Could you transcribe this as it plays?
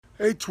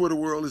Hey Twitter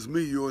world, it's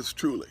me, yours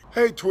truly.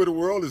 Hey Twitter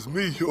world, it's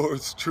me,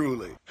 yours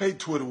truly. Hey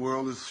Twitter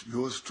world, it's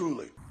yours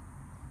truly.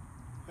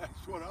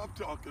 That's what I'm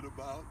talking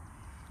about.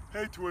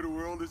 Hey Twitter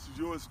world, this is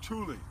yours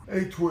truly.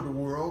 Hey Twitter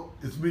world,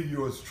 it's me,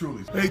 yours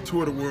truly. Hey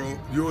Twitter world,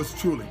 yours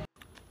truly.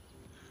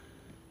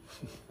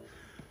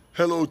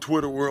 Hello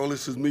Twitter world,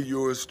 this is me,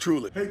 yours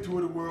truly. Hey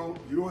Twitter world,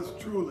 yours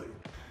truly.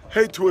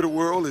 Hey Twitter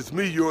world, it's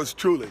me, yours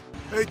truly.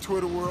 Hey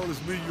Twitter world,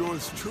 it's me,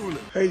 yours truly.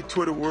 Hey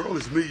Twitter world,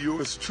 it's me,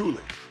 yours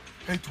truly.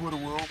 Hey Twitter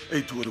world,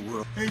 hey Twitter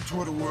world, hey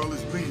Twitter world,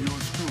 it's me,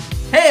 yours truly.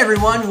 Hey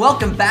everyone,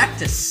 welcome back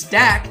to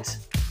Stacked,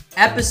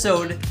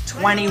 episode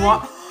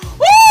 21. Woo!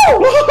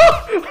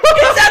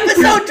 It's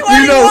episode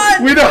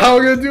 21! We know how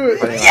we're gonna do it.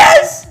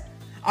 Yes!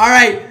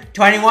 Alright,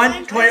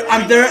 21,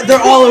 20,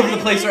 they're all over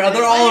the place right now.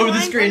 They're all over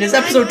the screen. It's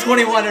episode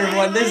 21,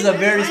 everyone. This is a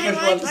very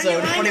special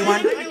episode.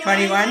 21.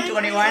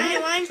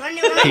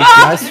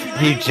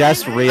 He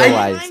just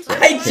realized.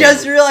 I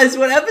just realized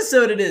what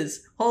episode it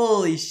is.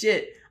 Holy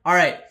shit.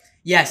 Alright,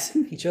 yes.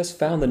 He just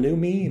found the new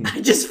meme.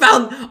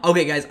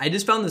 Okay guys, I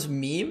just found this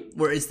meme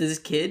where it's this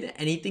kid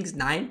and he thinks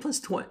 9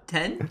 plus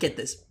 10. Get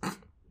this.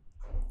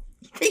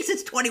 He thinks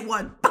it's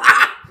 21.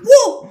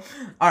 Woo!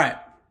 Alright.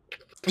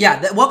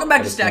 Yeah, welcome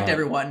back to Stacked,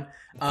 everyone.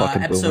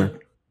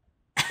 Episode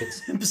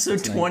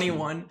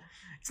 21.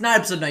 It's not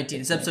episode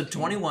 19. It's episode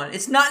 21.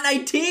 It's not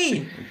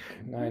 19.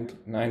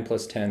 9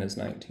 plus 10 is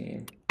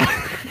 19.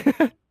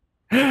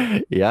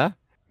 Yeah?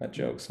 That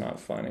joke's not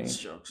funny. This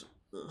joke's...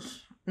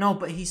 No,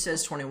 but he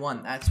says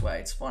 21. That's why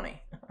it's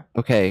funny.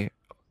 Okay.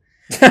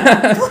 Woo!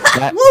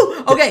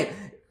 Okay.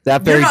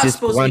 That You're very not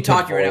supposed to be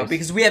talking right now voice.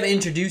 because we haven't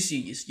introduced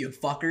you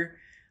fucker.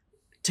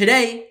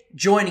 Today,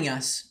 joining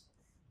us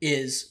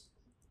is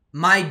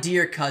my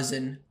dear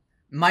cousin,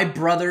 my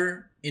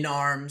brother in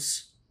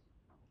arms,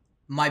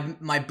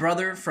 my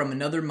brother from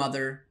another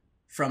mother,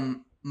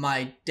 from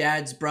my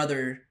dad's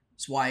brother's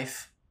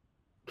wife.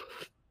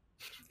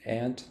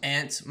 Aunt?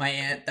 My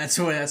aunt. That's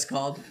what that's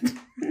called.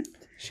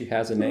 She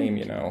has a name,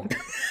 you know.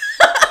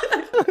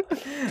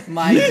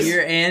 My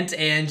dear Aunt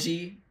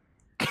Angie.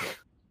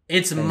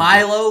 It's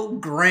Milo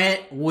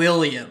Grant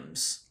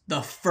Williams,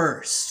 the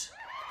first.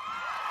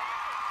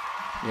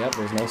 Yep,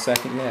 there's no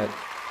second yet.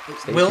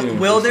 Stay Will tuned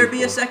will for the there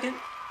be a sequel. second?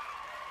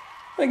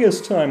 I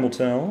guess time will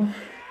tell.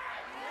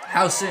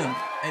 How soon?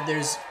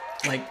 There's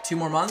like 2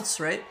 more months,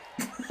 right?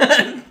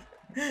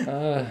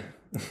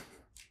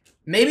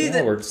 Maybe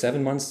Yeah, we're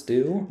 7 months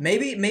due.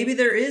 maybe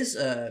there is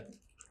a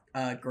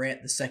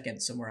Grant the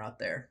second somewhere out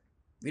there.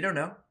 We don't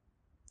know.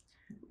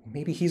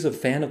 Maybe he's a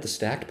fan of the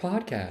Stacked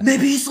podcast.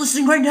 Maybe he's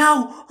listening right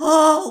now.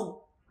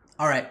 Oh,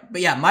 all right.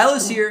 But yeah,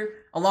 Milo's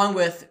here along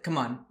with. Come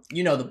on,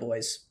 you know the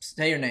boys.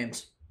 Say your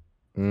names.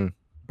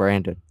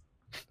 Brandon.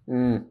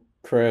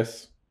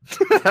 Chris.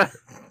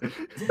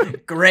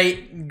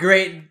 Great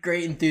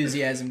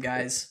enthusiasm,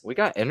 guys. We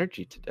got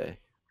energy today.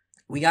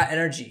 We got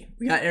energy.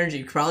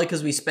 Probably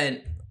because we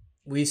spent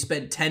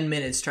 10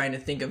 minutes trying to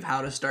think of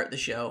how to start the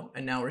show,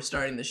 and now we're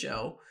starting the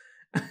show.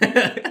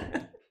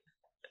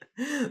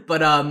 But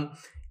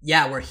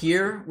yeah, we're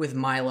here with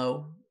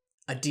Milo,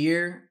 a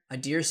dear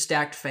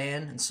Stacked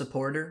fan and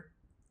supporter.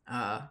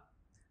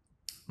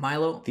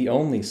 Milo, The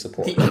only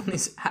supporter.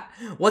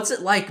 what's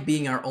it like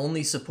being our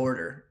only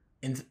supporter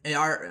and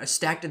our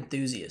Stacked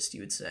enthusiast?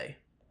 You would say.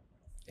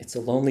 It's a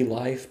lonely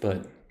life,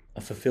 but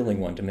a fulfilling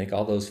one to make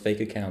all those fake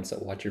accounts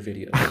that watch your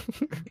videos.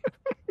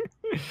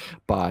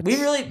 Bots. We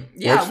really,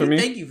 yeah, Works for me.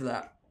 thank you for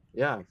that.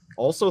 Yeah.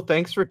 Also,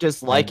 thanks for I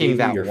disliking gave you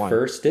that your one.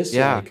 first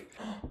dislike.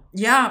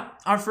 Yeah,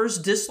 our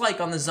first dislike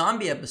on the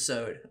zombie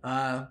episode.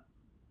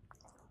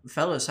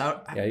 Fellas,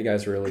 how? Yeah, you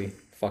guys really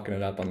fucking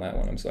it up on that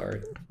one. I'm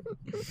sorry.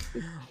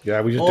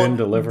 Yeah, we just didn't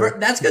deliver.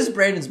 That's because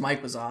Brandon's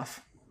mic was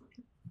off.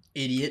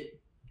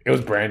 Idiot. It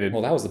was Brandon.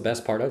 Well, that was the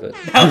best part of it.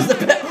 That was the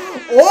best.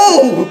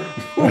 Oh!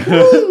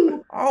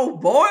 Woo! Oh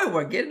boy,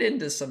 we're getting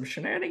into some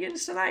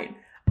shenanigans tonight.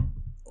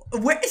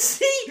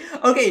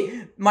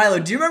 Okay, Milo,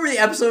 do you remember the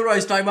episode where I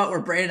was talking about where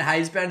Brandon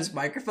hides behind his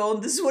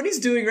microphone? This is what he's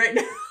doing right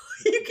now.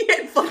 You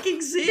can't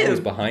fucking see I was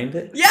him. behind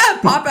it. Yeah,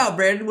 pop out,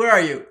 Brandon. Where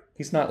are you?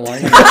 He's not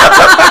lying.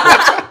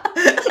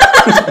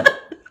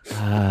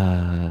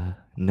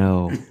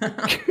 No.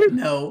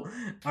 No.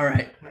 All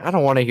right. I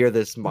don't want to hear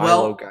this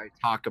Milo Well- guy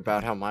talk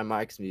about how my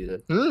mic's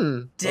muted.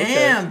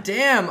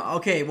 Damn.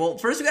 Okay, well,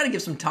 first we got to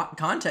give some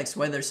context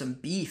why there's some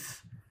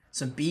beef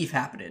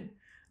happening.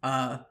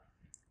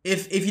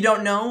 If you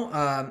don't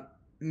know,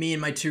 me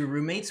and my 2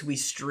 roommates, we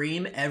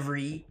stream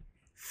every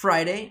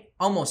Friday,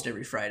 almost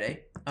every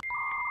Friday.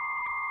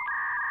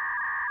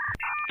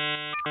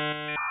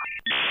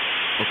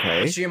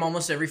 Okay. We stream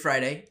almost every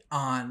Friday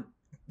on.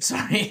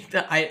 Sorry,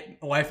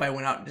 Wi-Fi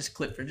went out and just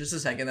clipped for just a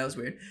second. That was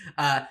weird.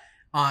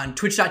 On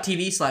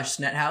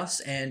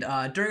twitch.tv/snethouse.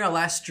 And during our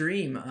last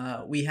stream,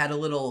 we had a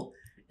little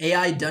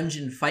AI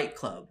dungeon fight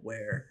club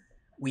where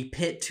we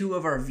pit 2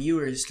 of our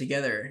viewers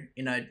together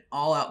in an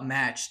all-out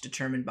match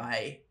determined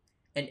by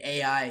an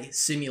AI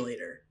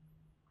simulator.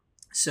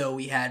 So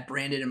we had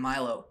Brandon and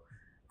Milo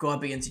go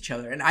up against each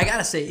other. And I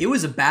gotta say, it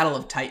was a battle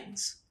of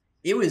titans.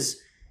 It was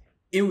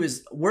it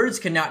was words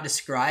cannot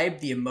describe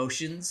the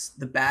emotions,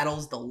 the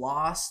battles, the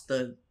loss,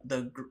 the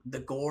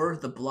gore,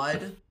 the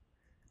blood,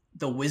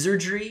 the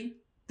wizardry,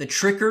 the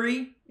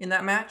trickery in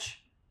that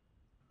match.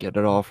 Get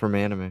it all from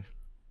anime.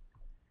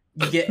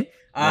 You get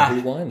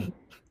Who won?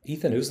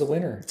 Ethan, who's the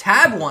winner?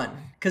 Tab won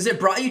because it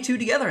brought you two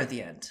together at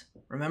the end.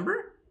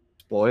 Remember?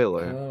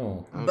 Spoiler.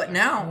 Oh. But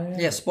now, Oh, yeah.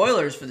 yeah,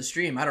 spoilers for the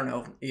stream. I don't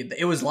know.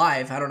 It was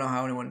live. I don't know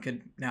how anyone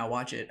could now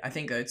watch it. I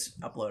think it's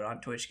uploaded on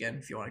Twitch again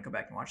if you want to go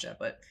back and watch that.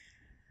 But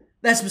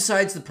that's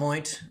besides the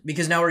point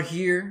because now we're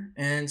here,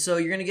 and so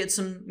you're gonna get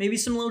maybe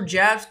some little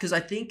jabs because I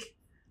think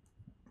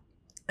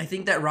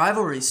that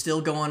rivalry is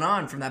still going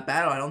on from that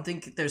battle. I don't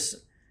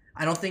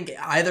think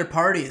either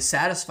party is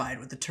satisfied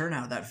with the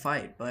turnout of that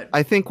fight. But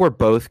I think we're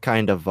both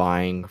kind of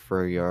vying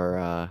for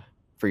your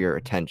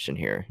attention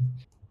here,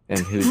 and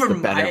who's for the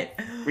better?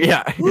 my,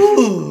 Yeah,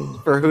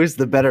 Ooh. for who's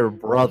the better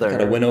brother?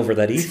 Gotta win over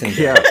that Ethan.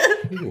 Yeah,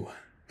 Ooh.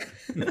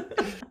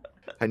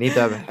 I need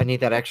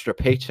that extra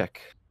paycheck.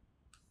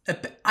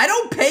 I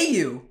don't pay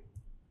you.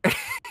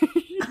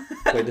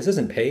 Wait, this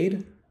isn't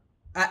paid?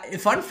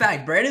 Fun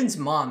fact, Brandon's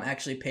mom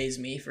actually pays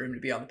me for him to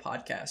be on the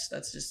podcast.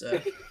 That's just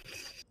a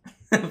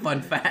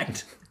fun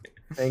fact.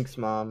 Thanks,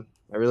 Mom.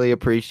 I really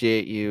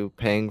appreciate you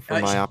paying for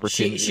my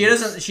opportunity. She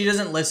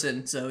doesn't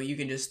listen, so you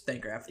can just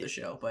thank her after the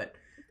show. But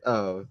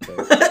Oh,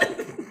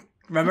 okay.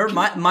 remember,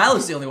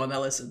 Milo's the only one that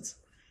listens.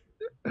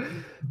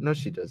 No,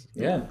 she doesn't.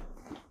 Yeah,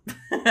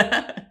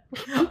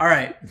 All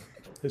right,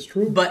 it's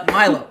true. but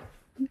Milo,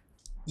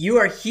 you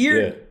are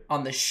here Yeah.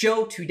 on the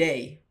show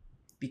today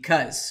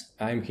because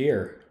I'm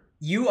here.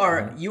 you are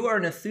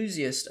an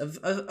enthusiast of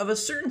a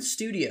certain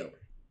studio,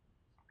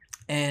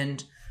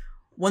 and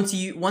once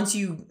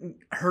you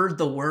heard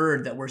the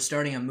word that we're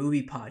starting a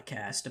movie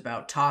podcast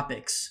about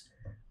topics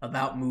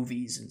about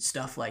movies and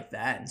stuff like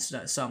that and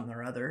something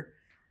or other,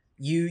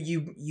 you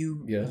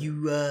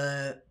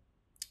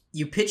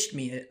pitched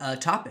me a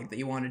topic that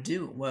you want to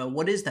do. Well,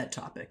 what is that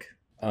topic?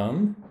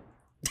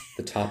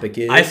 The topic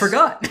is... I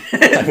forgot.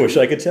 I wish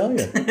I could tell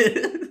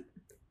you.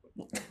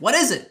 What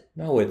is it?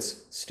 No,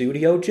 it's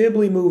Studio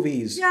Ghibli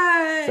movies.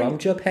 Yay! From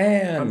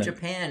Japan. From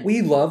Japan.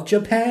 We love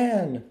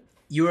Japan.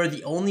 You are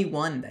the only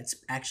one that's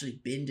actually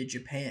been to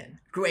Japan.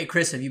 Wait,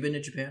 Chris, have you been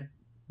to Japan?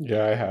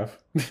 Yeah, I have.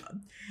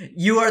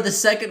 You are the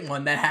second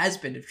one that has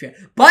been to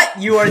Japan.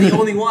 But you are the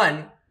only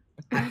one,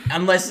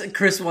 unless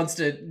Chris wants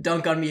to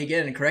dunk on me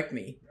again and correct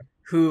me,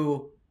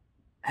 who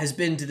has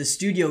been to the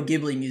Studio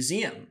Ghibli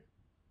Museum.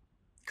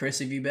 Chris,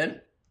 have you been?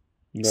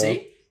 No.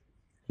 See?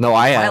 No,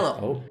 I have. Milo.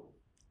 Oh,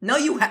 No,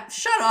 you have.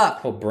 Shut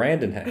up. oh,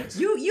 Brandon has.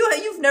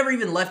 You've never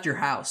even left your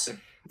house.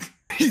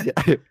 Is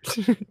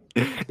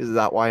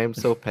that why I'm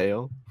so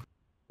pale?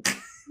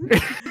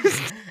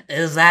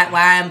 Is that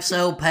why I'm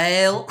so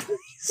pale?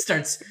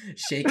 Starts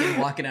shaking,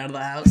 walking out of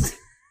the house.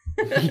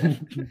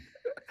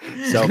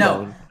 Cell No.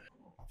 phone.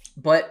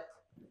 But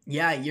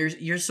yeah,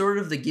 you're sort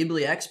of the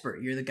Ghibli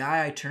expert. You're the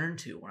guy I turn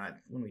to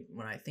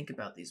when I think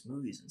about these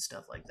movies and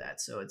stuff like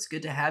that. So it's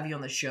good to have you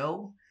on the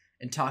show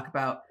and talk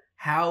about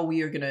how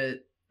we are gonna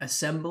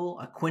assemble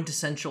a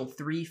quintessential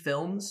 3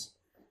 films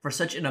for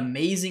such an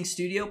amazing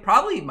studio.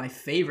 Probably my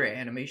favorite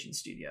animation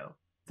studio,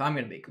 if I'm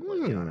gonna be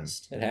completely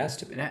honest. It has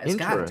to be. It's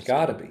got It's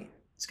gotta be.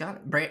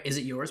 it. Is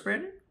it yours,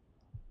 Brandon?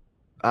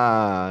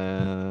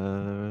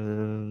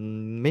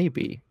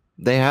 Maybe.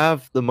 They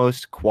have the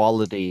most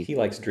quality. He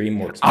likes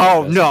DreamWorks.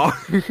 Oh movies. no.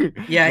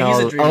 Yeah, No,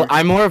 he's a dreamer.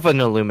 I'm more of an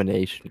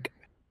Illumination guy.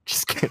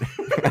 Just kidding.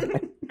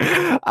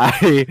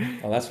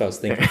 Oh, that's what I was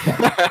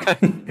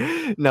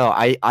thinking. No,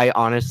 I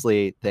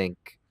honestly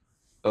think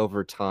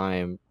over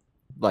time,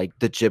 like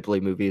the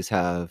Ghibli movies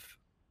have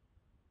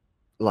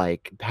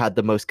like had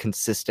the most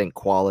consistent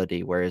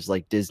quality, whereas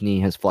like Disney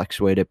has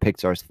fluctuated,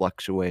 Pixar's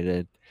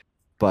fluctuated.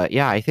 But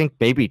yeah, I think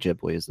maybe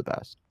Ghibli is the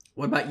best.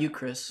 What about you,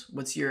 Chris?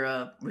 What's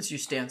your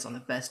stance on the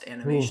best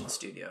animation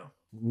studio?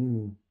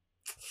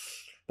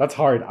 That's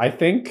hard. I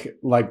think,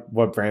 like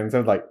what Brandon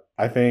said, like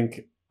I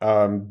think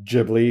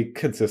Ghibli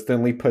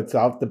consistently puts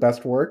out the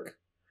best work,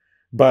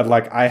 but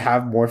like I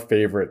have more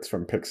favorites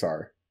from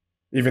Pixar,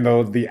 even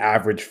though the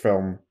average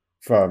film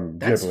from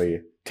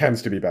Ghibli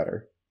tends to be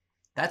better.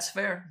 That's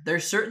fair.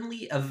 There's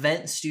certainly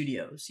event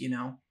studios,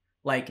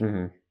 like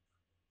Mhm.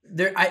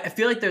 I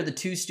feel like they're the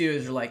 2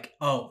 studios who are like,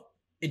 oh,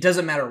 it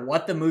doesn't matter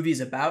what the movie's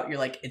about. You're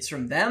like, it's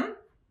from them.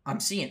 I'm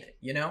seeing it,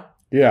 Yeah.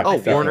 Oh,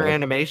 definitely. Warner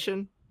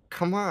Animation?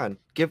 Come on,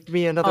 give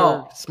me another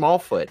Oh.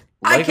 Smallfoot.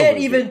 I Lego can't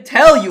movie. even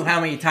tell you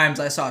how many times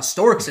I saw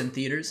Storks in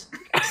theaters.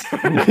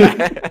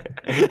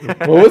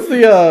 What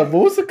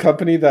was the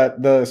company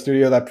the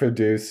studio that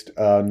produced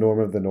Norm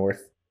of the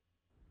North?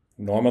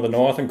 Norm of the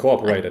North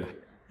Incorporated.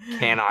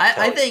 Cannot.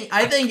 I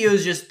think it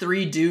was just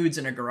 3 dudes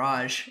in a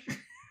garage.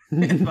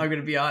 If I'm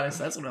gonna be honest,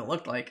 that's what it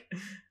looked like.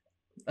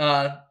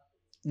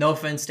 No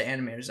offense to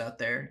animators out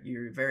there,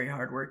 you're very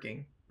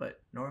hardworking, but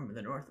Norm of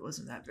the North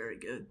wasn't that very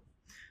good.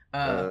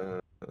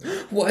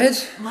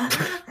 What?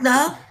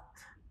 No.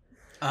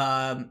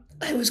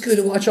 I was going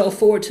to watch all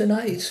 4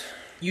 tonight.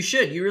 You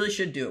really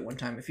should do it one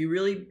time. If you're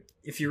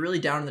really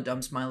down in the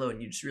dumps, Milo,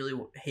 and you just really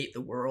hate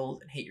the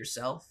world and hate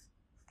yourself,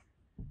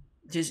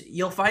 just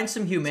you'll find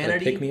some It's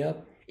humanity. like pick me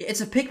up.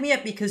 It's a pick me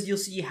up because you'll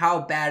see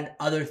how bad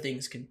other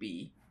things can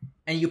be,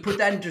 and you put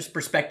that into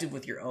perspective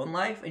with your own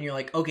life, and you're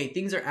like, okay,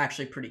 things are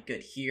actually pretty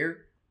good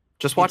here.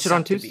 Just watch it on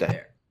sucked to be Tuesday.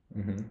 there.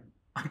 Mm-hmm.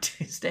 On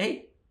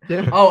Tuesday?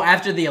 Yeah. Oh,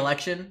 after the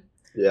election.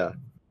 Yeah.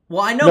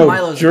 Well, I know No,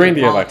 Milo's during a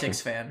big the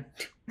politics fan.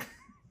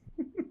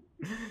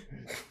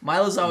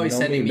 Milo's always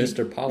sending me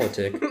Mr.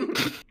 Politic.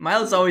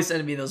 Milo's always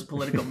sending me those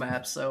political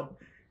maps, so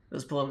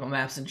those political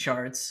maps and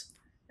charts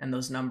and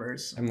those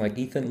numbers. I'm like,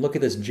 Ethan, look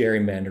at this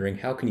gerrymandering.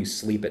 How can you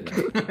sleep at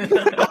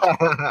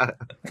night?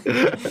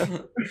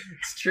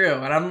 It's true,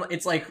 and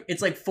it's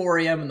like 4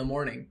 a.m. in the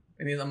morning.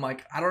 I mean, I'm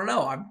like, I don't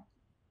know.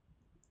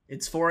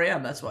 It's 4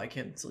 a.m. That's why I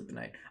can't sleep at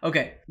night.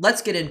 Okay,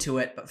 let's get into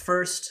it. But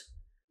first,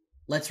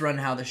 let's run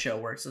how the show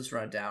works. Let's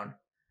run it down.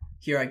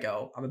 Here I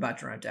go. I'm about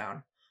to run it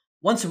down.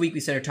 Once a week, we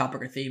set our topic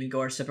or theme and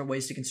go our separate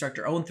ways to construct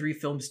our own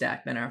 3-film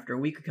stack. Then after a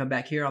week, we come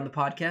back here on the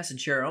podcast and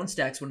share our own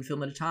stacks one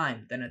film at a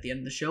time. Then at the end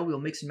of the show, we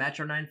will mix and match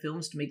our 9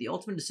 films to make the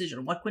ultimate decision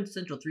on what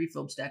quintessential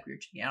 3-film stack we are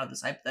checking out of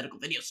this hypothetical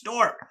video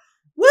store.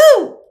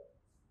 Woo!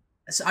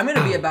 So I'm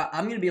gonna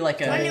be like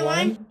a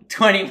 21?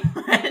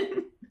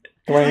 21.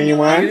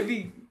 21. I'm gonna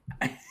be.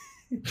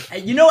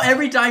 You know,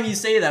 every time you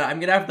say that, I'm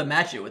gonna have to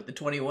match it with the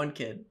 21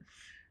 kid,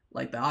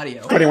 like the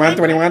audio. 21,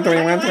 21,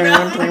 21,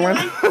 21,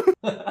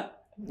 21.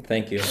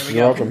 Thank you. There we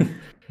You're go.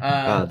 welcome.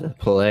 The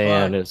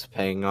plan fuck. is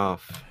paying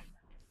off.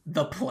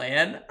 The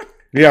plan.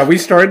 Yeah, we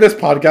started this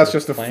podcast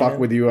just to Plan. fuck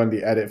with you on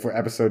the edit for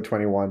episode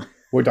 21.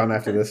 We're done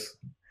after this.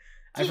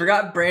 I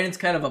forgot Brandon's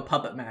kind of a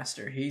puppet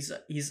master. He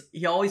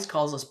always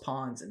calls us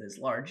pawns in his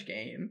large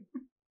game.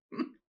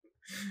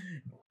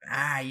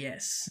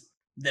 Yes.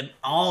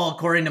 All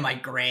according to my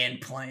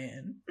grand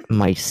plan.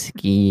 My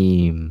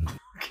scheme.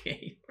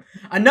 Okay.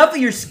 Enough of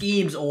your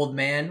schemes, old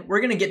man. We're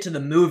gonna get to the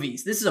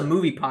movies. This is a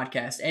movie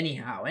podcast,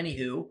 anyhow.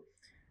 Anywho,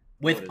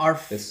 with our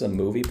This is a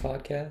movie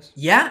podcast?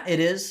 yeah, it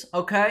is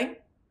okay.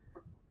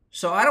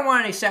 So I don't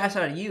want any sass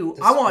out of you.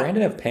 Does I want.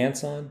 Brandon have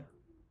pants on?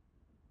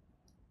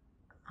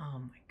 Oh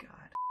my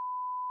god.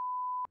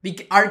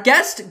 Our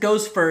guest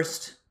goes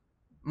first.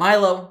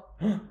 Milo,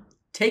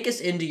 take us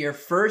into your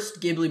first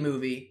Ghibli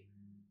movie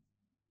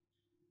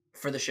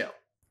for the show.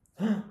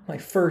 My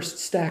first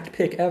stacked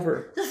pick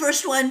ever. The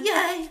first one,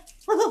 yay!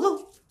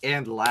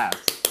 And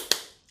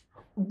last.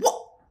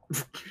 What?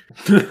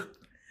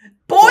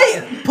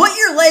 Boy, put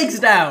your legs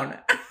down.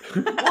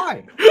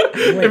 Why? You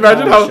ain't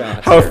Imagine calling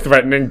shots. how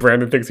threatening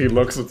Brandon thinks he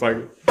looks. It's like,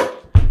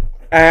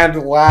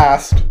 and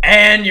last.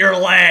 And your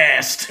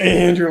last.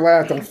 And you're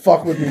last. Don't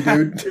fuck with me,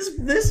 dude.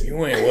 This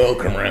You ain't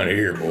welcome around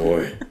here,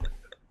 boy.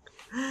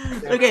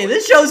 okay,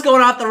 this show's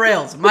going off the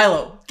rails.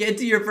 Milo, get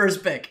to your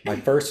first pick. My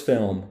first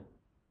film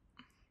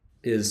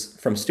is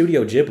from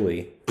Studio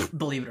Ghibli,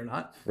 Believe it or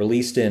not.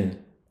 released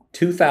in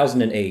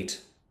 2008.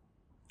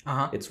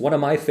 Uh-huh. It's one of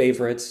my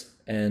favorites,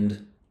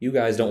 and you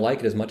guys don't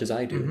like it as much as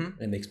I do.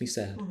 Mhm. It makes me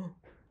sad.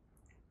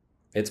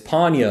 It's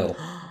Ponyo.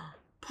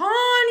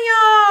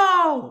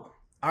 Ponyo!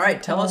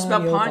 Alright, tell us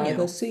about By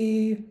the Ponyo.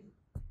 sea.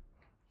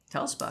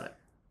 Tell us about it.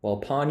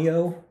 Well,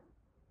 Ponyo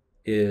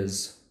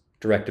is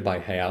directed by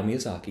Hayao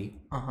Miyazaki,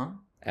 Uh-huh.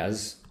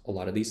 as a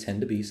lot of these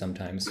tend to be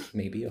sometimes,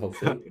 maybe,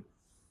 hopefully.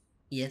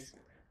 Yes.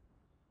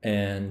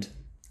 And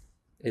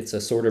it's a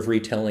sort of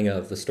retelling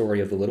of the story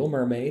of The Little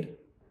Mermaid,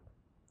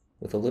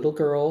 with a little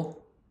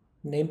girl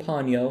named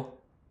Ponyo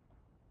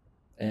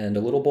and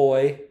a little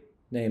boy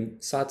named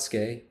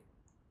Satsuki,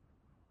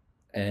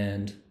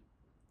 and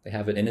they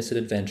have an innocent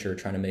adventure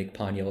trying to make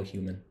Ponyo a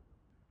human.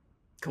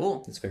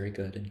 Cool. It's very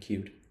good and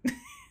cute.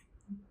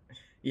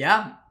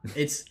 Yeah.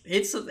 It's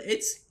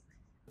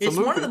one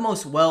of movie. the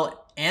most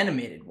well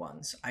animated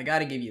ones. I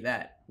gotta give you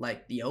that.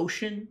 Like the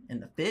ocean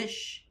and the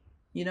fish,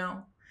 you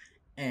know?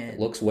 And It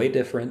looks way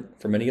different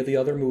from any of the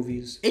other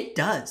movies. it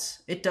does.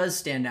 It does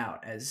stand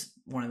out as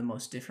one of the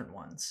most different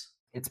ones.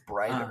 It's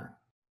brighter.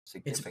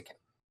 Significant.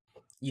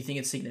 You think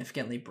it's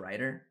significantly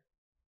brighter?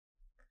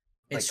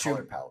 Like It's color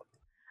true. palette.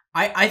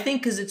 I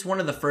think because it's one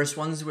of the first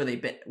ones where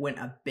they went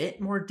a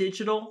bit more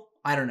digital.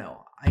 I don't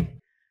know.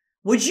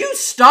 Would you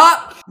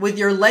stop with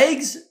your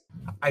legs?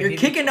 You're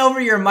kicking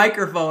over your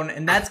microphone,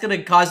 and that's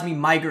gonna cause me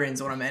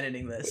migraines when I'm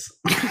editing this.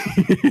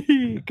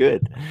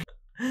 Good.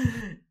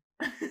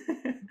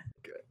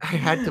 I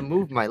had to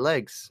move my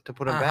legs to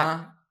put them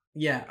back.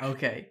 Yeah.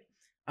 Okay.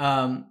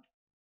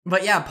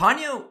 But yeah,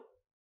 Ponyo.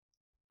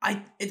 I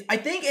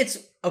think it's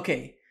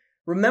okay.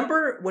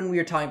 Remember when we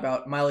were talking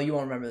about Milo? You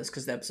won't remember this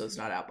because the episode's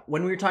not out. But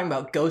when we were talking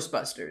about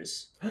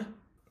Ghostbusters,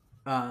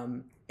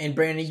 and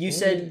Brandon, you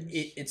said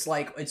it's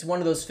like it's one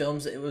of those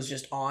films that it was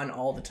just on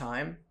all the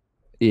time.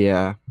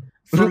 Yeah.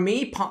 For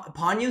me,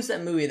 Ponyo's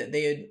that movie that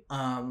they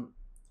had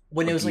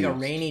when it was like a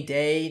Abused. rainy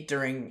day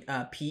during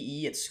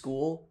PE at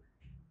school,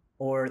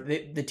 or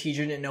the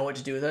teacher didn't know what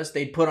to do with us.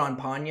 They'd put on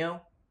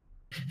Ponyo.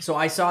 So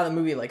I saw the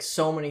movie like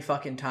so many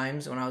fucking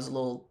times when I was a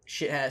little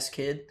shit-ass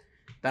kid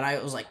that I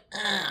was like,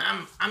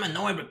 I'm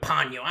annoyed with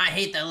Ponyo. I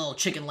hate that little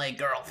chicken leg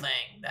girl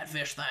thing, that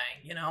fish thing,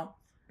 you know?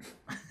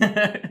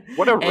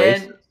 What a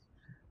racist.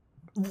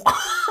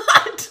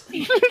 What?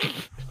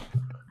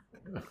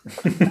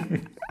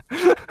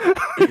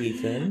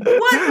 Ethan,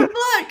 What the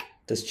fuck?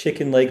 does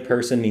chicken leg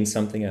person mean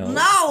something else?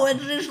 No, it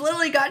just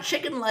literally got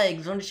chicken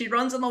legs when she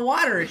runs in the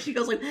water. She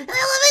goes like,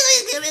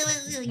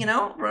 you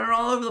know, running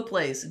all over the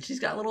place, and she's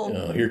got little.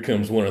 Oh, here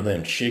comes one of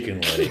them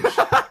chicken legs.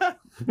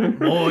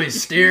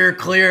 Boys, steer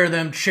clear of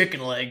them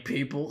chicken leg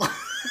people.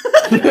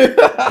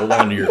 Hold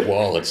on to your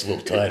wallets a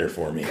little tighter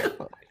for me.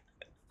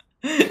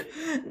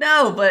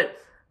 No, but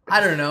I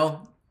don't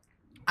know.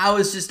 I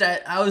was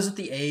at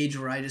the age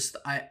where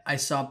I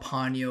saw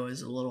Ponyo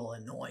as a little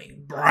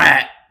annoying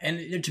brat.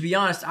 And to be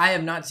honest, I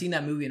have not seen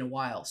that movie in a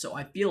while. So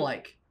I feel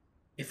like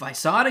if I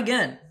saw it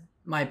again,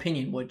 my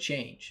opinion would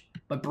change.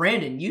 But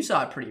Brandon, you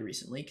saw it pretty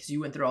recently because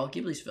you went through all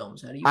Ghibli's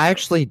films. How do you I feel?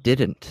 actually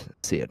didn't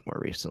see it more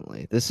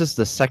recently. This is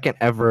the second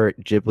ever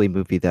Ghibli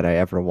movie that I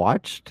ever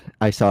watched.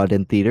 I saw it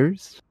in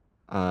theaters.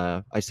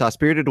 I saw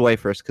Spirited Away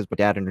first because my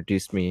dad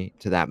introduced me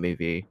to that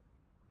movie.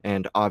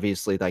 And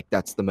obviously, like,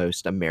 that's the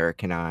most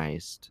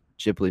Americanized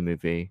Ghibli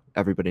movie.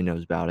 Everybody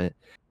knows about it.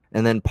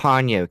 And then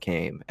Ponyo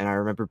came, and I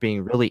remember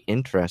being really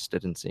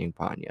interested in seeing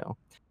Ponyo.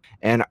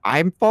 And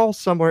I fall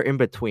somewhere in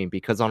between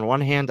because on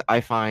one hand,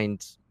 I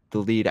find the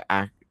lead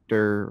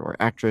actor or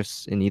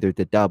actress in either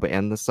the dub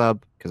and the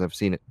sub, because I've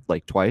seen it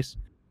like twice,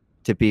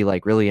 to be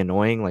like really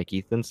annoying, like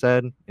Ethan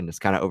said, and it's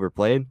kind of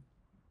overplayed.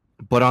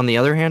 But on the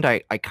other hand,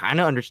 I kind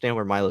of understand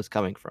where Milo's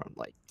coming from.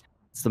 Like,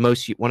 it's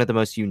one of the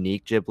most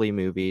unique Ghibli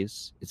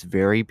movies. It's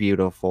very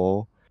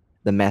beautiful.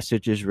 The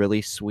message is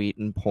really sweet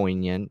and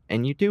poignant,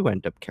 and you do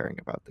end up caring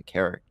about the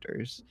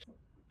characters.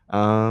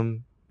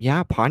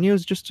 Yeah, Ponyo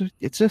is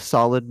it's a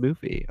solid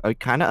movie.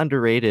 Kind of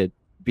underrated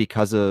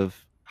because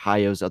of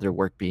Hayao other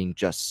work being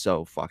just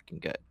so fucking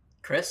good.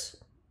 Chris?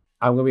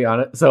 I'm gonna be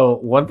honest. So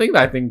one thing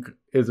that I think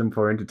is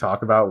important to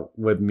talk about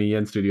with me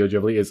and Studio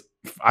Ghibli is,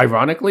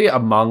 ironically,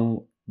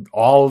 among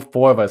all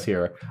four of us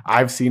here,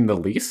 I've seen the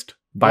least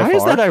by Why far.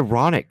 is that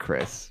ironic,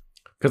 Chris?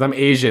 Because I'm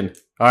Asian.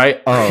 All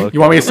right. Oh, okay. You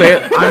want me to say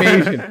it? I'm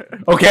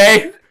Asian.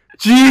 Okay.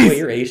 Jeez. Wait,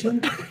 you're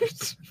Asian?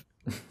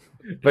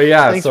 But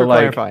yeah, Thanks so for like,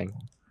 clarifying.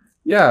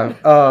 yeah.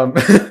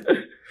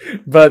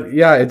 But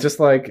yeah, it's just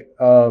like,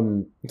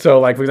 so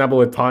like, for example,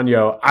 with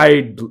Ponyo,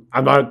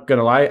 I'm not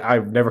gonna lie,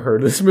 I've never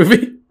heard of this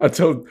movie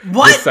until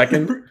What? this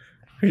second.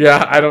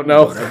 Yeah, I don't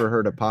know. Never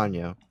heard of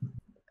Ponyo.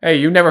 Hey,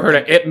 you never heard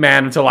of It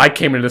Man until I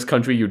came into this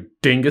country, you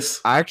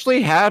dingus. I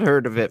actually had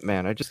heard of it,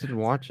 man. I just didn't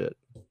watch it.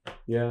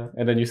 Yeah,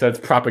 and then you said it's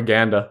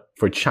propaganda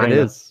for China. It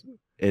is.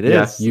 It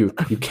Yeah, is. you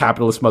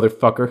capitalist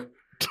motherfucker.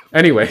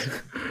 Anyway,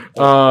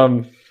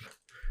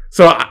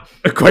 so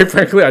quite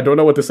frankly, I don't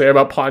know what to say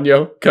about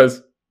Ponyo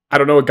because I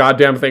don't know a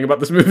goddamn thing about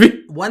this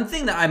movie. One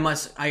thing that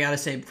I gotta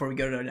say before we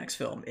go to the next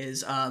film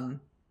is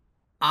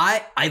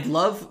I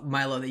love,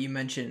 Milo, that you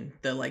mentioned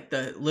the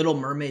Little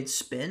Mermaid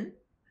spin,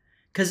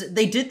 because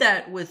they did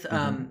that with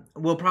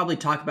we'll probably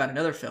talk about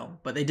another film,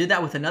 but they did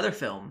that with another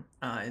film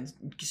in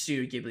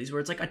Studio Ghibli's where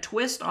it's like a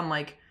twist on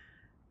like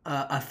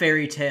a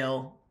fairy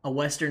tale, a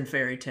Western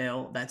fairy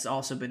tale that's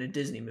also been a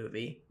Disney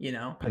movie, you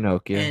know.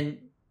 Pinocchio. And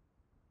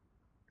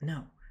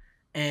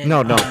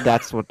no, no,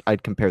 that's what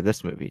I'd compare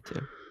this movie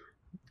to.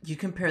 You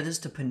compare this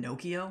to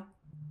Pinocchio?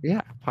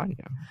 Yeah,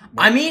 Ponyo.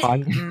 I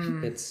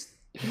mean, It's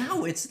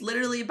no, it's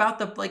literally about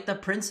the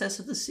princess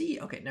of the sea.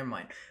 Okay, never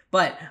mind.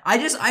 But I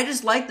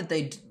just like that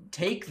they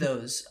take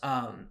those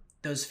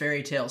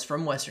fairy tales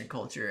from Western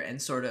culture and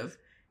sort of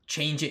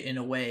change it in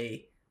a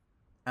way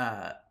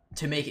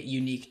to make it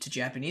unique to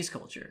Japanese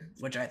culture,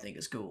 which I think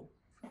is cool.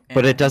 And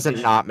But I it think doesn't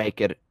they not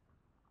make it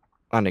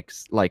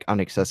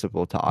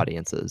inaccessible to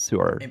audiences who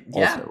are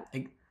also.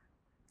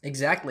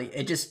 Exactly.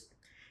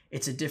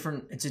 It's a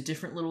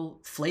different little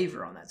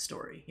flavor on that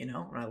story, you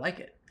know, and I like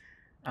it.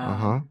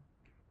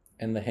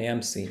 and the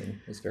ham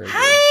scene is very good.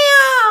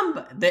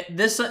 Ham!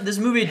 This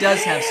movie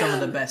does have some of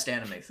the best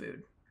anime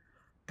food.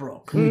 Bro,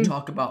 can we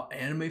talk about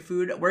anime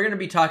food? We're going to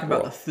be talking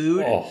about the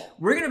food. Oh.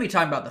 We're going to be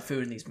talking about the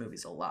food in these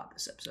movies a lot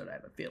this episode, I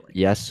have a feeling.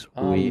 Yes,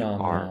 we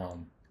nom, are.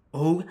 nom.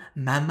 Oh,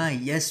 mama,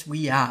 yes,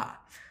 we are.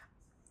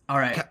 All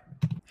right.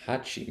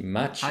 Hachi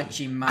machi.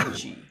 Hachi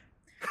machi.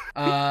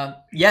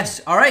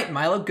 Yes. All right,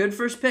 Milo. Good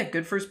first pick.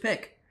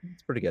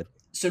 It's pretty good.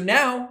 So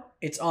now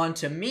it's on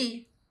to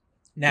me.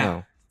 Now,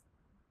 No.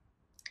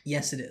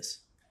 yes, it is.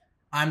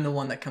 I'm the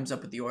one that comes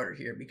up with the order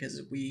here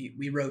because we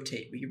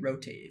rotate. We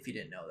rotate. If you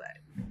didn't know that,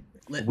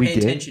 We pay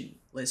did? attention,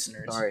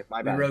 listeners. Sorry, my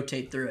We bad.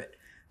 rotate through it.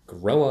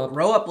 Grow up.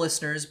 Grow up,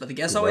 listeners. But the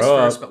guest always Grow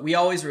first. up. But we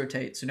always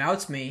rotate. So now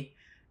it's me,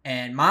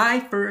 and my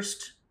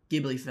first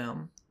Ghibli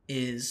film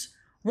is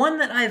one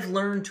that I've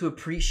learned to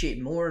appreciate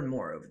more and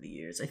more over the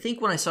years. I think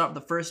when I saw it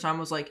the first time, I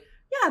was like,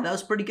 yeah, that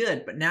was pretty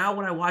good. But now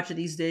when I watch it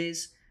these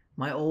days,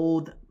 my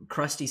old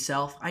crusty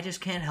self, I just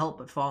can't help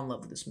but fall in love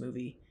with this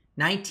movie.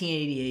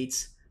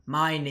 1988's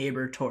My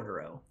Neighbor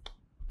Totoro.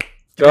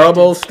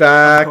 Double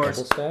stack. Of course.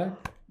 Double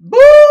stack.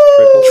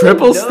 Boo!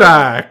 Triple No.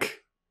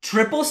 stack.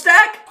 Triple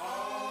stack?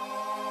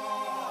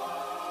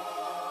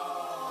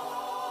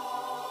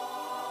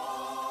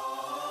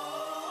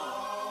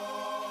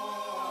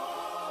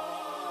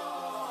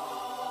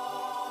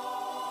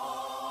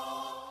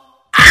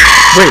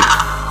 Wait.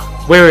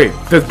 Wait.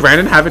 Does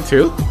Brandon have it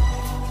too?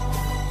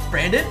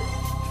 Brandon?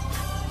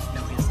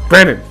 No, he doesn't.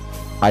 Brandon.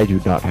 I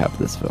do not have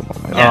this film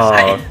on my list.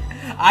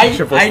 Yes,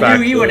 Triple I stack,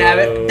 knew you would have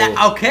it.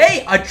 though.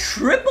 Okay, a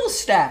triple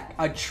stack.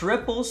 A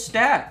triple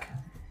stack.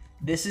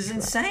 This is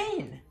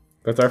insane.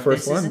 That's our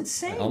first This is one. I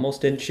insane.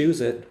 almost didn't choose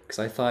it because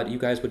I thought you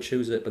guys would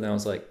choose it, but then I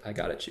was like, I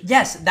gotta choose.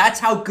 Yes, that's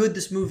how good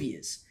this movie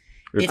is.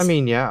 I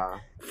mean, yeah.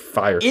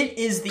 Fire. It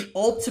is the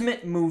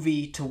ultimate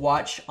movie to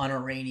watch on a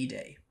rainy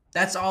day.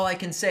 That's all I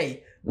can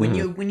say. When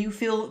you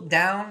feel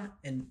down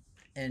and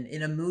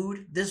in a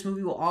mood, this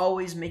movie will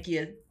always make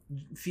you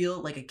feel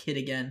like a kid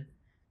again.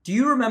 Do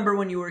you remember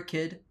when you were a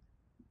kid?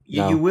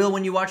 No. You will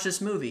when you watch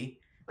this movie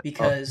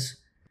because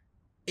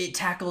it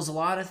tackles a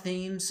lot of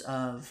themes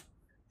of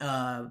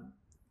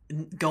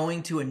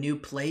going to a new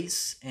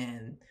place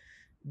and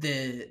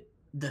the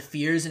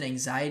fears and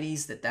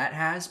anxieties that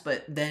has,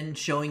 but then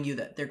showing you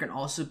that there can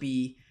also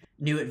be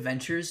new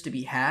adventures to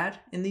be had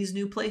in these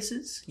new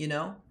places, you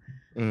know?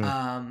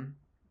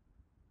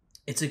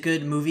 It's a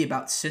good movie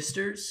about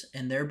sisters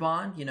and their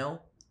bond, you know?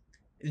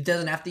 It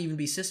doesn't have to even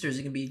be sisters.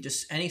 It can be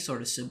just any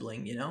sort of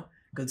sibling, you know?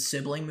 Good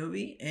sibling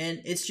movie.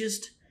 And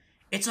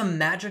it's a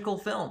magical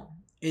film.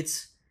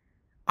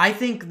 I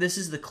think this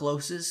is the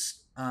closest,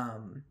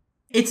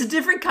 it's a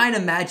different kind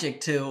of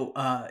magic to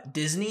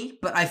Disney,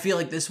 but I feel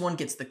like this one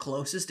gets the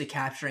closest to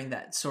capturing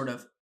that sort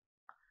of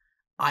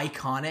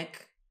iconic,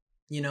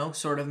 you know,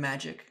 sort of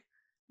magic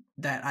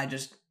that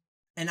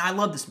and I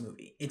love this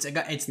movie. It's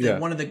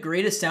one of the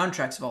greatest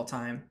soundtracks of all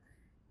time,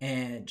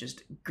 and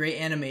just great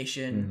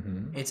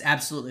animation. Mm-hmm. It's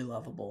absolutely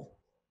lovable.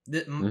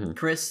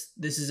 Chris,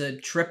 this is a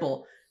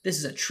triple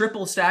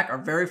stack, our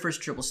very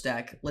first triple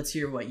stack. Let's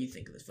hear what you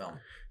think of this film.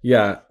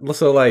 Yeah.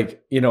 So,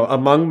 like, you know,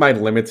 among my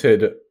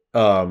limited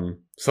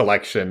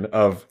selection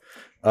of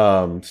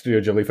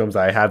Studio Ghibli films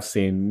that I have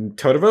seen,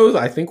 Totoro,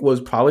 I think, was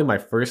probably my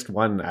first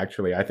one.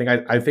 Actually, I think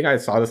I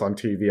saw this on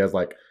TV as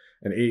like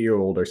an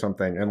 8-year-old or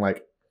something, and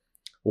like,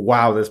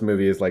 wow, this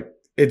movie is like,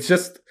 it's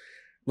just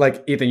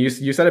like, Ethan,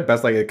 you said it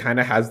best. Like, it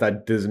kind of has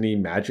that Disney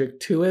magic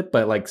to it,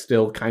 but like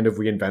still kind of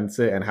reinvents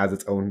it and has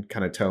its own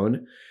kind of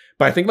tone.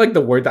 But I think like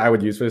the word that I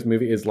would use for this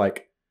movie is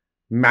like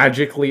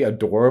magically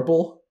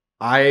adorable.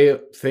 I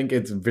think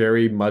it's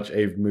very much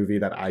a movie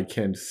that I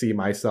can see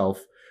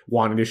myself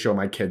wanting to show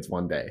my kids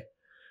one day.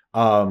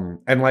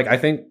 And like, I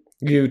think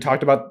you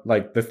talked about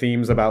like the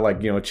themes about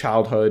like, you know,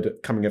 childhood,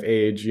 coming of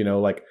age, you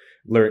know, like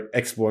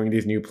exploring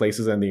these new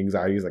places and the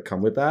anxieties that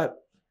come with that.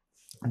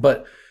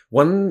 But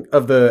one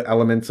of the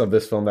elements of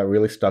this film that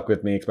really stuck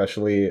with me,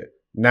 especially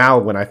now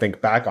when I think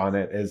back on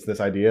it, is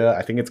this idea.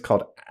 I think it's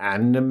called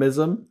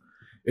animism.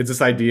 It's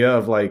this idea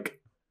of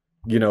like,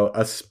 you know,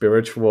 a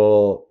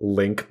spiritual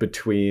link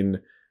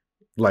between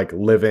like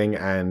living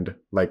and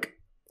like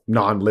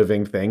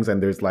non-living things,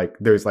 and there's like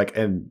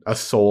a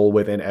soul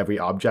within every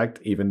object,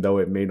 even though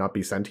it may not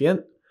be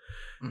sentient.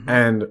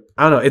 And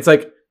I don't know, it's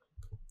like,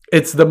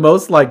 it's the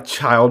most like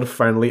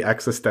child-friendly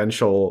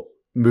existential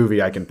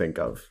movie I can think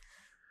of.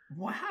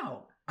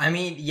 Wow. I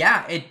mean,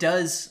 yeah, it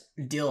does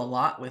deal a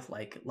lot with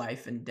like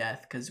life and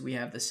death, because we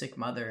have the sick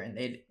mother and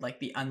they like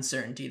the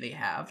uncertainty they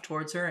have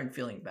towards her and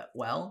feeling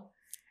well,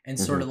 and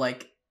sort of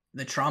like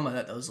the trauma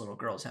that those little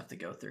girls have to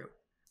go through.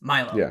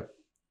 Milo, Yeah.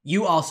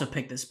 you also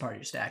picked this part of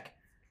your stack.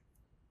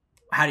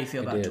 How do you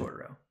feel I about did.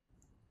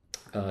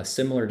 Totoro?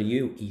 Similar to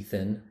you,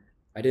 Ethan,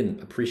 I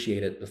didn't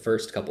appreciate it the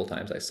first couple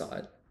times I saw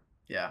it,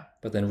 Yeah.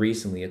 but then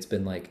recently it's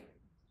been like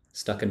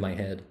stuck in my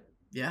head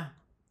Yeah.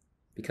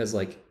 because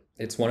like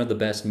it's one of the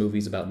best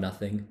movies about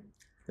nothing,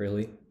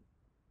 really.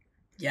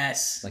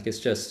 Yes. Like, it's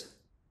just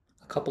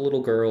a couple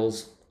little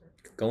girls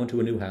going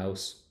to a new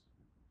house,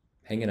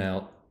 hanging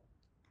out,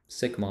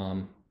 sick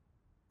mom,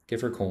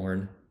 give her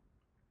corn,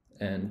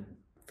 and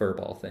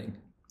furball thing.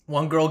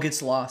 One girl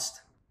gets lost.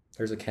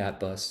 There's a cat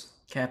bus.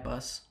 Cat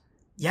bus.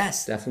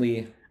 Yes.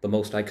 Definitely the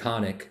most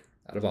iconic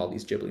out of all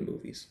these Ghibli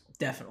movies.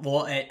 Definitely.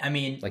 Well, I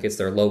mean, Like, it's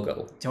their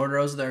logo.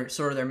 Totoro's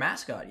their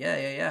mascot.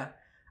 Yeah.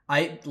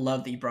 I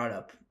love that you brought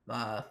up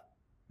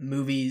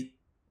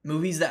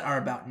movies that are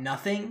about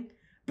nothing,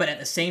 but at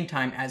the same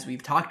time, as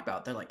we've talked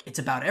about, they're like, it's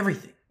about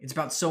everything. It's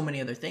about so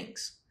many other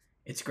things.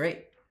 It's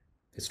great.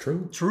 It's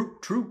true.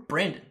 True.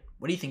 Brandon,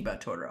 what do you think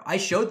about Totoro? I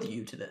showed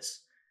you to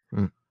this.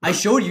 I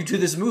showed you to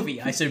this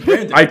movie. I said,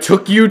 Brandon, I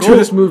took you to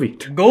this movie.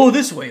 Go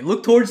this way.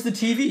 Look towards the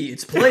TV.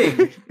 It's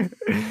playing.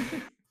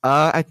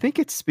 I think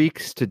it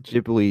speaks to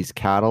Ghibli's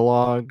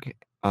catalog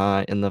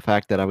in the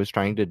fact that I was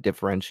trying to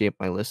differentiate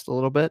my list a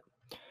little bit.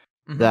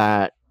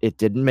 That it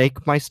didn't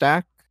make my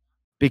stack,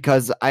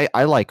 because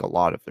I like a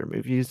lot of their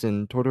movies,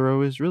 and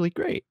Totoro is really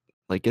great.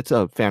 Like, it's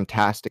a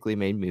fantastically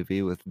made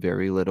movie with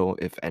very little,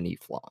 if any,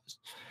 flaws.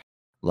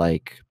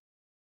 Like,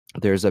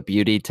 there's a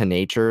beauty to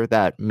nature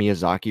that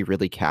Miyazaki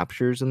really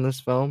captures in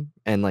this film,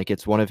 and like,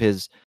 it's one of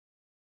his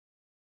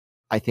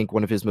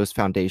most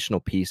foundational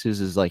pieces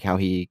is like how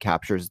he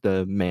captures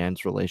the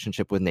man's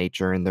relationship with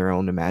nature and their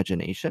own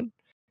imagination,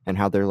 and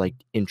how they're like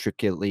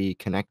intricately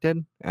connected,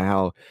 and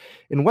how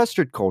in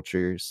Western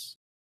cultures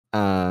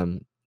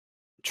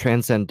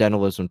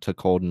transcendentalism took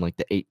hold in like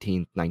the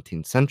 18th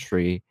 19th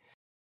century,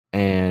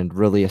 and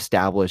really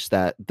establish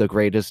that the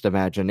greatest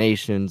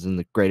imaginations and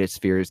the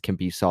greatest fears can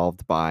be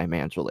solved by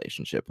man's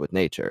relationship with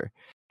nature.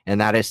 And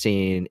that is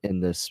seen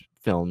in this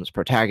film's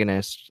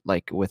protagonist,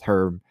 like with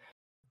her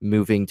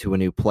moving to a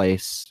new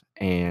place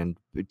and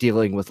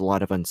dealing with a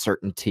lot of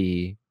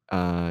uncertainty,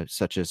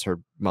 such as her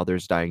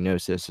mother's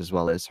diagnosis, as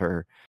well as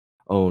her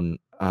own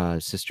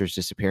sister's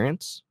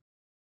disappearance.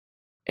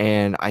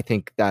 And I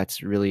think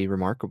that's really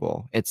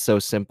remarkable. It's so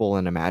simple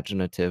and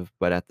imaginative,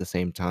 but at the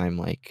same time,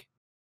 like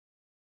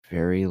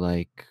very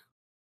like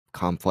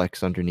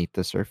complex underneath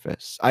the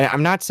surface.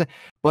 I'm not saying,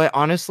 but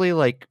honestly,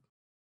 like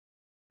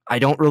I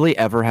don't really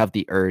ever have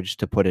the urge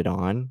to put it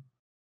on.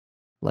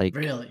 Like,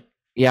 Really?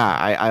 yeah,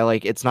 I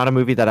like it's not a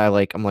movie that I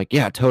like. I'm like,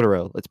 yeah,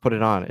 Totoro, let's put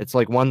it on. It's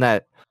like one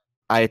that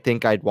I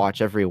think I'd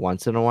watch every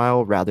once in a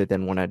while rather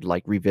than when I'd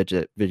like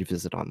revisit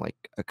on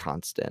like a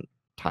constant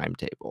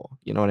timetable.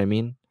 You know what I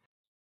mean?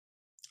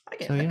 I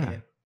get So, that. yeah.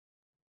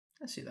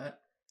 I see that.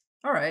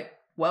 All right.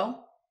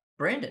 Well,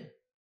 Brandon,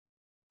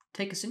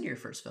 take us into your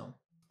first film.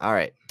 All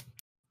right.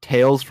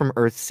 Tales from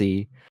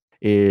Earthsea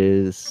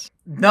is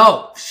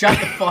No, shut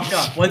the fuck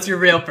up. What's your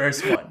real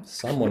first one?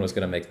 Someone was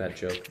gonna make that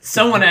joke.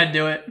 Someone had to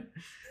do it.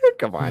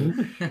 come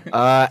on.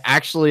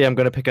 Actually, I'm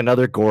gonna pick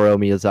another Goro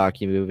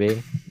Miyazaki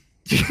movie.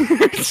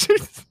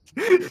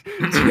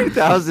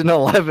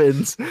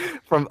 2011's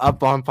from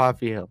Up on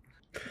Poppy Hill.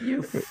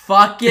 You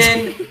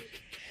fucking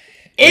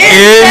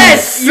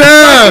incest! You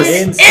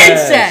fucking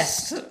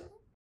incest!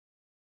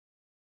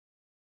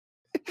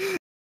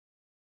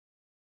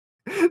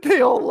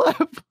 They all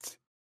left.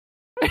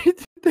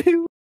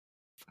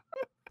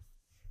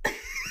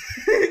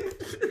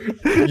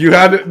 You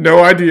had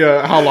no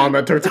idea how long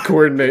that took to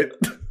coordinate.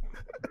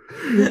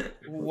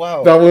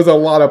 Whoa. That was a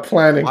lot of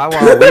planning. Wow,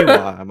 wow, wee,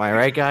 wow. Am I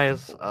right,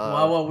 guys?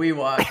 Wow, we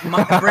watch.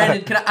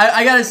 Brandon,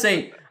 I gotta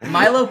say,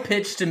 Milo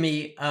pitched to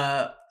me,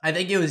 I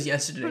think it was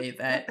yesterday,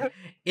 that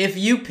if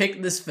you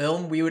picked this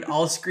film, we would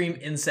all scream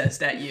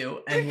incest at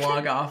you and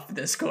log off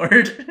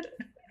Discord.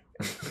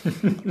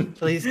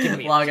 Please give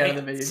me log out of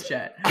the video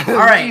chat. All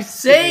right,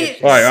 say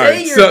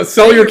So,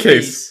 sell your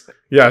case.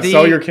 Yeah,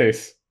 sell your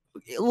case.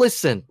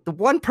 Listen, the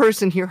one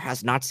person here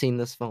has not seen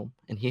this film,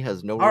 and he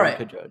has no right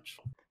to judge.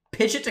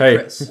 Pitch it to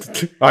Chris.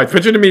 All right,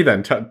 pitch it to me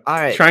then. All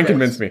right, try and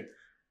convince me.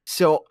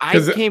 So I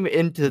came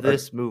into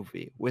this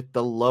movie with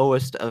the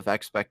lowest of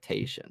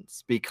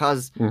expectations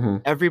because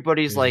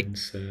everybody's like,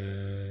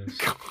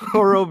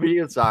 Goro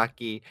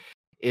Miyazaki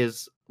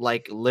is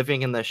like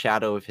living in the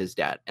shadow of his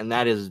dad, and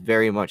that is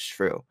very much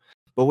true.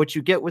 But what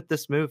you get with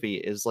this movie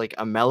is like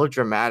a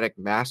melodramatic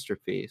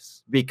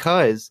masterpiece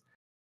because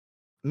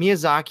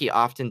Miyazaki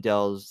often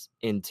delves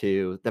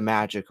into the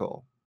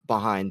magical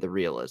behind the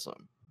realism,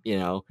 you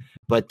know,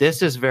 but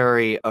this is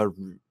very a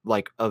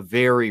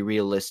very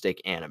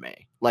realistic anime,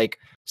 like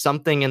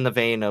something in the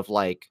vein of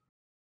like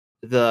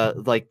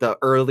the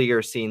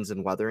earlier scenes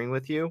in Weathering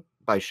with You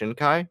by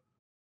Shinkai,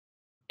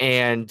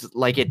 and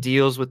like it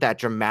deals with that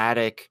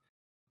dramatic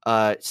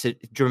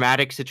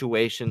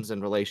situations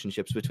and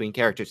relationships between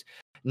characters.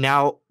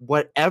 Now,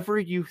 whatever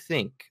you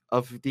think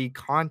of the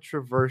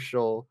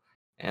controversial,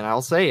 and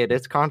I'll say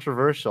it's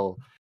controversial,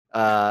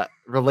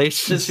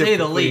 relationship to say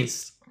the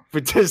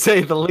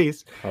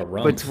least,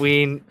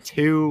 between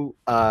two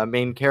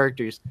main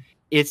characters,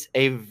 it's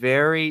a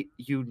very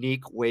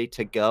unique way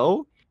to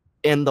go.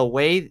 In the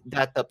way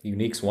that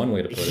unique's one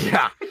way to put it.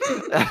 Yeah,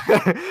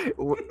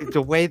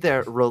 the way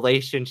their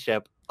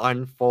relationship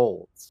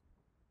unfolds,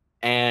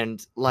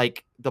 and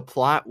like the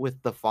plot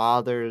with the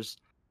fathers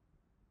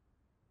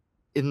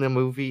in the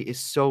movie is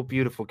so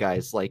beautiful,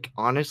 guys. Like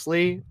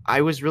honestly,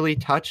 I was really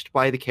touched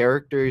by the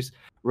characters'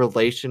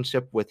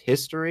 relationship with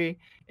history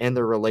and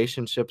their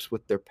relationships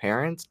with their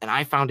parents, and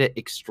I found it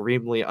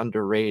extremely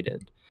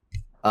underrated.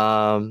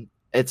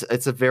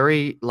 It's a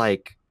very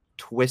like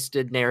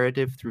twisted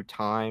narrative through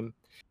time.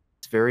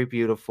 It's very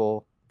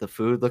beautiful. The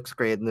food looks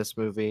great in this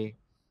movie.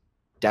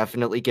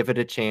 Definitely give it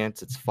a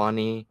chance. It's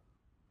funny.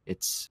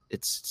 It's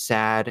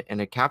sad, and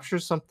it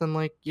captures something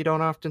like you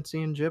don't often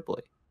see in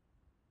Ghibli.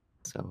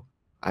 So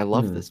I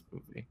love this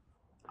movie.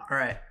 All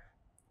right,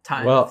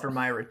 time for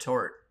my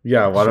retort.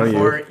 Yeah, why don't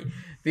you?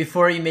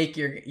 Before you make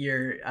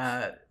your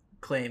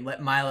claim,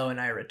 let Milo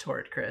and I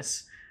retort,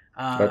 Chris.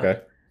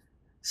 Okay.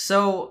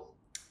 So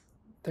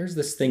there's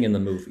this thing in the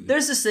movie.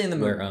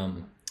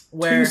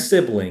 Where two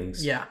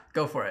siblings. Yeah,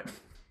 go for it.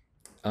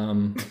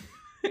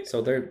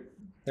 So they're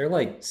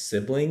like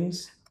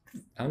siblings.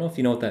 I don't know if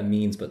you know what that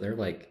means, but they're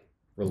like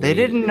related. They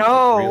didn't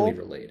know really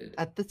related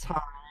at the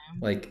time.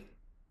 Like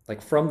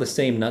from the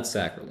same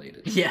nutsack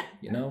related. Yeah.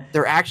 You know?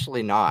 They're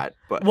actually not,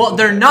 but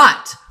they're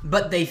not,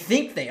 but they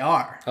think they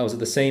are. Oh, is it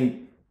the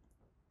same?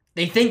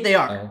 They think they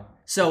are. Oh.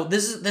 So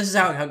this is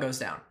how it goes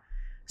down.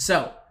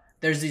 So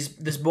there's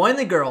this boy and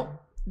the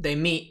girl. They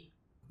meet.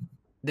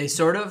 They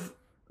sort of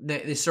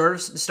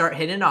start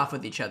hitting it off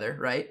with each other,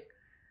 right?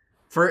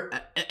 For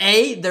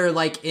they're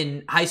like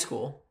in high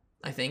school,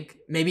 I think,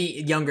 maybe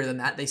younger than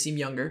that. They seem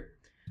younger,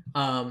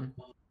 and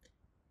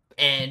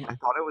I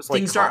thought it was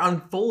things start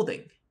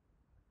unfolding.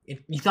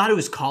 You thought it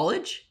was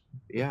college?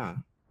 Yeah.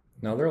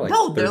 No, they're like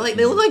No, they're like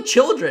they 13. look like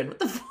children. What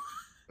the fuck?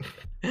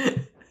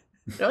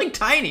 They're like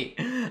tiny.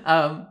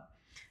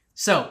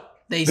 So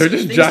They're just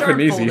things start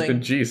Japanese, unfolding. Ethan.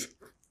 Jeez.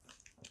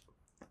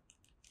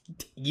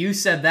 You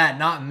said that,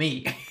 not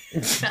me.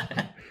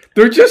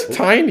 They're just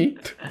tiny.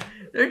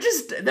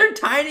 They're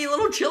tiny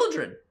little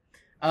children.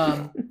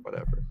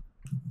 Whatever.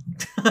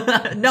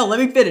 No, let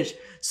me finish.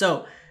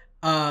 So,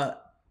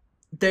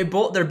 they're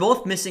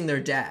both missing their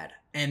dad,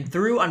 and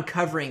through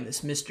uncovering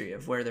this mystery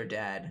of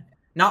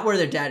not where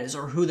their dad is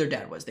or who their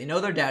dad was, they know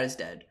their dad is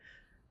dead.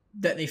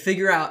 That they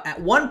figure out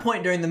at one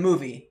point during the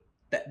movie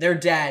that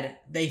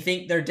they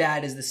think their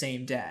dad is the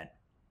same dad,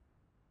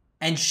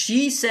 and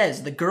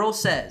the girl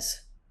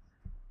says,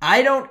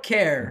 "I don't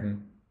care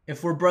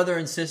if we're brother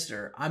and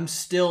sister. I'm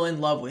still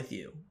in love with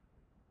you."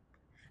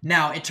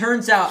 Now, it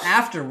turns out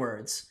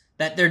afterwards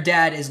that their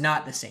dad is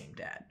not the same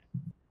dad.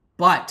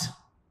 But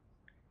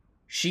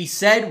she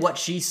said what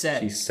she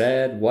said. She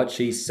said what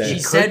she said. She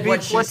It said could be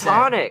what she said.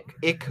 platonic.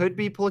 It could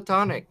be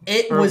platonic.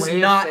 It Her was way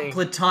of not saying-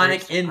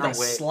 platonic in her the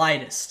way-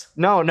 slightest.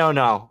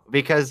 No,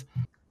 because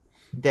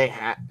they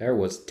had. There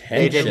was did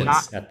tensions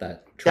not- at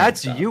that. train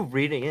That's stop. you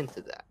reading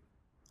into that.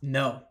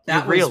 No,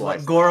 that You was realize what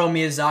that. Goro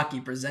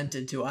Miyazaki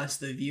presented to us,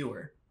 the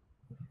viewer.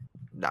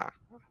 Nah,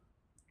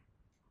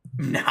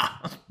 Nah.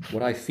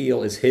 What I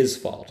feel is his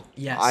fault.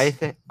 Yes.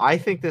 I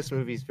think this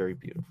movie is very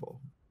beautiful.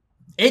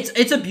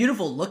 It's a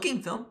beautiful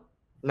looking film.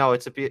 No,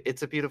 it's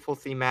a beautiful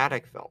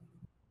thematic film.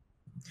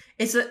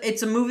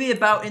 It's a movie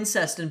about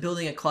incest and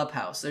building a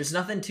clubhouse. There's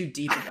nothing too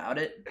deep about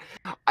it.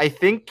 I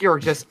think you're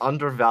just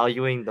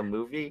undervaluing the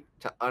movie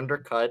to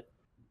undercut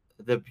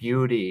the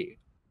beauty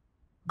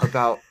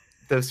about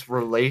this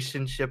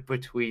relationship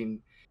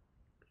between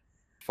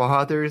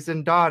fathers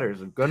and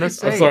daughters. I'm gonna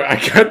say I'm sorry, I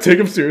can't take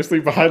him seriously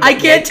behind. I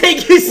can't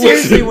take you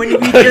seriously when you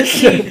I just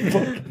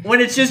can't.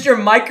 when it's just your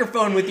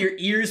microphone with your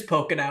ears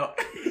poking out.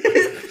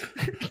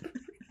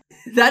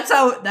 That's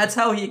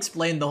how he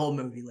explained the whole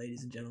movie,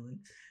 ladies and gentlemen.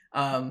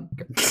 I'm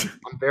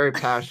very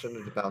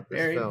passionate about this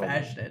Very film.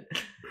 passionate.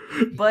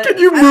 But Can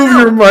you I don't move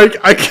your know. mic?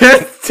 I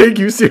can't take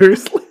you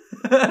seriously.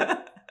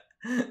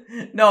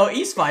 No,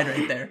 he's fine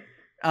right there.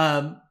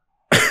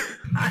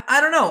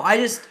 I don't know. I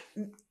just,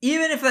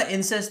 even if the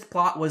incest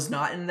plot was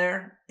not in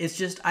there, it's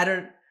just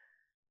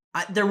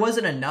there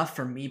wasn't enough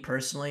for me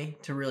personally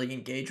to really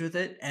engage with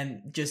it,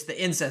 and just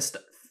the incest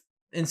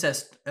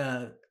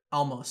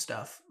almost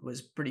stuff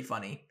was pretty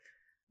funny.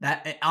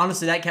 That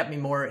honestly, that kept me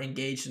more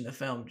engaged in the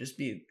film, just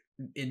be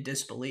in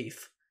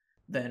disbelief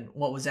than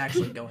what was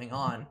actually going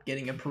on.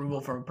 Getting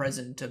approval from a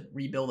president to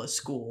rebuild a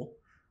school,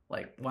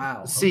 like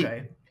wow, See,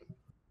 okay.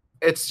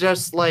 It's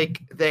just like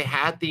they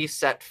had these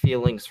set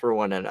feelings for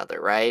one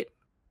another, right?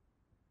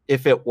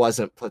 If it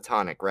wasn't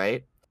platonic,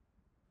 right?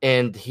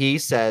 And he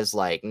says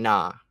like,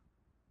 "Nah,"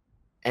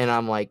 and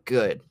I'm like,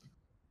 "Good."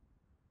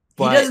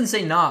 But He doesn't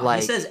say nah.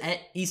 like-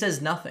 He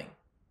says nothing.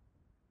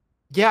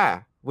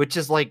 yeah, which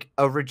is like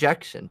a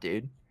rejection,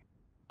 dude.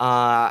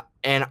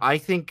 And I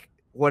think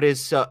what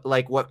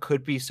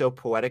could be so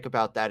poetic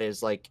about that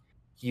is like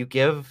you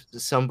give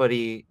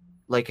somebody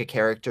like a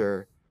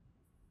character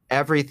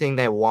everything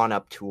they want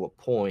up to a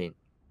point,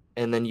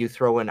 and then you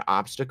throw an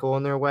obstacle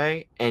in their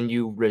way and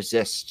you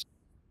resist.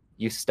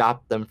 You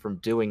stop them from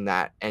doing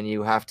that, and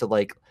you have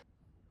to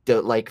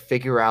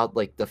figure out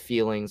like the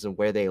feelings and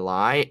where they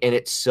lie. And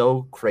it's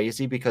so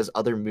crazy because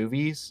other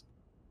movies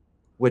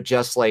would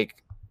just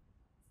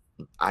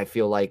I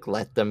feel like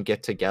let them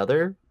get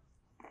together,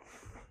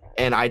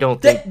 and I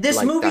don't think This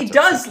like, movie that's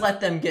does okay. let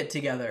them get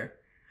together,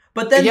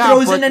 but then Yeah,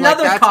 throws but, in like,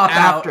 another that's cop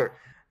out. after.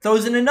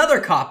 Throws in another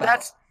cop out.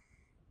 That's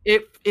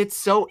it's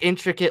so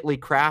intricately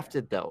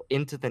crafted though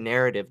into the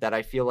narrative that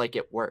I feel like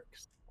it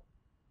works.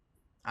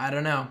 I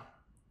don't know,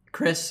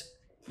 Chris.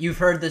 You've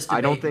heard this debate.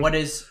 I don't think-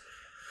 What's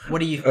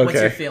your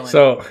Okay, feeling?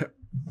 so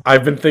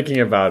I've been thinking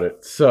about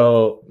it.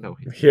 So No,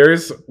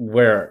 here's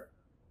where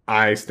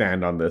I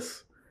stand on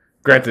this.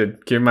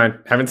 Granted, keep in mind,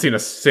 haven't seen a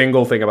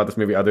single thing about this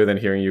movie other than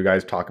hearing you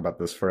guys talk about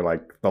this for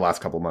like the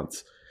last couple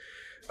months.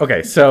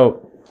 Okay,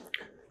 so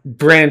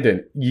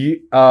Brandon,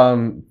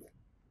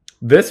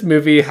 this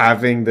movie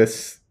having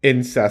this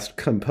incest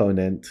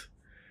component,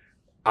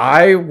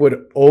 I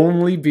would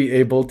only be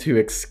able to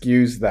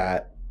excuse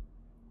that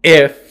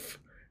if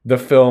the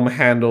film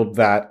handled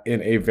that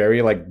in a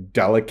very like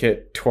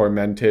delicate,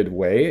 tormented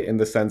way, in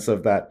the sense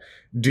of that,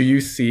 do you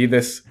see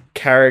this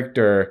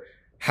character,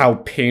 how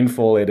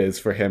painful it is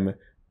for him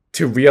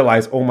to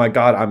realize, oh my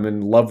God, I'm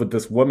in love with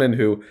this woman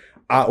who,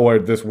 or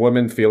this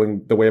woman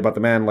feeling the way about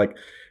the man, like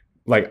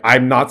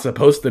I'm not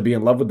supposed to be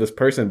in love with this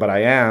person, but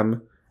I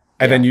am.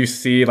 And then you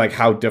see like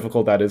how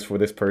difficult that is for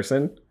this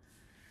person.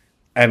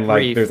 And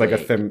like there's like a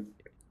Briefly.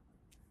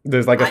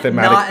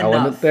 thematic Not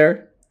element enough.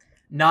 there.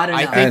 Not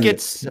enough.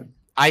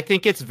 I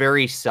think it's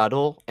very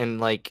subtle and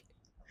like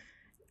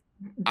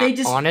they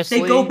just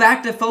honestly, they go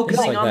back to Things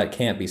focusing like on that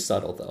can't be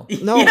subtle though.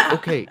 no, Yeah.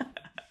 okay.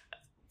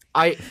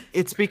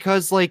 It's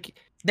because like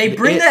They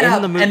bring in- that in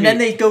up the movie, and then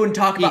they go and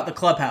talk he- about the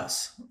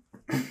clubhouse.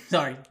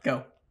 Sorry,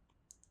 go.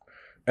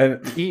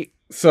 And he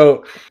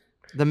so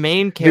the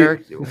main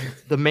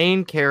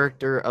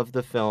character of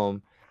the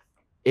film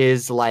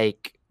is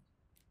like,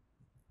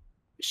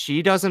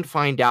 she doesn't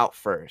find out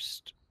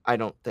first. I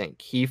don't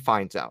think he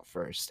finds out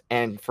first.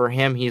 And for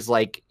him, he's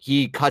like,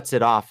 he cuts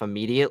it off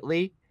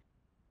immediately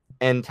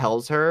and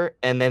tells her,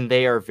 and then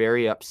they are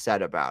very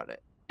upset about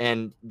it.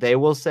 And they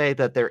will say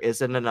that there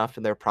isn't enough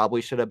and there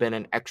probably should have been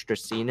an extra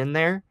scene in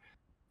there.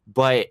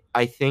 But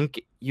I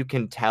think you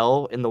can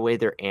tell in the way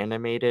they're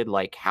animated,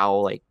 like how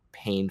like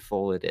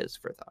painful it is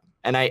for them.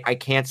 And I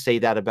can't say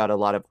that about a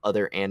lot of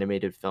other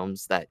animated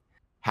films that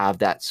have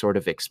that sort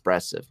of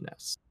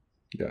expressiveness.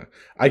 Yeah,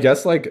 I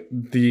guess like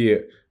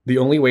the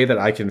only way that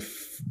I can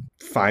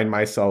find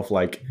myself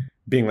like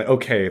being like,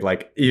 okay,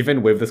 like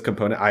even with this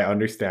component, I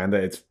understand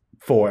that it's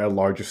for a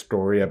larger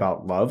story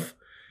about love.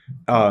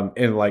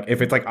 And like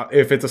if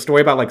it's a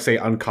story about like say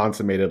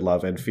unconsummated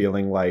love and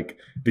feeling like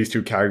these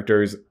two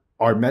characters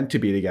are meant to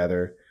be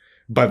together,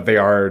 but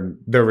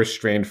they're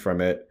restrained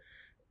from it.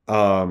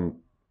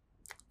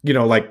 You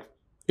know, like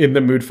In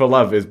the Mood for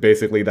Love is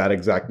basically that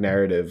exact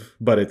narrative,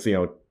 but it's, you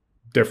know,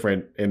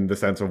 different in the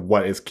sense of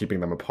what is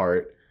keeping them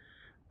apart.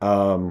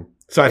 So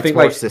I think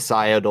more like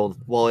societal.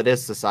 Well, it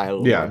is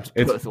societal. Yeah, norms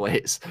it's both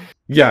ways.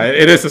 Yeah,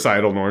 it is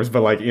societal norms,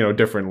 but like, you know,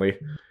 differently.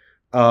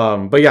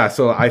 But yeah,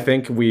 so I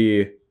think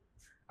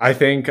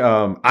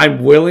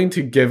I'm willing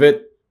to give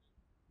it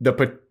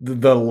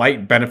the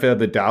light benefit of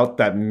the doubt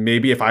that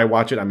maybe if I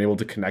watch it, I'm able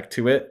to connect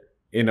to it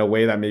in a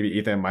way that maybe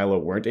Ethan and Milo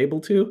weren't able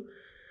to.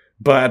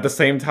 But at the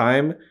same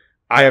time,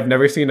 I have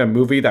never seen a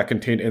movie that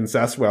contained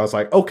incest where I was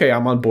like, okay,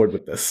 I'm on board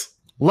with this.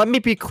 Let me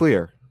be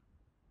clear.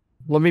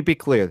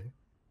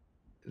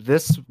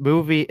 This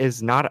movie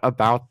is not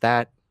about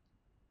that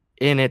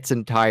in its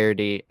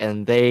entirety,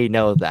 and they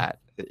know that.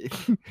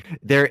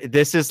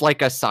 This is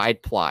like a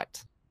side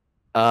plot.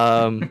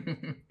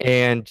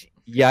 And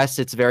yes,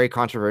 it's very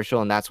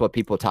controversial, and that's what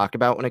people talk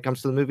about when it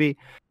comes to the movie,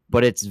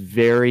 but it's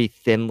very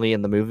thinly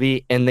in the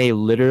movie, and they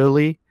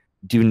literally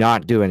do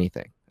not do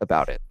anything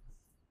about it.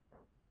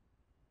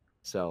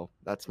 So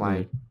that's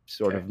my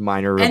sort of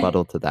minor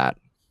rebuttal to that.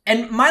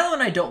 And Milo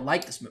and I don't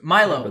like this movie.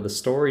 Milo. But the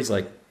story's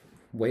like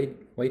way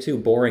too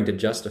boring to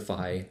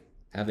justify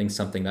having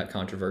something that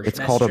controversial. It's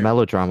called a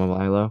melodrama,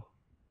 Milo.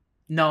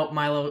 No,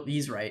 Milo,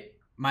 he's right.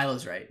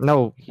 Milo's right.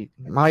 No,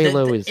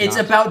 Milo is. It's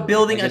not about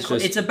building Like, a.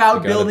 it's It's about you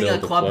gotta building a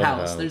build the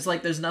clubhouse.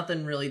 clubhouse. There's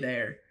nothing really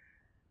there.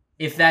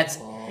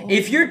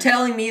 If you're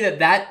telling me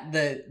that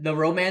the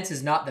romance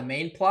is not the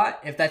main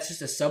plot, if that's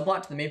just a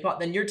subplot to the main plot,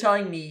 then you're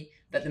telling me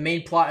that the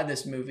main plot of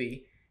this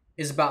movie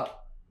is about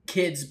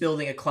kids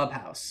building a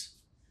clubhouse.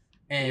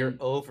 And You're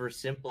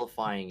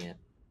oversimplifying it.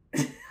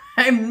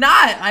 I'm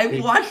not.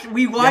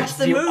 We watched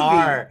the you movie.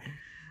 Are.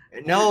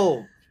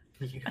 No,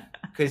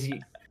 because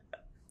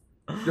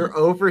you're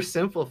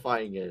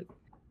oversimplifying it.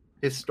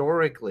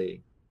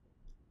 Historically.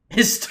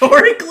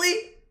 Historically.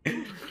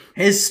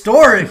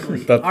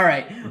 All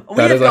right.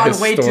 We have gone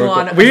way too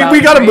long.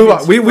 We got to move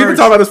on. We've been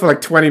talking about this for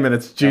like 20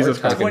 minutes. Jesus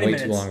We're Christ. talking 20 way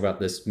minutes. too long about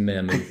this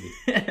meh movie.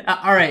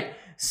 All right.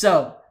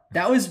 So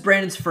that was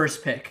Brandon's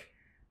first pick.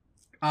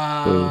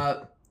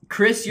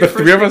 Chris, your The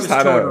first three of pick us was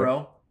had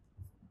Totoro.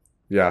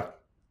 Yeah.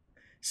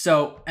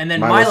 So, and then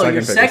Milo's Milo,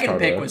 your second second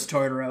pick Totoro. was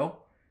Totoro.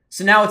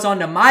 So now it's on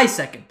to my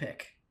second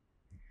pick.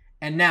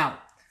 And now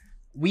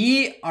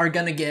we are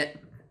gonna get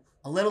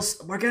a little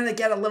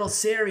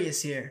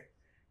serious here,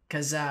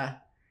 because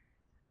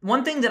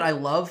one thing that I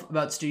love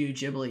about Studio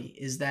Ghibli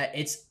is that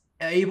it's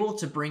able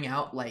to bring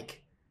out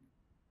like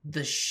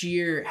the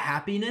sheer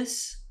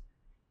happiness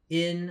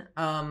in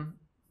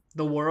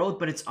the world,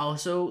 but it's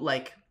also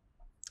like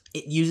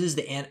it uses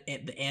the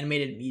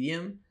animated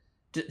medium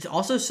to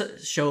also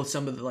show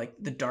some of the like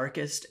the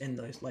darkest and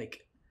the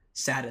like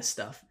saddest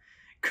stuff.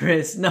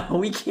 Chris, no,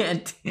 we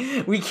can't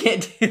do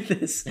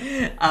this.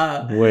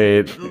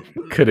 Wait,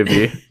 could it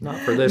be? Not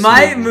for this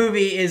My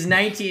movie is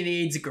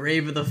 1980's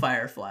Grave of the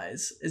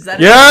Fireflies. Is that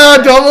Yeah,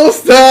 double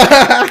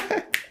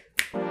stack!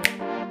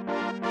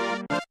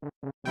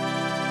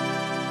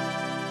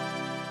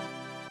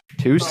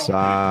 Too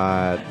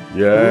sad.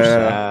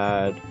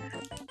 Yeah.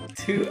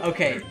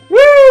 Okay.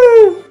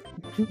 Woo!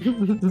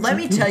 Let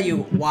me tell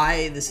you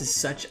why this is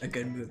such a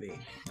good movie.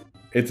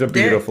 It's a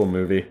beautiful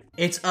movie.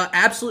 It's an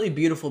absolutely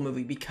beautiful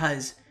movie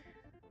because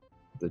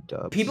The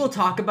dubs. people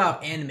talk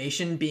about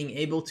animation being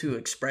able to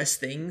express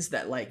things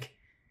that like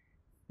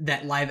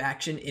that live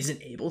action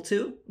isn't able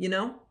to, you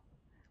know?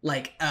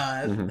 Like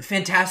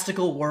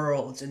fantastical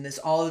worlds and this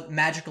all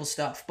magical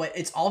stuff, but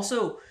it's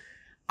also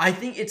I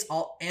think it's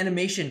all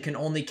animation can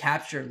only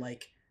capture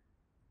like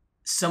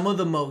some of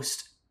the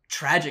most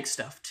tragic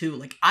stuff too.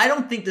 Like I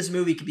don't think this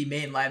movie could be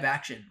made in live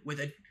action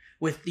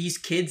with these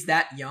kids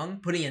that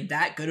young putting in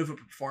that good of a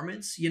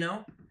performance, you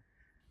know?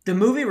 The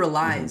movie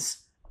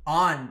relies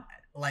on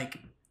like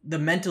the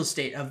mental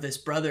state of this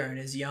brother and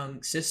his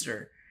young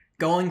sister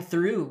going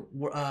through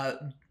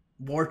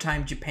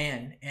wartime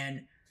Japan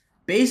and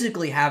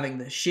basically having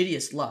the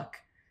shittiest luck.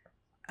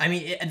 I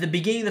mean, at the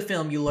beginning of the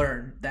film, you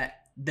learn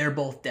that they're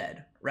both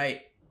dead,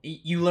 right?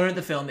 You learn at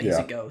the film that he's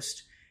a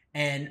ghost.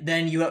 and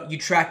then you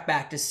track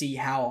back to see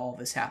how all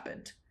this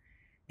happened,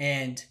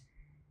 and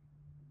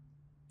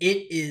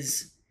it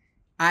is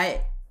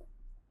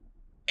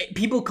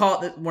people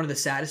call it one of the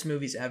saddest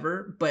movies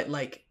ever, but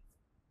like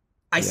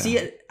I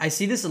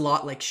see this a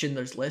lot like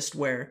Schindler's List,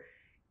 where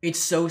it's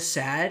so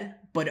sad,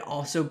 but it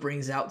also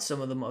brings out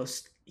some of the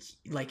most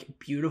like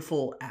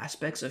beautiful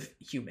aspects of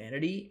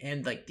humanity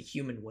and like the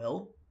human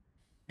will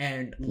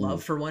and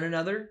love for one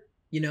another,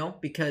 you know,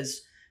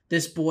 because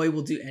this boy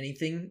will do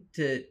anything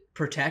to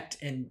protect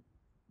and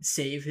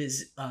save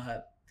his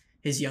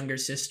younger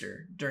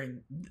sister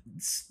during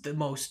the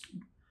most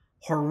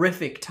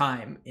horrific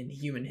time in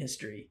human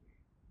history.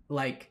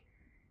 Like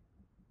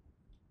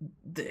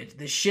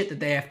the shit that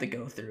they have to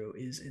go through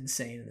is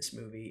insane in this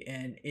movie,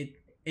 and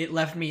it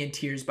left me in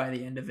tears by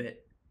the end of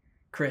it.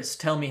 Chris,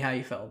 tell me how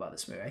you felt about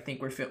this movie. I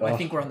think we're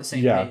on the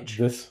same page.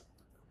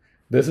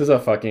 This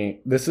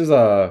is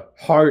a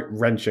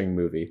heart-wrenching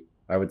movie,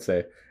 I would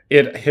say.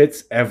 It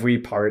hits every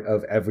part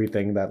of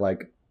everything that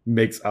like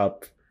makes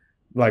up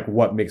like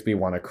what makes me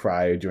want to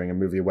cry during a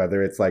movie,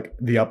 whether it's like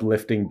the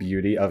uplifting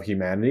beauty of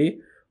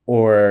humanity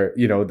or,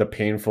 you know, the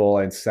painful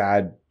and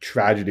sad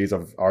tragedies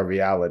of our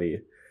reality.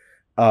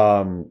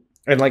 And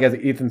like as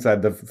Ethan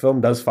said, the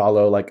film does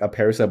follow like a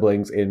pair of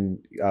siblings in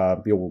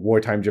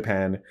wartime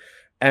Japan.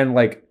 And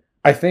like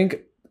I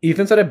think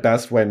Ethan said it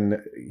best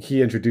when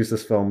he introduced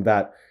this film,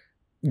 that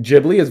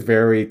Ghibli is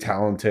very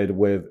talented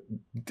with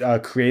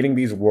creating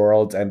these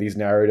worlds and these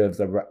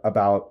narratives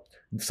about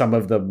some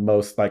of the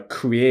most like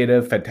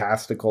creative,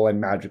 fantastical,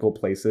 and magical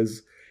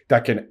places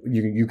that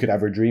you could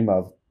ever dream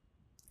of.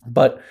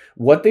 But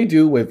what they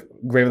do with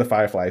Grave of the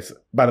Fireflies,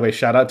 by the way,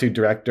 shout out to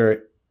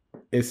director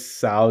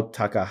Isao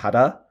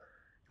Takahata.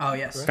 Oh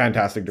yes,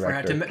 fantastic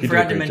director.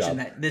 Forgot to mention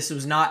that this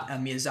was not a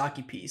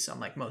Miyazaki piece,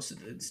 unlike most of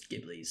the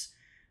Ghiblis.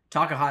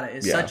 Takahata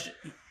is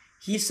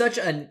such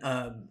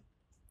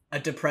a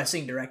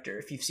depressing director.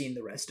 If you've seen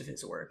the rest of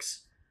his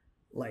works,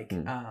 like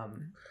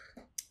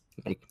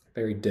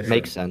very different,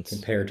 makes sense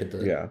compared to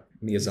the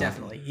Miyazaki.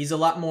 Definitely, he's a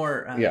lot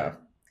more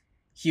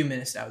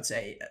humanist, I would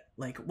say.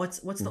 Like what's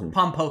the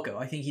Pompoko?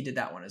 I think he did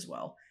that one as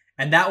well,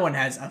 and that one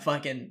has a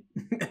fucking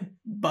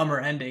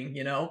bummer ending,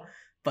 you know.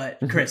 But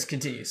Chris,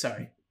 continue.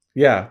 Sorry.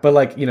 Yeah, but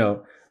like, you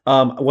know,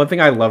 one thing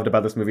I loved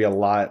about this movie a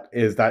lot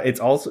is that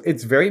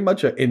it's very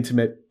much an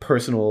intimate,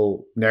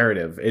 personal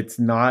narrative. It's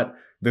not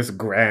this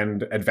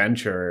grand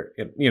adventure.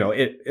 It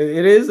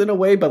is in a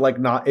way, but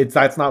like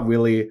that's not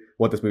really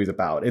what this movie's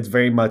about. It's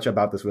very much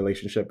about this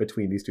relationship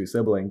between these two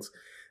siblings,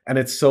 and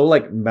it's so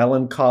like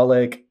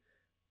melancholic,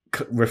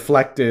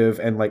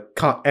 reflective, and like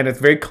and it's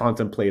very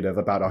contemplative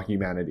about our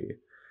humanity.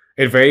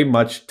 It very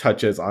much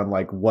touches on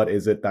like what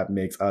is it that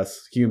makes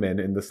us human,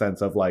 in the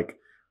sense of like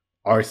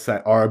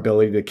our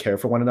ability to care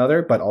for one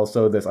another, but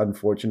also this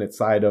unfortunate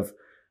side of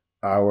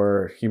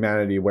our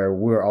humanity where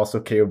we're also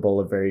capable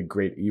of very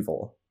great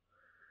evil.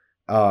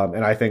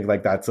 And I think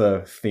like that's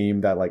a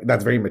theme that like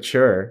that's very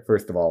mature,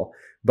 first of all,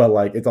 but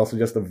like it's also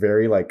just a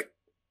very like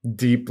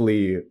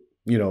deeply,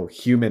 you know,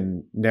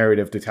 human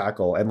narrative to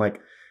tackle. And like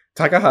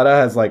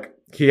Takahata has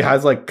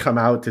come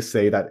out to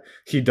say that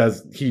he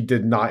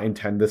did not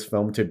intend this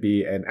film to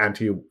be an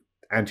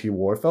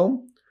anti-war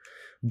film,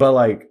 but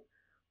like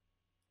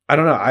I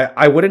don't know.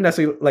 I wouldn't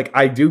necessarily like.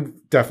 I do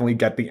definitely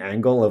get the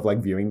angle of like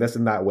viewing this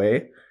in that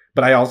way,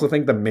 but I also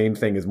think the main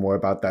thing is more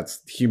about that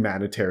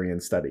humanitarian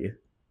study.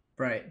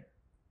 Right,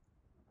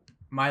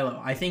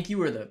 Milo. I think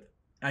you're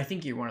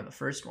one of the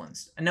first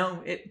ones.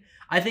 No,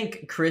 I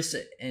think Chris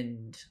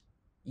and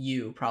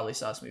you probably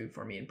saw this movie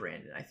before me and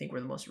Brandon. I think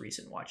we're the most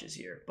recent watches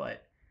here.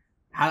 But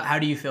how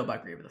do you feel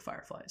about Grave of the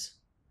Fireflies?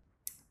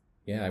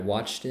 Yeah, I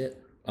watched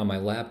it on my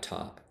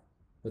laptop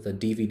with a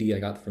DVD I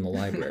got from the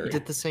library.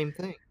 Did the same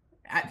thing.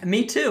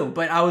 Me too,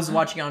 but I was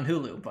watching it on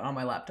Hulu, but on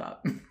my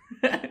laptop.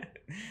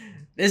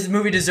 This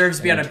movie deserves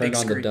to be on a big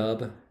screen. I turned on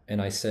the dub,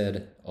 and I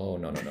said, "Oh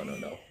no!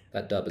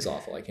 That dub is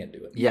awful. I can't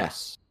do it."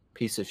 Yes,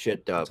 piece of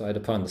shit dub. So I had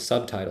to put on the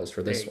subtitles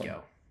for this one.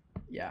 Go.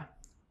 Yeah.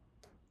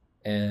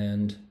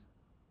 And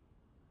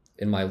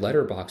in my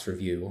Letterboxd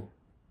review,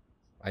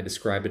 I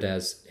described it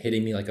as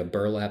hitting me like a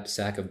burlap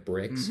sack of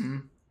bricks,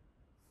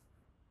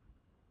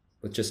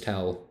 with just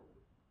how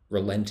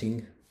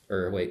unrelenting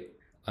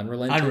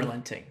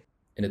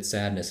in its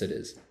sadness it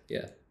is.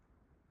 Yeah.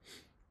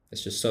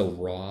 It's just so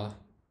raw.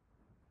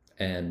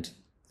 And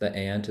the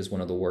ant is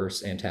one of the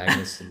worst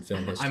antagonists in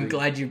film history. I'm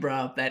glad you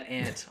brought up that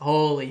ant.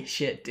 Holy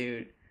shit,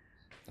 dude.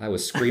 I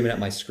was screaming at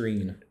my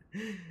screen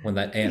when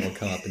that ant would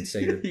come up and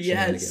say your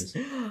shenanigans.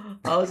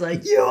 I was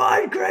like, you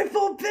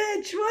ungrateful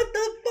bitch! What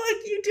the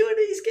fuck you doing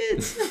to these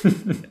kids?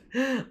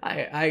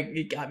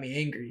 It got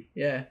me angry.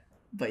 Yeah.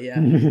 But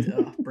yeah,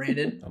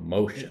 Brandon.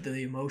 Emotion.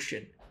 The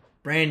emotion.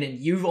 Brandon,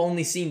 you've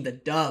only seen the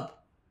dub.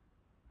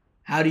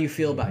 How do you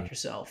feel about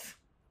yourself?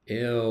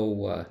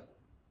 Ew.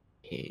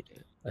 Hate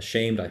it.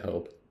 Ashamed, I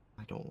hope.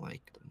 I don't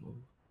like the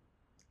movie.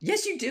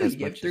 Yes, you do. You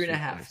give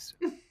 3.5.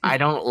 I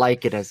don't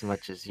like it as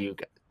much as you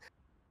guys.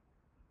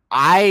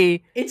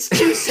 It's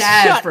too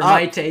sad for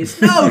my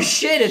taste. No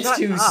shit, it's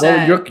too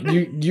sad. Well,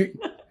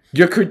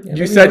 You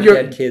maybe said we your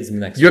had kids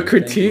next your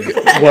time. Thank you.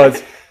 critique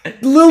was a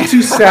little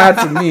too sad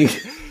for me.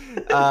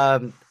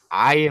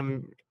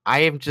 I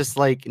am just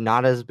like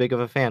not as big of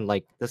a fan.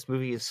 Like this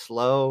movie is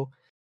slow.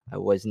 I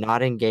was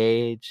not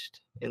engaged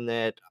in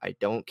that. I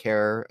don't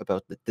care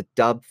about the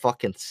dub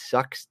fucking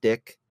sucks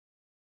dick.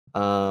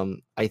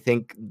 I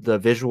think the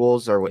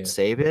visuals are what Yeah.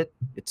 save it.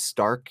 It's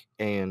stark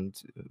and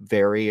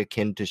very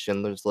akin to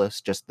Schindler's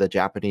List, just the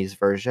Japanese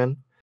version.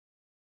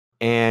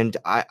 And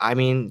I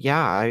mean,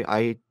 yeah,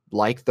 I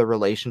like the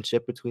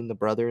relationship between the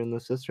brother and the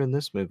sister in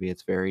this movie.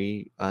 It's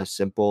very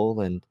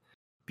simple and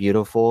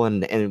beautiful,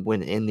 and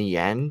when in the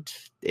end,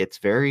 it's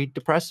very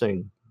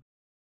depressing.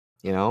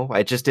 You know,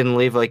 I just didn't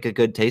leave like a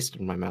good taste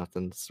in my mouth,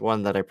 and it's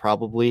one that I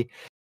probably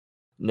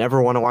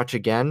never want to watch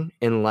again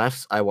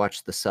unless I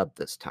watch the sub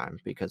this time,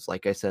 because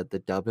like I said, the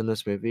dub in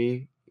this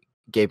movie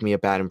gave me a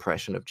bad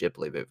impression of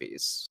Ghibli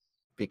movies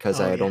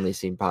because I Oh, had yeah. only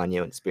seen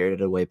Ponyo and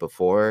Spirited Away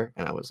before,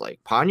 and I was like,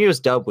 Ponyo's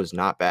dub was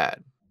not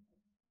bad.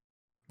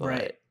 But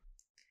Right.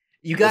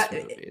 You this got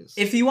movie is-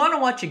 if you want to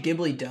watch a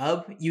Ghibli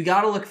dub, you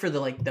got to look for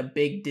the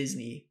big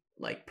Disney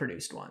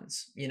produced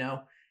ones,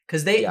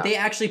 because they Yeah. they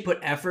actually put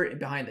effort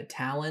behind the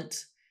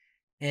talent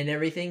and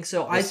everything.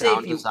 So the I say if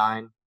sound you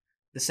design.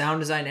 the sound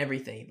design,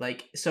 everything.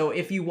 So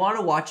if you want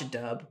to watch a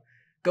dub,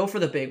 go for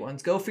the big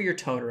ones. Go for your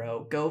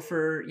Totoro. Go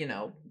for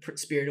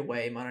Spirited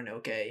Away,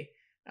 Mononoke,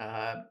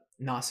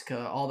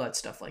 Nausicaa, all that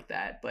stuff like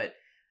that. But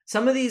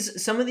some of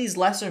these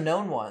lesser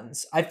known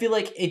ones, I feel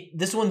like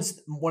this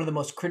one's one of the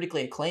most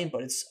critically acclaimed,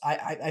 but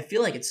I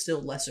feel like it's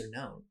still lesser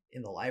known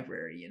in the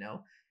library,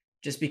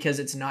 just because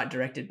it's not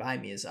directed by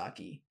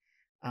Miyazaki.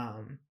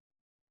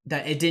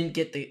 That it didn't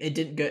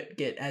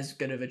get as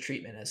good of a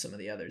treatment as some of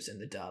the others in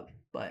the dub.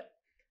 But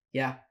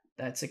yeah,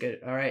 that's a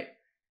good. All right,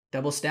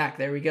 double stack.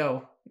 There we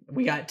go.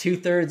 We got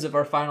 2/3 of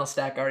our final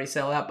stack already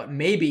settled out, but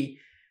maybe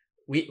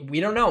we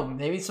don't know.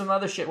 Maybe some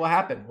other shit will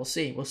happen. We'll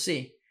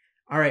see.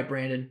 All right,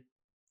 Brandon.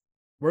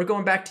 We're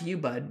going back to you,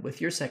 bud, with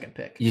your second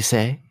pick. You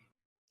say?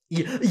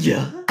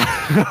 Yeah.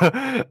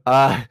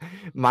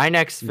 My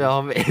next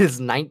film is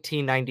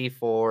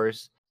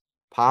 1994's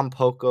Pom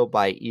Poko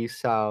by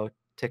Isao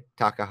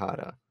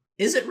Takahata.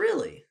 Is it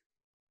really?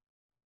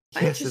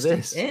 Yes, it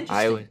is.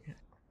 Interesting.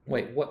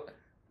 Wait, what?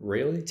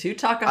 Really? 2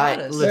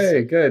 Takahatas. listen,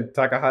 Hey, good.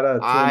 Takahata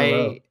 2 in a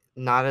row.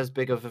 Not as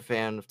big of a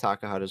fan of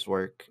Takahata's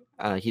work.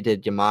 He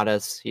did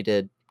Yamada's, he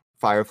did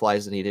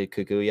Fireflies, and he did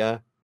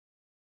Kaguya.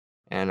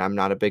 And I'm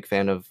not a big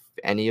fan of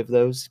any of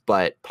those,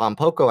 but Pom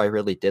Poko I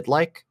really did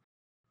like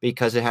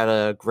because it had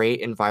a great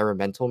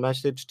environmental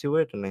message to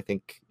it, and I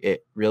think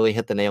it really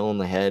hit the nail on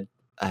the head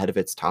ahead of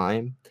its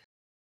time.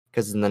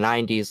 Because in the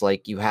 90s,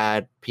 like, you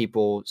had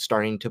people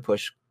starting to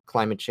push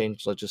climate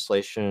change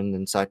legislation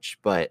and such,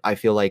 but I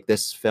feel like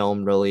this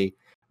film really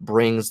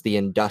brings the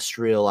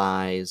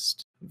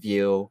industrialized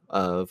view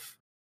of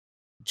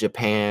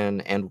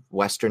Japan and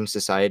Western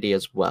society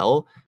as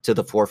well to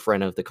the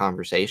forefront of the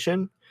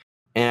conversation.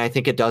 And I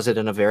think it does it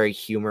in a very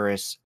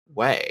humorous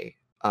way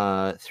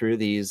through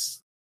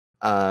these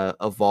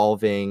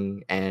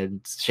evolving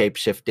and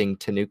shape-shifting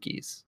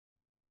tanukis,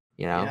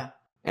 Yeah.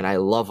 And I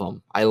love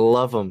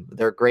them.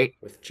 They're great.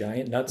 With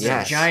giant nuts.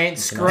 Yes. Giant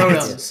It's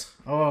scrotums.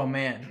 Oh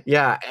man.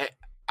 Yeah,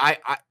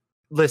 I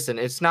listen.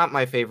 It's not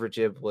my favorite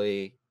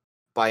Ghibli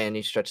by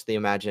any stretch of the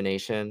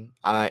imagination.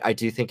 I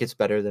do think it's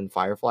better than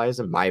Fireflies,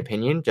 in my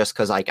opinion, just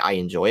because I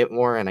enjoy it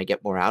more and I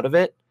get more out of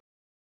it.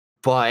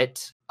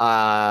 But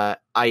I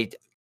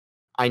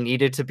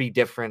needed to be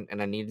different, and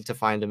I needed to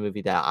find a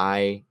movie that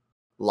I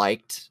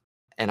liked,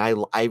 and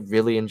I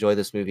really enjoy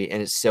this movie,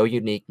 and it's so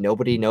unique.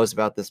 Nobody knows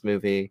about this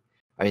movie.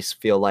 I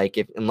just feel like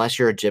unless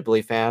you're a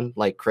Ghibli fan,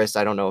 like Chris,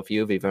 I don't know if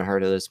you've even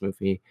heard of this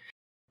movie,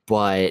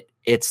 but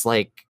it's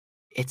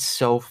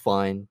so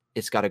fun.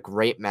 It's got a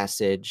great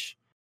message.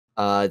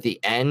 The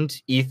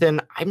end,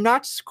 Ethan, I'm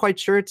not quite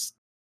sure.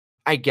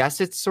 I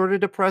guess it's sort of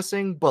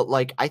depressing, but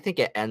like I think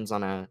it ends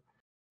on a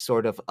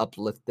sort of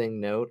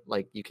uplifting note.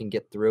 Like you can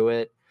get through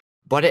it.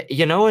 But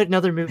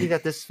another movie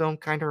that this film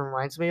kind of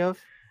reminds me of?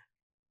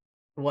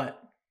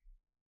 What?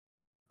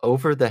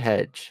 Over the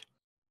Hedge.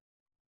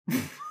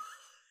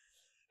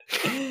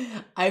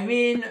 I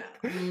mean,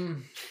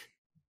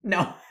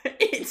 no,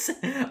 it's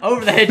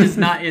Over the Hedge is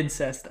not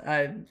incest.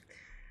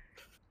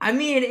 I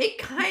mean, it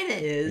kind of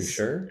You is.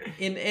 sure?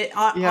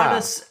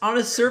 On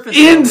a surface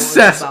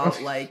Incest! level, it's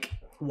about like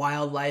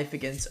wildlife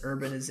against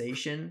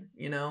urbanization.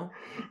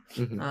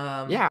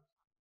 Mhm. Yeah.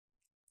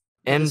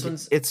 And this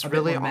one's it's a bit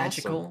really more awesome.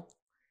 magical.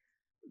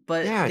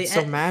 But Yeah, the it's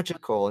so end-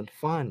 magical and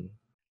fun.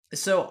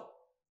 So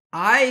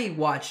I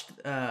watched.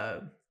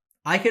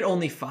 I could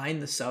only find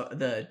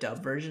the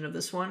dub version of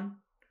this one,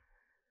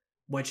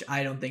 which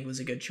I don't think was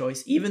a good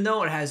choice, even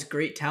though it has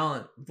great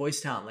talent,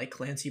 voice talent, like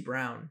Clancy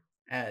Brown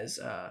as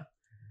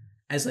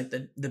like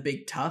the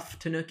big tough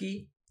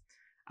Tanuki.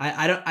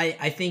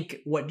 I think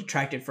what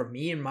detracted from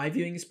me in my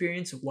viewing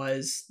experience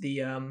was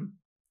the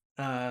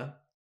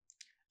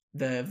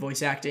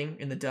voice acting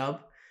in the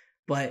dub,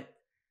 but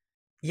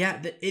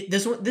Yeah,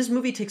 this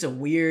movie takes a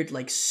weird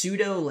like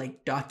pseudo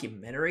like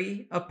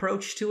documentary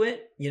approach to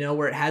it,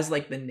 where it has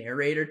like the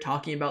narrator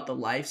talking about the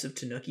lives of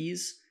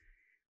Tanukis,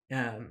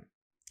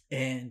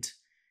 and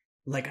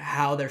like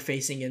how they're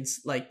facing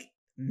against like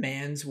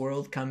man's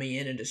world coming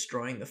in and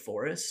destroying the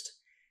forest.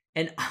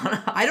 And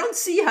I don't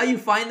see how you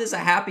find this a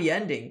happy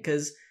ending,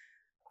 because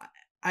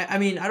I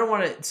mean, I don't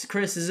want to.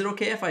 Chris, is it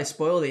okay if I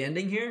spoil the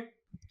ending here?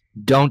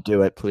 Don't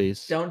do it,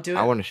 please. Don't do it.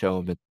 I want to show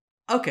him it.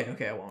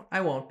 Okay,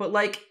 I won't. But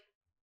like,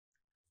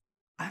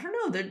 I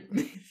don't know.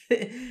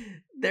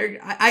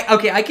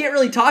 I can't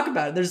really talk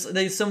about it.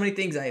 There's so many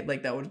things I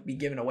like that would be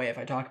given away if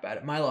I talk about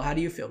it. Milo, how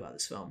do you feel about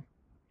this film?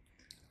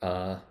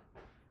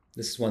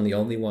 This is one of the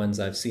only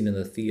ones I've seen in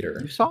the theater.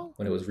 You saw?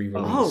 When it was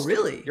re-released. Oh,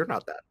 really? You're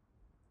not that.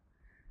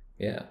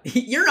 Yeah.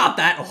 You're not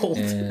that old.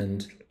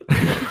 And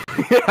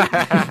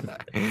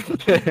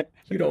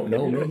you don't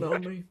know me. You don't know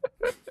me.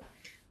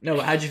 No,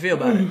 but how'd you feel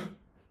about it?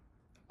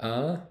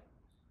 I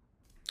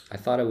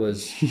thought it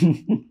was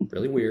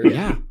really weird.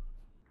 Yeah.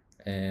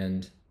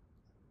 And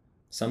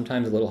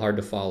sometimes a little hard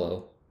to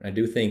follow. I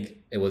do think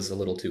it was a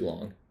little too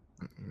long.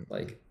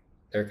 Like,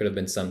 there could have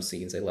been some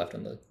scenes they left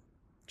on the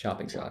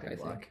chopping block, I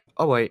think.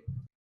 Oh, wait.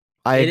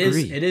 I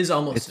agree. It is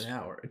almost an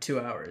hour, 2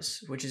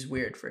 hours, which is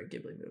weird for a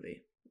Ghibli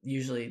movie.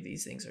 Usually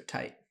these things are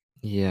tight.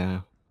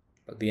 Yeah.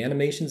 But the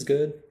animation's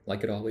good,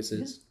 like it always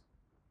is.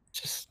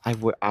 Just I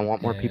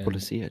want more people to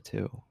see it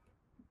too.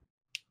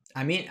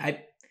 I mean,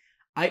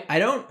 I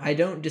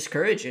don't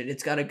discourage it.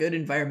 It's got a good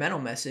environmental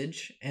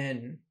message,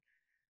 and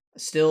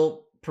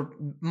still,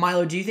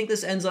 Milo, do you think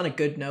this ends on a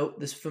good note?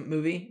 This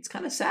movie, it's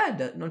kind of sad,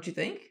 don't you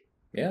think?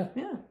 Yeah.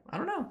 Yeah, I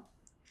don't know.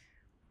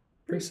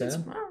 Pretty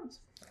sad.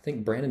 I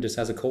think Brandon just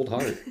has a cold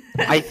heart.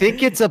 I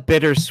think it's a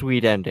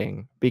bittersweet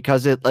ending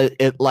because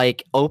it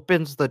like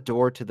opens the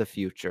door to the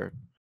future,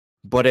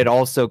 but it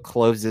also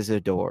closes a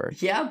door.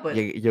 Yeah, but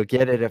you'll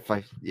get it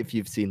if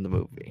you've seen the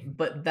movie.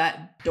 But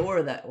that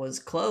door that was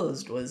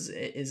closed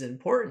is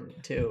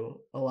important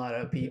to a lot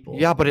of people.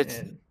 Yeah, but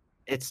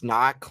it's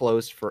not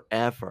closed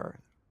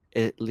forever.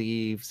 It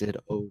leaves it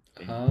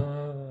open.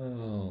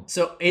 Oh.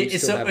 So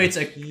it's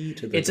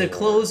a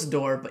closed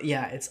door, but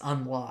yeah, it's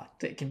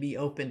unlocked. It can be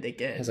opened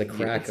again. It has a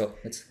crack.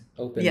 It's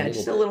open. Yeah,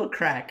 just a little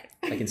crack.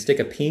 I can stick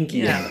a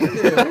pinky in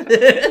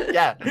it.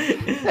 Yeah.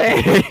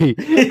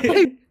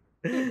 Hey.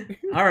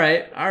 All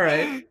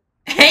right.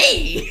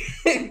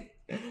 Hey.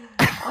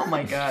 Oh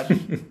my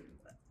god.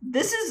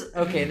 This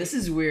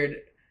is weird.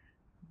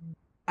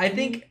 I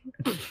think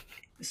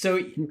so.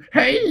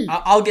 Hey,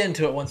 I'll get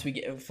into it once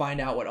we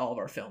find out what all of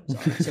our films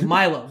are. So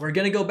Milo, we're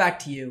gonna go back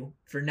to you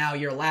for now.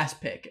 Your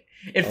last pick.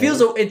 It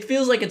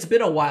feels like it's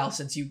been a while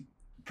since you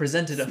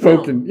presented a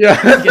film.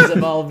 Yeah. because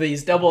of all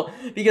these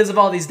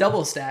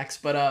double stacks.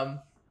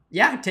 But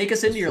yeah, take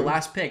us into your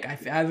last pick. I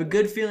have a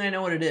good feeling I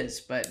know what it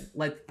is, but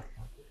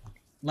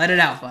let it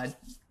out, bud.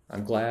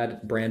 I'm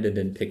glad Brandon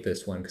didn't pick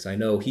this one because I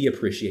know he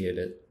appreciated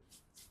it.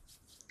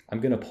 I'm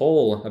going to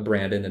poll a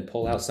Brandon and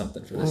pull out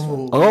something for this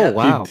one. Oh,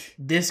 wow.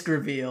 Disc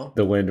reveal.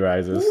 The Wind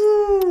Rises.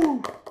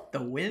 Ooh,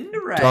 the Wind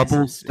Rises.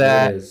 Double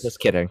stack. Just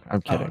kidding.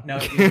 I'm kidding. Oh,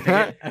 no, you didn't pick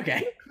it.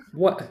 Okay.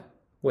 What?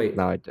 Wait.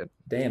 No, I did.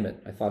 Damn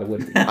it. I thought it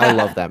would be. I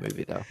love that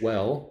movie, though.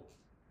 Well,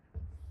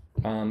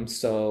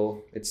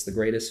 so it's the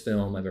greatest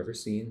film I've ever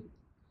seen.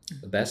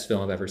 The best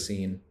film I've ever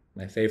seen.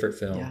 My favorite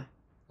film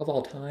of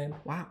all time.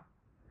 Wow.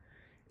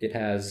 It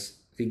has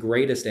the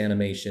greatest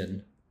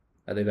animation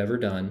that they've ever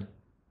done.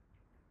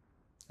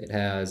 It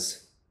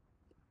has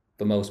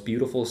the most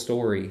beautiful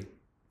story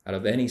out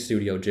of any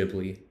Studio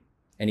Ghibli,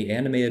 any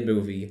animated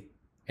movie,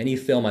 any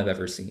film I've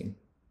ever seen.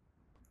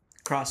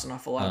 Crossing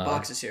off a lot of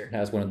boxes here. It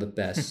has one of the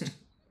best.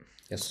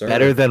 Yes, sir.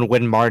 Better than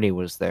when Marnie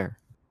was there.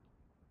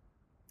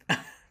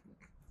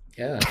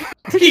 Yeah.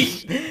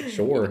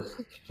 Sure.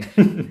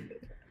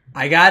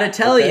 I gotta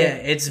tell you,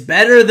 it's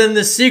better than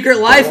The Secret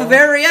Life of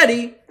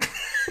Arrietty.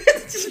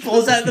 Just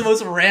pulls out the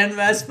most random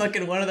ass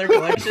fucking one of their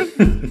collection.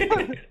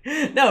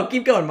 No,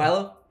 keep going,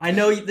 Milo. I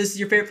know this is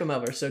your favorite film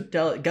ever, so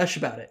gush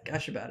about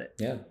it.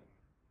 Yeah.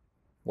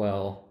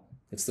 Well,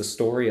 it's the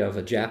story of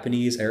a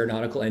Japanese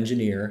aeronautical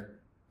engineer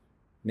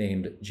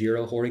named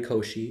Jiro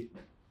Horikoshi,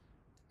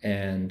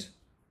 and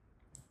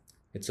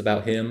it's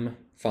about him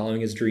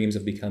following his dreams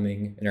of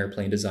becoming an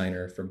airplane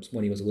designer from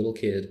when he was a little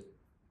kid,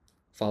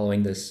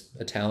 following this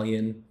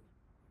Italian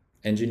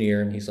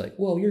engineer, and he's like,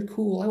 whoa, you're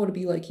cool, I want to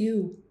be like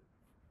you.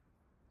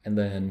 And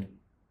then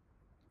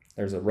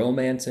there's a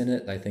romance in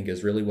it that I think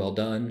is really well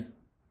done,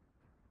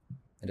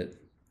 and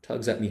it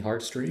tugs at me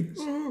heartstrings.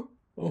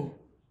 Oh.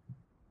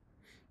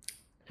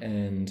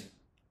 And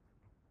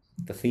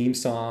the theme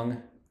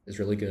song is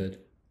really good.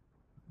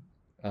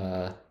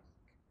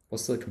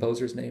 What's the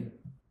composer's name?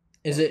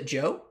 Is it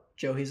Joe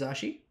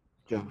Hisashi?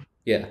 Joe.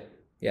 Yeah.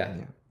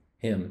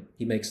 Him.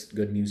 He makes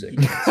good music.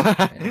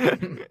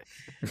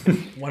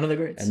 One of the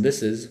greats. And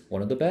this is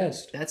one of the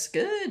best. That's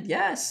good.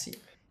 Yes.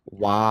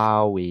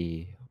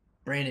 Wowie.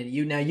 Brandon,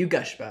 you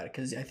gush about it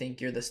because I think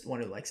you're the one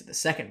who likes it the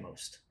second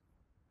most.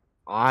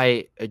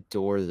 I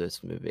adore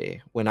this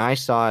movie. When I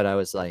saw it, I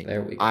was like,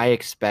 There we go. I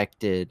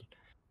expected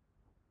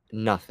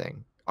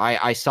nothing.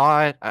 I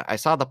saw it. I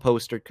saw the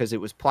poster because it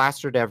was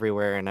plastered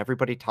everywhere, and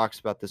everybody talks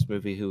about this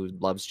movie who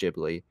loves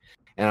Ghibli.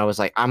 And I was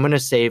like, I'm gonna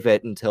save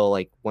it until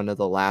like one of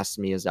the last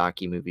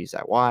Miyazaki movies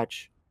I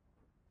watch,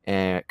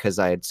 and because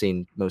I had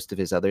seen most of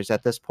his others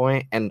at this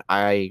point, and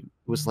I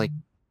was like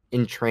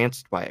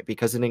entranced by it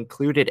because it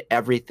included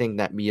everything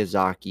that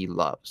Miyazaki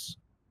loves,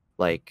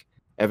 like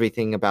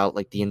everything about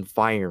like the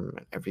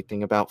environment,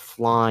 everything about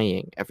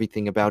flying,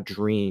 everything about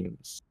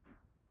dreams,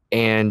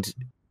 and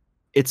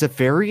it's a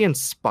very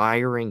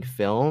inspiring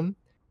film,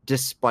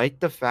 despite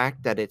the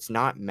fact that it's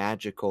not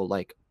magical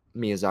like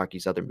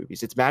Miyazaki's other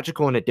movies. It's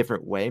magical in a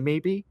different way,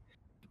 maybe,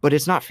 but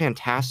it's not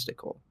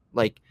fantastical.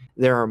 Like,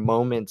 there are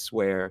moments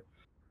where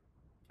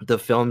the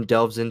film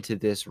delves into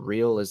this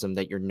realism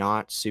that you're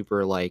not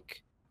super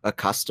like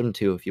accustomed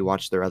to if you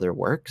watch their other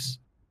works.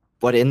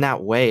 But in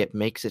that way, it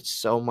makes it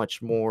so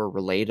much more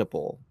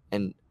relatable,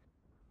 and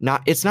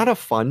it's not a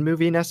fun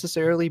movie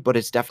necessarily, but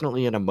it's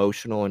definitely an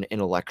emotional and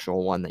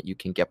intellectual one that you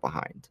can get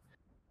behind.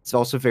 It's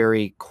also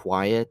very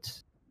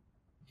quiet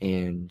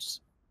and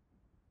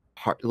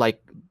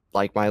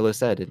like Milo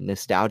said,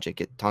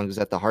 nostalgic. It tugs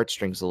at the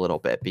heartstrings a little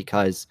bit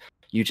because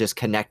you just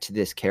connect to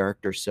this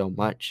character so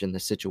much and the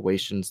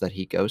situations that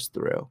he goes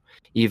through,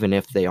 even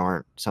if they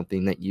aren't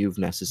something that you've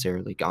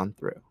necessarily gone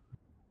through.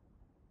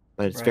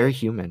 But it's very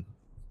human.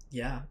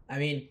 Yeah, I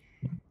mean,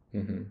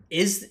 Mm-hmm.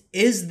 is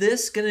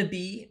this gonna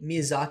be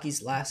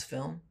Miyazaki's last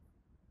film?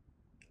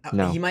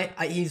 No. He might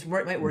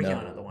working No.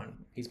 on another one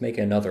He's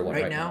making another one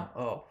right right now.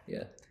 Oh,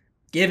 Yeah.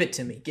 give it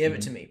to me, give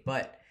it to me.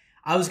 But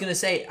I was gonna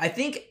say, I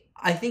think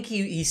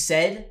he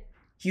said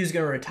he was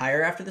gonna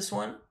retire after this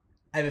one.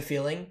 I have a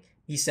feeling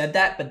he said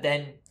that, but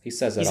then He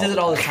says it. he says it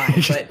all the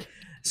time. But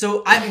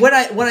so when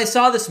I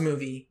saw this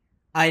movie,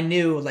 I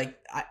knew, like,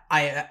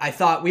 I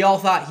thought, we all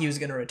thought he was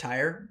gonna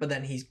retire, but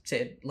then he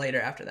said later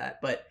after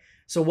that. But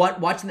so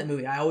watching that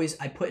movie,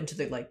 I put into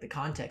the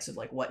context of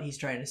like what he's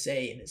trying to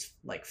say in his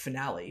like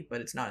finale,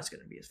 but it's not as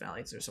going to be his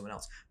finale. There's someone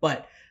else,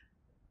 but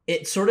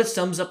it sort of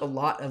sums up a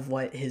lot of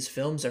what his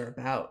films are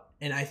about.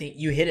 And I think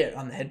you hit it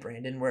on the head,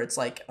 Brandon, where it's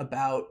like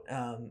about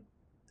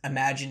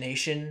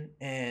imagination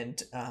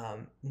and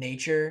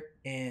nature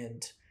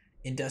and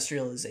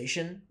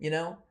industrialization. You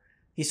know,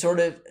 he's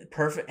sort of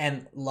perfect,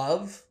 and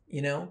love.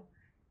 You know,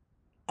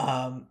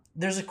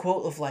 there's a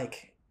quote of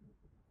like,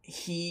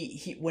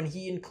 he when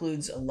he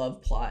includes a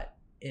love plot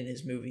in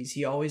his movies,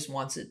 he always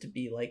wants it to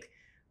be like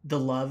the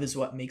love is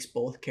what makes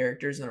both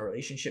characters in a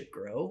relationship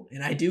grow,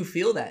 and I do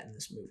feel that in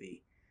this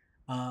movie.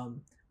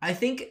 I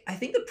think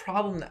the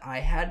problem that I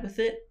had with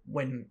it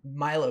when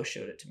Milo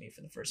showed it to me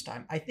for the first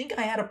time, I think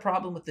I had a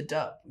problem with the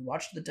dub. We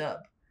watched the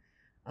dub.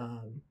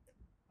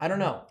 I don't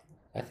know.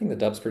 I think the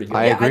dub's pretty good.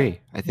 I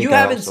agree. I think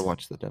I also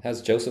watched the dub.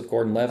 Has Joseph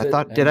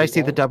Gordon-Levitt. Did I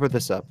see the dub or the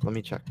sub? Let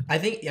me check. I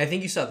think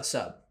you saw the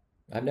sub.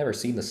 I've never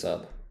seen the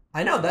sub.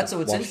 I know, that's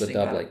what's Watched the interesting.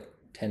 dub about like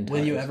it. 10 times.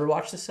 Will you ever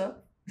watch the sub?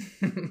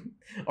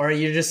 Or are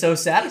you just so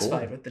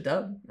satisfied with the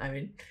dub? I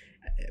mean,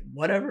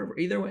 whatever,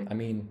 either way. I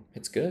mean,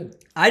 it's good.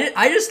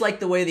 I just like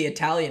the way the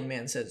Italian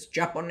man says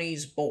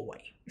Japanese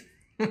boy.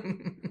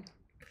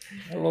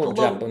 Hello,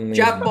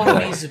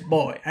 Japanese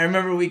boy. I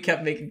remember we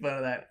kept making fun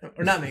of that,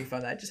 or not making fun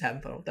of that, just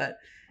having fun with that.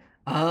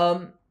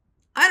 I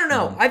don't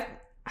know.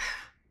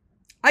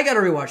 I gotta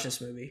rewatch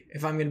this movie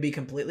if I'm gonna be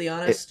completely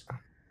honest.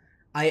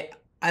 I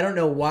don't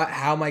know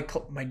how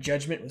my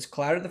judgment was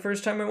clouded the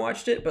first time I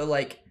watched it, but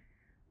like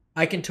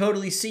I can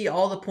totally see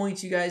all the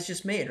points you guys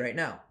just made right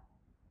now.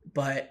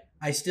 But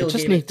I still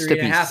gave it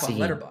 3.5 on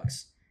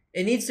Letterboxd.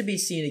 It needs to be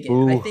seen again.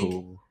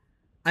 Ooh.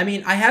 I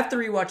mean, I have to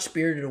rewatch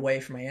Spirited Away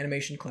for my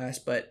animation class,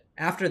 but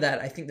after that,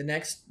 I think the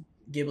next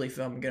Ghibli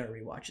film I'm gonna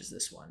rewatch is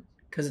this one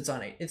because it's on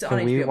HBO.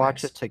 Can we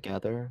watch Max. it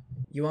together?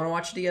 You want to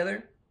watch it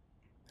together?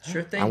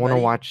 Sure thing. I want to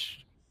buddy.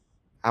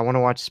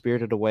 watch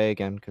Spirited Away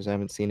again because I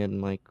haven't seen it in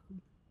like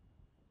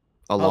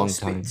a long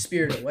time.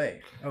 Spirited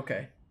Away.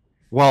 Okay.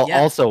 Well,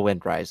 Yeah. also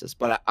Wind Rises,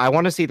 but I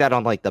want to see that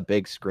on like the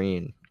big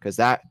screen because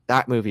that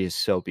movie is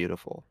so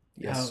beautiful.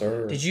 Yes,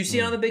 sir. Did you see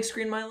it on the big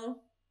screen, Milo?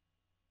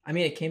 I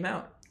mean, it came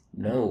out.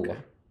 No. Okay.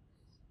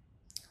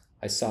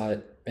 I saw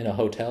it in a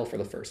hotel for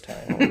the first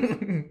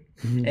time.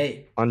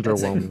 Hey,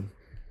 Underwhelming.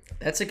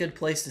 that's a good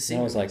place to see.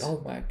 And I was like, movies.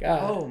 oh my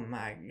God. Oh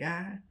my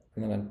God.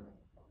 And then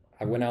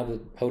I went out of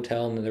the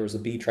hotel and there was a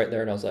beach right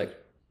there and I was like,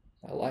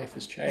 my life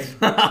has changed.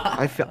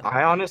 I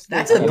honestly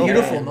That's a feel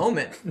beautiful bad.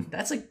 moment.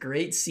 That's a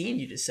great scene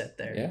you just set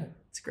there. Yeah.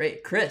 It's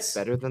great. Chris.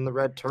 better than the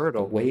Red The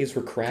Turtle. waves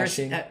were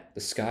crashing. Chris,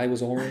 The sky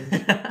was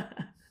orange.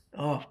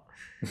 Oh,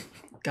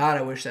 God,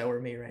 I wish that were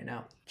me right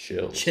now.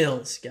 Chills.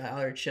 Chills.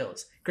 God,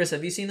 chills. Chris,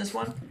 have you seen this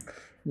one?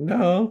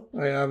 No,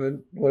 I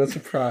haven't. What a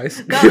surprise.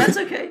 No, that's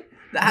okay.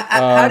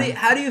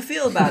 How do you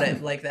feel about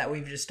it like that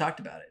we've just talked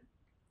about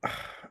it?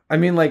 I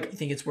mean, like, You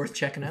think it's worth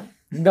checking out?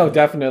 no,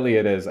 definitely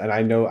it is, and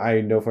I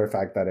know for a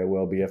fact that it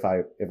will be if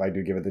I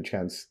do give it the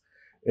chance.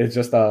 It's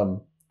just I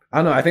don't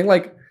know. I think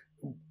like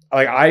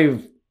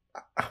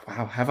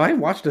have I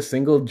watched a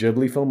single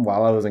Ghibli film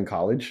while I was in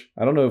college?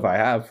 I don't know if I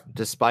have.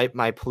 Despite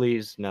my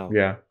pleas, no.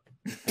 Yeah,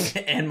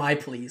 And my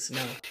please,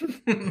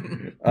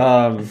 no.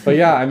 But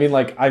yeah, I mean,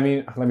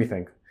 let me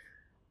think.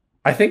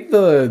 I think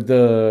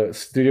the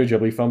Studio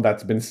Ghibli film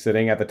that's been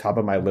sitting at the top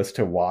of my list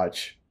to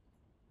watch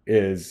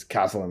is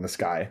Castle in the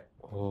Sky.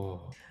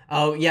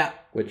 Oh yeah,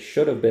 Which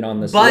should have been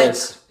on this But-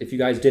 list if you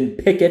guys didn't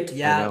pick it.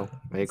 yeah. I know.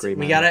 I agree.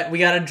 We man.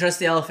 gotta address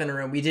the elephant in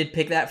the room. We did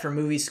pick that for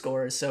movie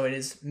scores, so it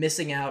is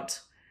missing out.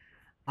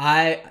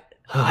 I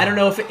don't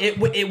know if it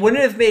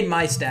wouldn't have made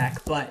my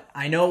stack, but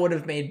I know it would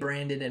have made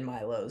Brandon and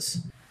Milo's.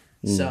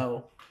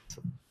 So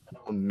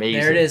Amazing.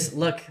 there it is.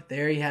 Look,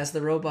 there he has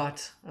the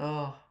robot.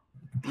 Oh,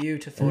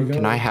 beautiful. There you go.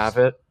 Can I have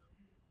it?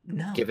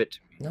 No. Give it.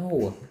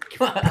 No,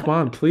 Come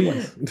on,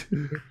 please.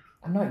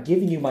 I'm not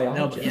giving you my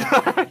No, object.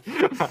 but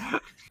yeah.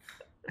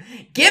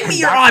 Give me I'm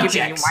your not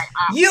giving you objects.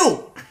 my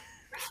You.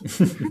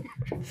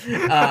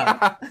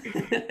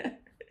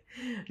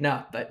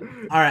 No, but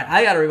all right.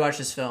 I gotta rewatch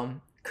this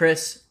film,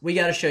 Chris. We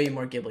gotta show you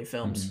more Ghibli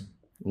films.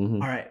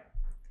 Mhm. All right,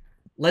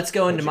 let's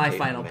go into my Educate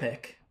final me.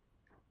 pick.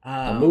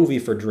 A movie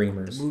for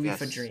dreamers. Movie Yes.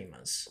 for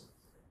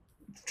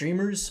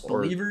dreamers,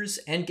 Or- believers,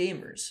 and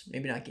gamers.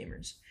 Maybe not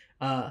gamers.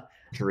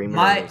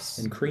 Dreamers.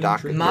 And cream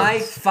Doctor dreamers. My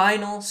Yes.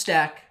 final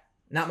stack,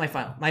 not my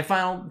final. My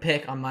final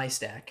pick on my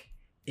stack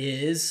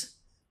is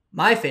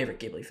my favorite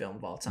Ghibli film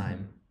of all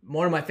time.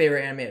 One of my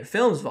favorite animated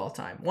films of all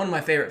time. One of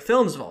my favorite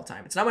films of all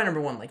time. It's not my number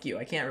one like you.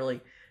 I can't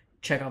really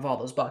check off all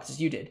those boxes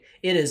you did.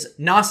 It is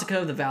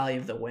Nausicaa, The Valley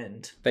of the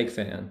Wind. Big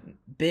fan.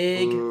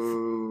 Big.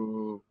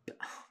 Ooh.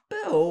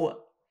 Boo.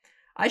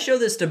 I showed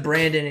this to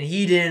Brandon and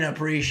he didn't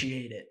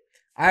appreciate it.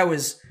 I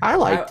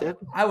liked it.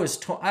 I was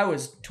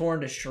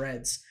torn to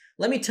shreds.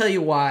 Let me tell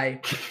you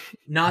why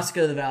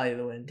Nausicaa, The Valley of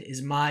the Wind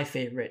is my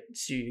favorite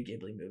Studio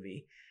Ghibli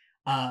movie.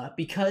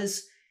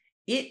 Because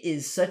it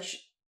is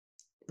such...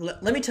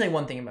 Let me tell you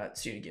one thing about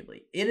Studio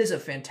Ghibli. It is a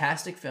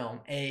fantastic film,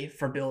 A,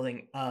 for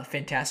building a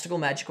fantastical,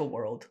 magical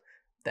world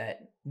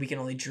that we can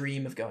only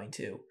dream of going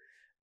to.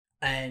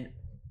 And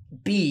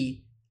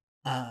B,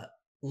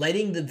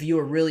 letting the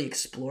viewer really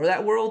explore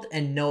that world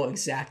and know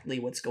exactly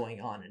what's going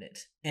on in it.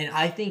 And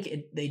I think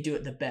they do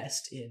it the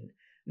best in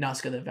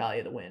Nausicaa, The Valley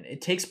of the Wind.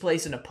 It takes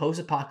place in a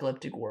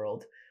post-apocalyptic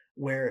world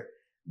where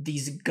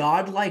these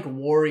godlike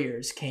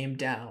warriors came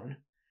down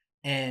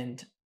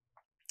and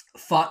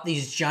fought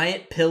these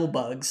giant pill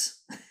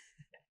bugs,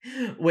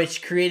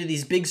 which created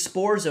these big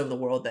spores over the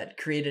world that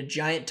created a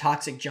giant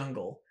toxic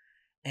jungle.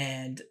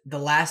 And the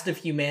last of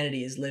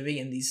humanity is living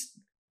in these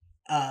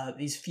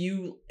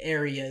few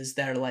areas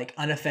that are like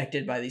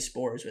unaffected by these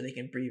spores where they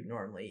can breathe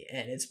normally.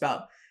 And it's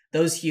about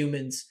those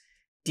humans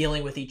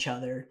dealing with each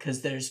other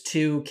because there's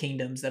two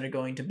kingdoms that are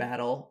going to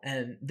battle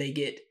and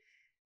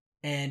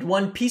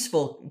one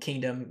peaceful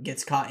kingdom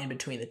gets caught in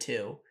between the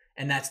two,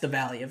 and that's the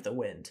Valley of the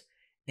Wind.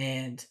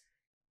 And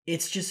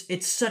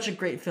it's such a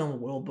great film of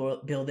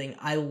world building.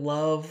 I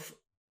love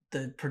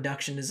the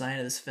production design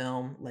of this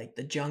film, like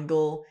the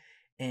jungle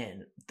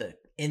and the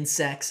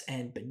insects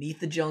and beneath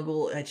the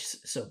jungle. It's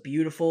so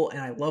beautiful, and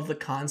I love the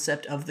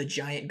concept of the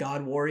giant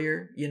god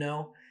warrior.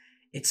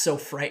 It's so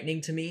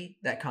frightening to me,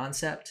 that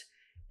concept.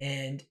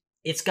 And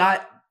it's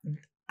got,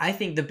 I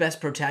think, the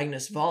best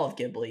protagonist of all of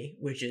Ghibli,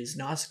 which is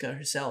Nausicaa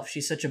herself.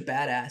 She's such a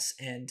badass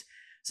and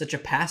such a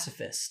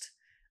pacifist.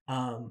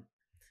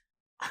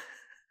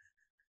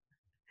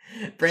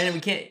 Brandon, we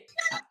can't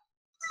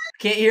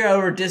hear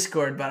over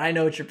Discord, but I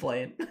know what you're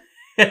playing.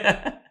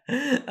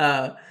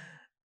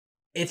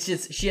 It's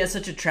just, she has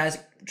such a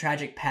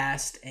tragic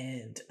past,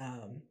 and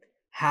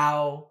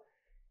how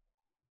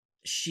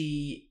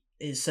she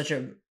is such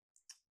a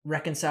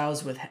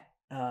reconciles with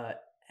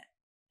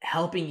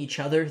helping each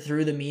other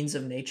through the means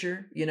of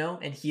nature,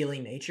 and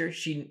healing nature.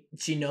 She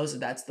knows that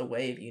that's the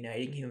way of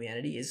uniting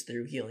humanity, is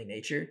through healing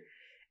nature.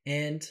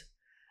 And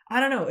I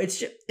don't know,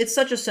 it's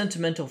such a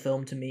sentimental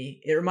film to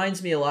me. It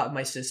reminds me a lot of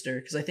my sister,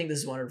 because I think this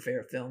is one of her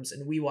favorite films,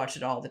 and we watch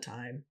it all the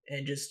time.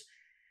 And just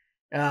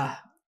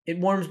it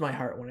warms my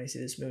heart when I see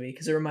this movie,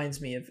 because it reminds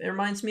me of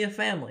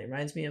family, it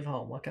reminds me of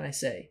home. What can I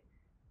say?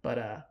 But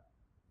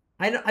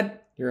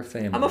You're a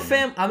family. I'm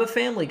a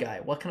family guy.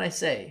 What can I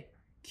say?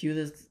 Cue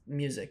the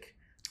music.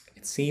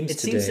 It seems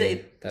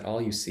that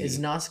all you see is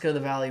Nausicaa, The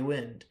Valley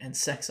Wind, and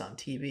sex on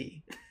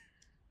TV.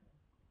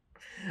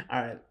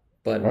 All right.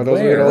 But Are those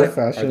where good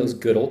old-fashioned- are those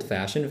good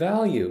old-fashioned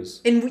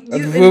values?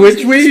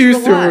 Which we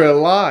used to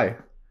rely.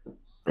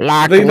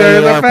 Luckily,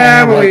 there's a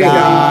family There's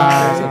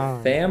guy.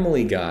 a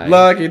Family Guy.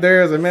 Lucky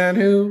there's a man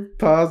who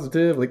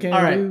positively can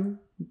All right. do.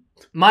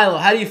 Milo,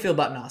 how do you feel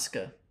about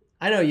Nausicaa?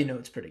 I know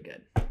it's pretty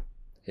good.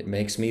 It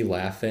makes me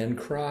laugh and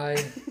cry.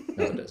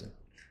 No, it doesn't.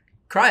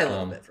 Cry a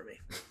little bit for me.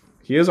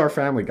 He is our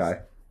family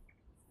guy.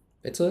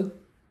 It's a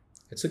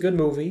good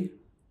movie,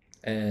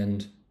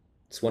 and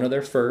it's one of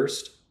their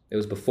first. It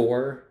was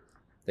before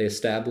they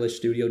established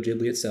Studio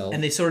Ghibli itself.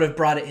 And they sort of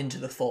brought it into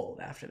the fold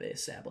after they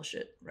established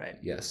it, right?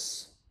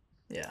 Yes.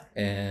 Yeah.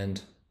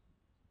 And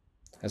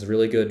has a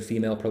really good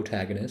female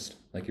protagonist,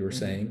 like you were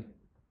saying.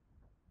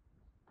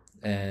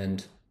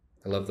 And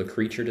I love the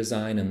creature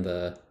design and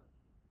the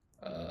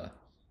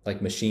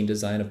machine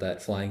design of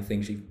that flying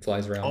thing she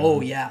flies around. Oh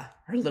on. yeah,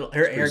 her air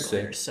pretty glider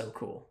sick. is so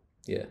cool.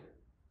 Yeah.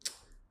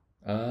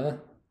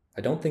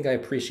 I don't think I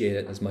appreciate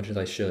it as much as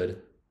I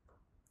should,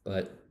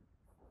 but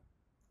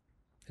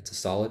it's a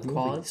solid movie.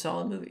 Quality,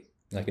 solid movie.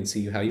 I can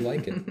see how you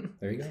like it.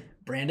 There you go.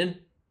 Brandon?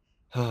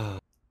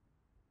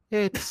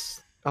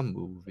 It's a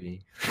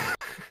movie.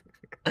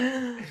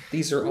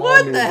 These are all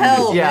What movies. the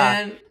hell,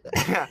 Yeah.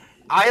 man?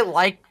 I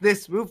like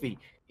this movie.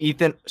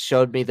 Ethan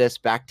showed me this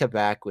back to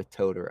back with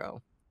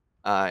Totoro.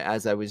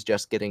 As I was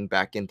just getting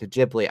back into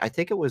Ghibli. I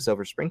think it was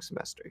over spring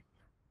semester.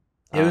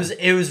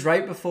 It was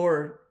right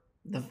before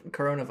the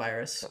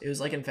coronavirus. It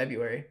was like in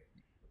February.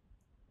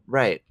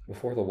 Right.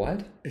 Before the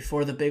what?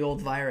 Before the big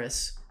old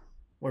virus.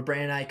 Where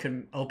Brandon and I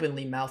could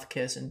openly mouth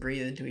kiss and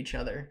breathe into each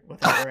other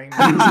without wearing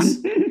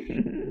masks.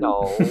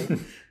 No.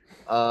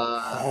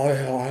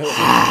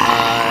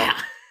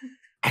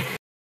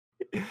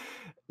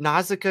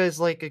 Nausicaa is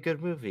like a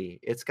good movie.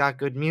 It's got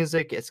good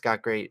music. It's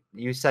got great.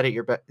 You said it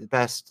your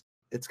best.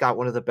 It's got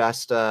one of the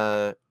best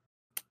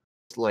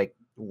like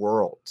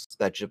worlds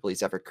that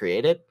Ghibli's ever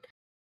created.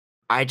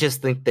 I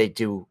just think they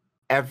do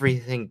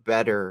everything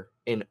better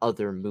in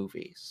other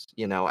movies.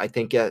 You know, I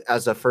think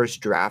as a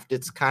first draft,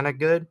 it's kind of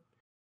good.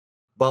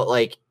 But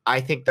like, I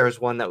think there's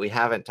one that we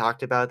haven't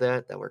talked about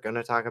that we're going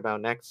to talk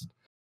about next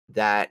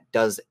that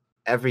does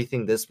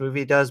everything this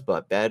movie does,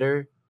 but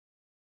better.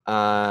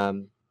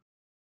 And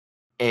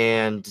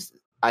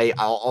I'll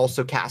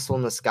also Castle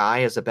in the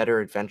Sky as a better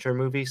adventure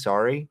movie.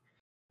 Sorry,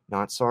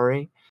 not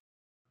sorry.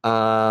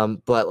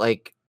 But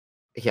like,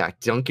 yeah,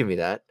 don't give me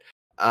that.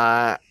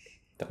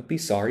 Don't be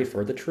sorry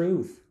for the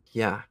truth.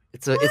 Yeah,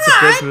 it's a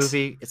good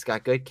movie. It's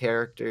got good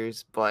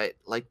characters, but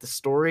like the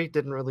story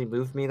didn't really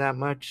move me that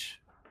much.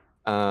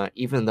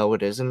 Even though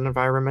it is an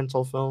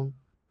environmental film,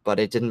 but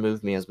it didn't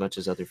move me as much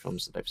as other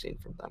films that I've seen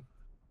from them.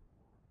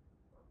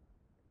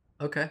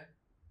 Okay.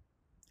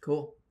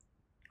 Cool.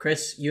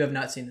 Chris, you have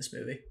not seen this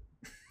movie.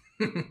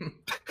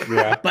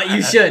 Yeah. But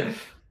you should.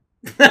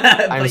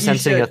 I'm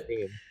sensing a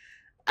theme.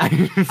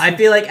 I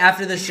feel like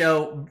after the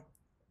show,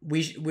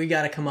 we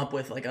got to come up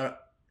with like a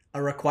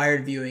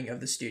required viewing of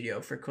the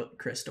studio for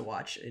Chris to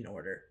watch in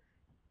order.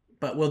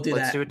 But we'll do that.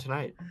 Let's do it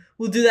tonight.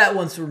 We'll do that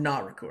once we're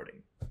not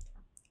recording.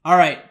 All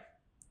right.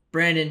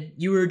 Brandon,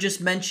 you were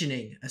just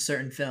mentioning a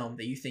certain film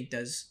that you think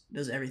does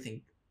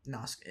everything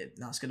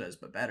Nausicaa does,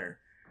 but better.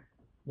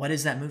 What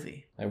is that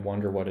movie? I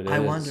wonder what it is. I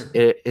wonder.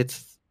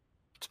 It's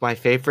my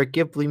favorite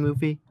Ghibli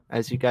movie,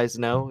 as you guys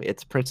know.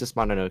 It's Princess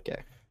Mononoke.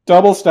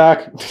 Double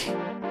stack.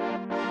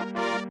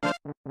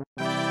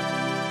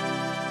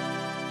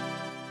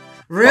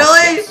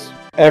 Really? Yes.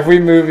 Every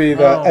movie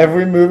Oh.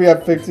 I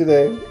picked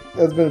today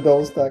has been a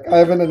double stack. I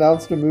haven't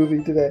announced a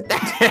movie today.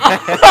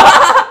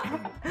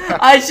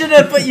 I should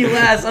have put you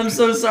last. I'm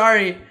so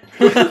sorry.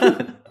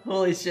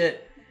 Holy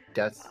shit.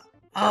 That's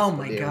Oh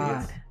my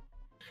hilarious. god.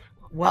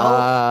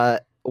 Well,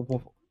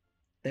 w-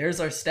 there's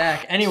our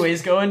stack.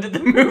 Anyways, go into the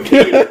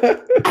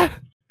movie.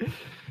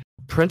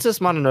 Princess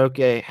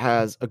Mononoke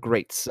has a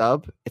great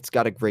sub. It's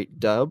got a great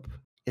dub.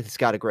 It's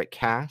got a great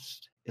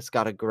cast. It's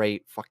got a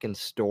great fucking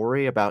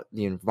story about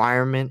the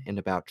environment and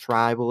about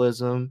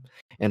tribalism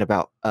and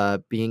about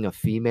being a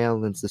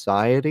female in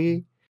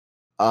society.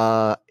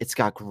 It's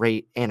got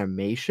great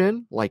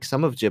animation, like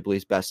some of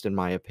Ghibli's best in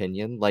my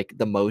opinion. Like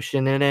the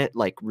motion in it,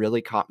 like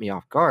really caught me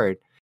off guard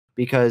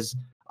because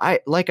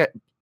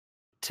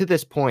to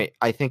this point,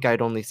 I think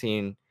I'd only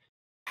seen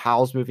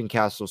Howl's Moving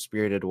Castle,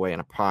 Spirited Away,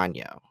 and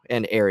Ponyo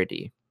and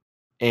Arity.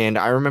 And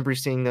I remember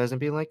seeing those and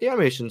being like, the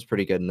animation's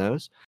pretty good in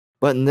those.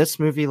 But in this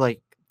movie,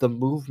 like the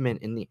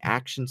movement in the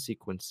action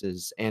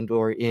sequences and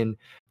or in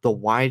the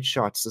wide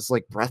shots is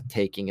like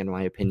breathtaking in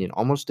my opinion,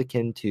 almost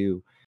akin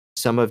to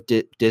some of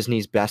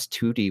Disney's best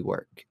 2D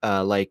work.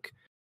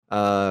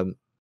 The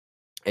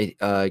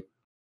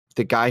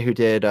guy who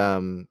did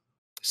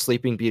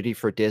Sleeping Beauty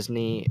for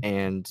Disney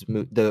and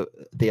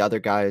the other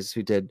guys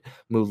who did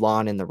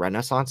Mulan in the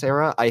Renaissance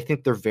era, I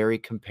think they're very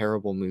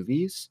comparable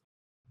movies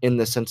in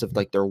the sense of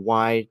like their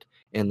wide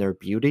and their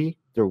beauty,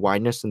 their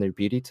wideness and their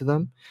beauty to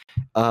them.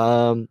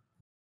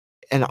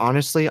 And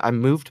honestly, I'm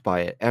moved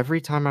by it.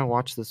 Every time I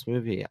watch this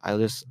movie, I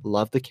just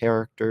love the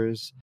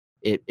characters.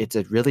 It's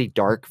a really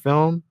dark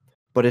film,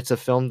 but it's a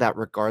film that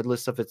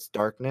regardless of its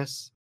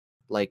darkness,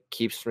 like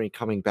keeps me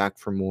coming back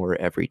for more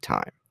every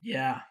time.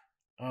 Yeah.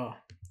 Oh.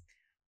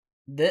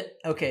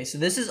 Okay, so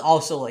this is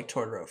also like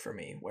Totoro for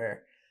me,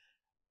 where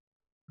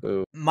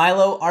Boo.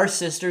 Milo, our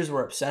sisters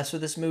were obsessed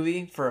with this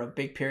movie for a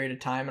big period of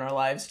time in our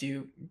lives.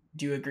 Do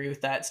you agree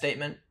with that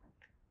statement?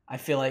 I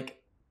feel like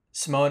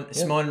Simone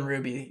and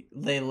Ruby,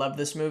 they love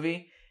this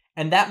movie,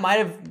 and that might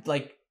have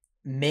like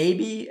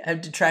maybe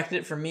have detracted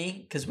it from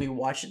me because we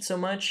watched it so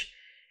much,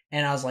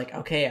 and I was like,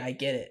 okay, I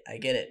get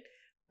it,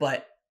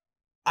 but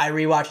I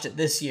rewatched it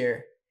this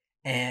year,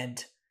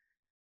 and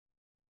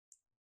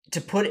to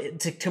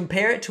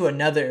compare it to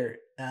another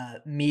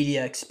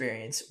media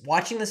experience,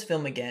 watching this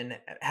film again,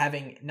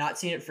 having not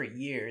seen it for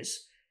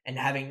years and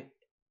having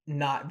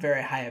not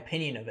very high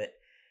opinion of it,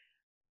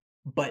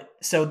 but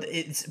so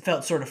it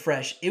felt sort of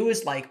fresh. It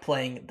was like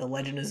playing The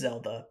Legend of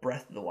Zelda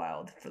Breath of the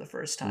Wild for the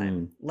first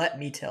time. Let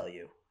me tell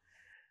you.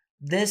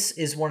 this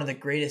is one of the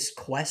greatest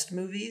quest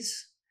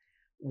movies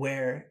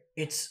where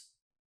its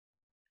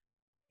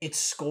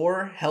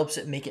score helps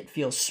it make it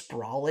feel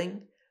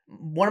sprawling.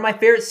 One of my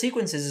favorite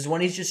sequences is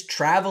when he's just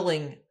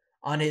traveling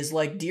on his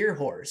like deer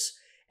horse,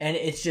 and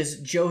it's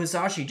just Joe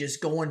Hisashi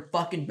just going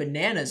fucking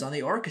bananas on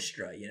the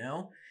orchestra, you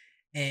know?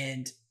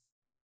 And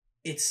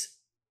it's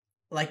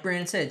like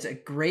Brandon said, it's a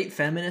great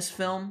feminist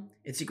film.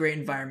 It's a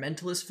great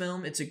environmentalist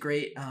film. It's a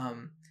great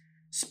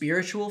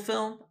spiritual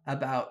film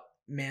about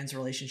man's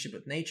relationship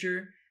with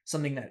nature,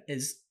 something that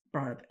is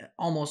brought up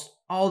almost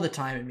all the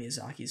time in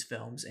Miyazaki's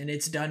films, and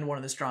it's done one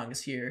of the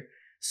strongest here.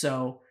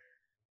 So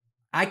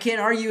I can't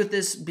argue with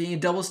this being a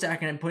double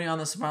stack and putting on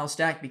the final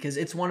stack because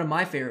it's one of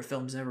my favorite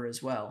films ever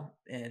as well,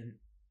 and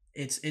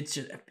it's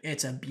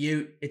a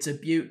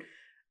beaut.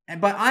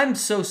 But I'm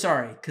so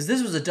sorry because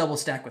this was a double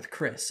stack with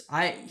Chris.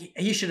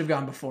 He should have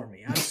gone before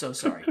me. I'm so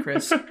sorry,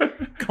 Chris.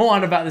 Go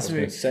on about this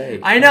movie.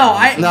 I know.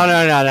 No.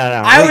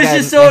 I was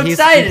just so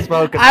excited.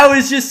 I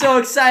was just so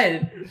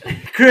excited.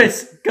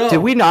 Chris, go. Did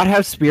we not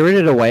have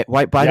Spirited Away?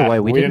 By the way,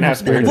 we didn't have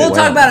Spirited Away. We'll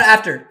talk about it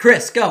after.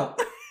 Chris, go.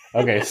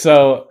 Okay,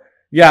 so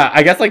yeah,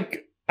 I guess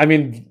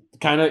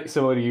kind of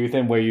similar to you,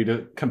 Ethan, where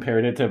you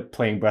compared it to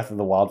playing Breath of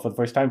the Wild for the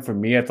first time. For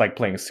me, it's like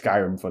playing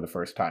Skyrim for the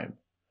first time.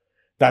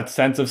 That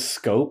sense of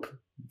scope,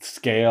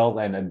 scale,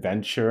 and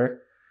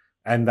adventure,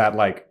 and that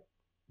like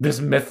this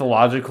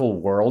mythological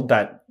world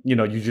that you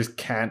just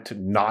can't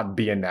not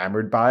be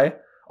enamored by.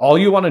 All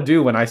you want to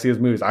do when I see his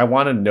movies, I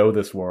want to know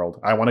this world.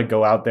 I want to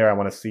go out there. I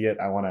want to see it.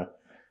 I want to,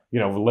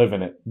 live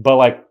in it. But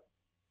like,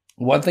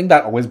 one thing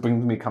that always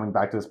brings me coming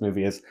back to this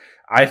movie is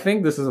I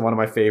think this is one of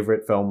my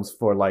favorite films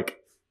for like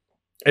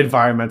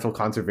environmental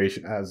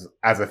conservation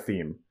as a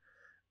theme.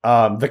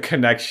 The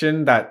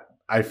connection that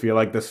I feel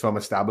like this film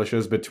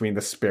establishes between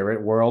the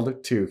spirit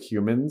world to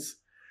humans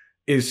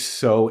is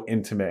so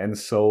intimate and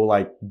so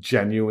like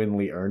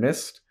genuinely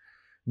earnest.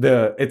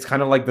 It's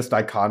kind of like this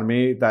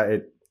dichotomy that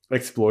it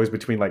explores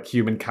between like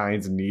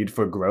humankind's need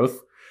for growth,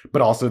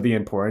 but also the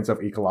importance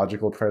of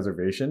ecological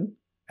preservation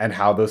and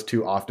how those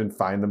two often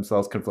find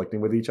themselves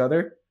conflicting with each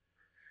other.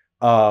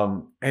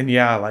 And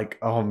yeah, like,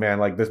 oh man,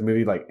 like this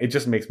movie, like it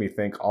just makes me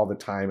think all the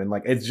time. And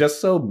like, it's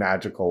just so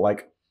magical.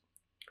 Like,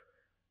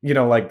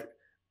 like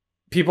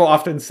people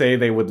often say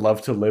they would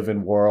love to live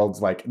in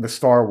worlds like the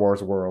Star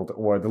Wars world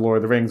or the Lord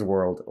of the Rings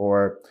world,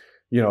 or,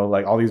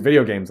 like all these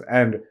video games.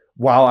 And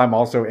while I'm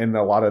also in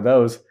a lot of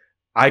those,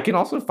 I can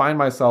also find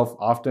myself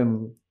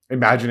often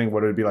imagining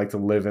what it would be like to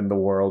live in the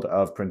world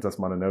of Princess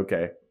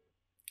Mononoke.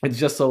 It's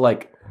just so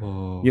like,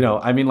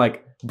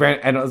 like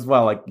Brand, and as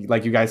well,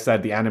 like you guys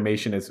said, the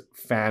animation is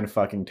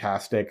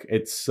fan-fucking-tastic.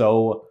 It's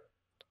so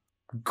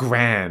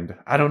grand.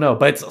 I don't know,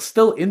 but it's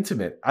still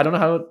intimate. I don't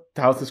know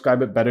how to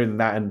describe it better than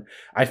that. And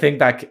I think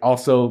that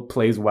also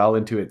plays well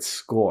into its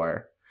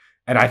score.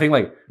 And I think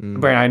like,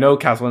 Brandon, I know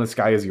Castle in the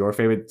Sky is your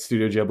favorite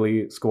Studio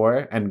Ghibli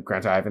score, and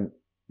granted, I haven't,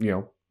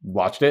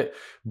 watched it,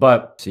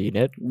 but seen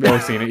it,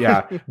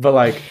 yeah. But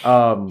like,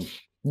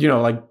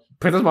 like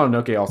Princess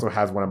Mononoke also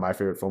has one of my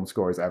favorite film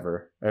scores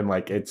ever, and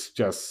like it's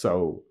just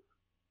so.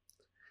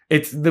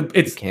 You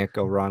can't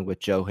go wrong with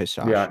Joe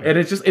Hisashi. Yeah, and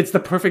it's the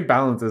perfect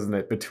balance, isn't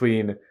it,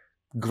 between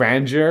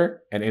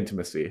grandeur and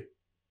intimacy,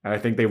 and I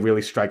think they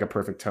really strike a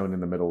perfect tone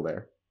in the middle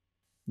there.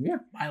 Yeah,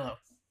 Milo,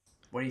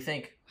 what do you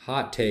think?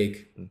 Hot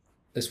take.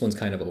 This one's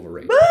kind of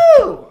overrated. Woo!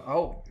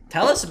 Oh,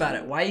 tell us about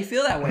it. Why you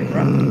feel that way,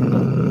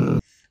 bro?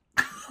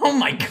 Oh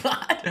my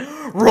god!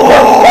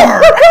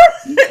 Roar!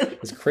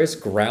 Is Chris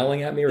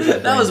growling at me, or is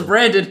that that was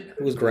Brandon?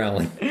 Who was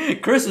growling?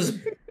 Chris was.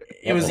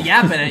 It was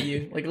yapping at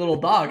you like a little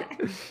dog.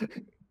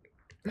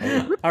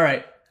 All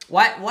right.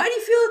 Why do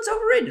you feel it's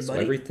overrated, buddy?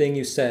 Everything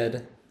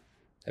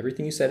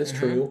you said is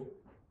true.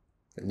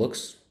 It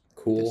looks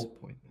cool.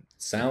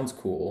 Sounds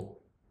cool.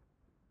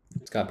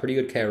 It's got pretty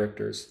good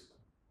characters.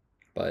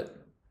 But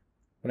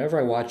whenever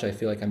I watch, I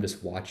feel like I'm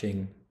just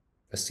watching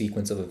a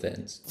sequence of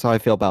events. That's how I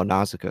feel about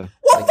Nausicaa.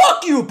 Well,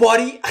 fuck you,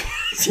 buddy.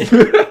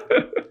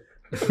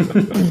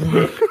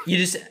 You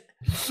just.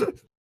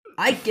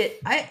 I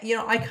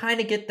kind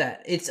of get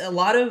that. It's a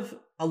lot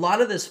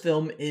of this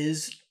film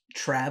is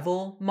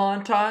travel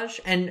montage,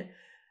 and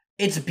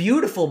it's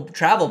beautiful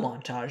travel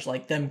montage,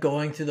 like them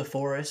going through the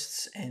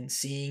forests and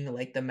seeing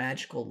like the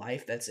magical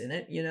life that's in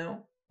it,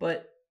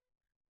 But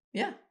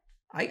yeah,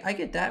 I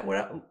get that.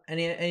 What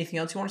anything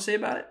else you want to say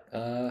about it?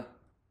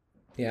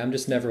 Yeah, I'm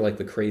just never like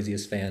the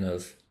craziest fan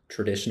of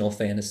traditional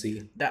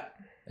fantasy.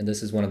 And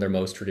this is one of their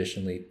most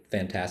traditionally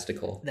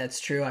fantastical. That's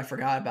true. I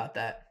forgot about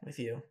that with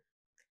you.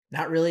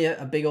 Not really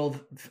a big old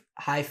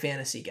high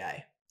fantasy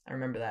guy. I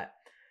remember that.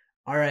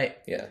 All right.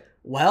 Yeah.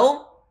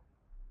 Well,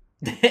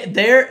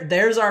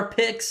 there's our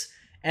picks,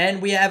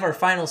 and we have our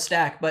final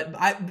stack. But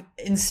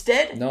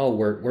instead, no,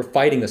 we're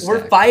fighting the stack.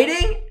 We're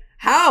fighting?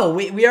 How?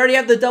 We already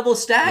have the double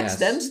stacks. Yes.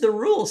 Them's the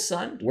rules,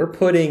 son. We're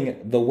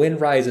putting The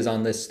Wind Rises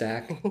on this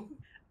stack.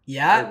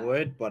 Yeah. I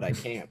would, but I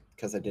can't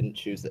because I didn't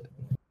choose it.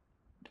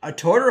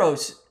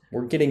 Tortoros.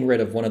 We're getting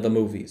rid of one of the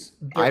movies.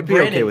 I'd be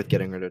okay with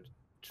getting rid of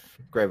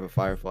Grave of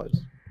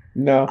Fireflies.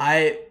 No.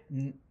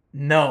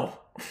 No.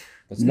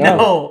 What's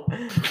No.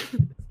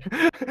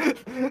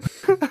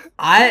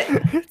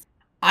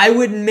 I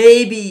would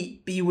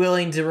maybe be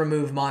willing to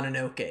remove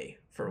Mononoke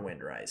for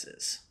Wind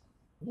Rises.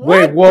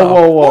 Wait, What the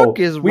whoa. fuck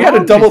is We had a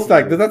wrong double with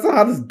stack. you? That's not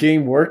how this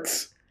game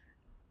works.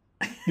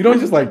 You don't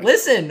just like.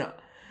 Listen,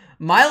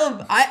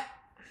 Milo,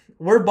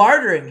 we're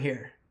bartering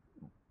here.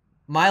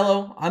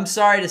 Milo, I'm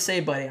sorry to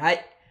say, buddy,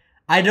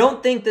 I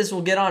don't think this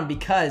will get on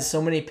because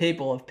so many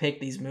people have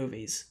picked these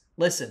movies.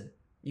 Listen,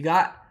 you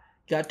got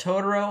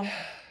Totoro,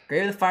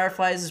 Grave of the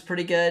Fireflies is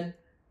pretty good,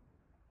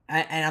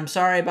 and I'm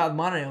sorry about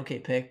the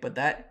Mononoke pick, but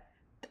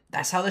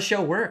that's how the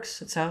show works.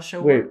 That's how the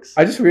show Wait, works.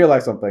 I just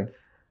realized something.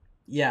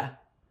 Yeah.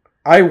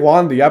 I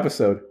won the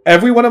episode.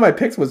 Every one of my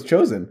picks was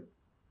chosen.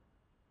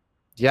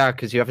 Yeah,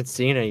 because you haven't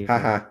seen anything.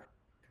 Haha.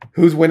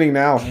 Who's winning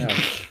now?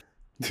 Yeah.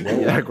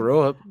 Yeah,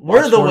 grow up.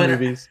 We're Watch the more winner.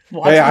 movies.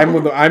 Hey, I'm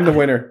the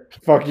winner.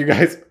 Fuck you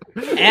guys.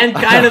 And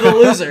kind of the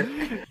loser.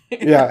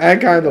 Yeah, and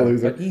kind of the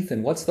loser. But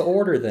Ethan, what's the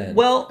order then?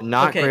 Well,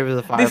 Not okay. Grave of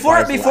the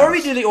Fireflies. Before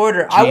we do the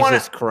order, I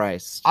Jesus want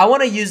Christ.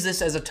 to use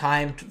this as a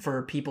time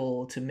for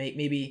people to make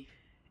maybe.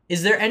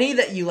 Is there any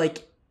that you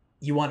like?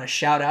 You want to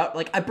shout out?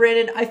 Like,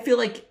 Brandon, I feel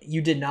like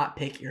you did not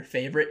pick your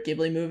favorite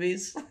Ghibli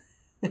movies.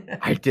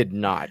 I did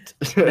not.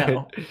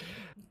 No.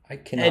 I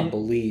cannot and-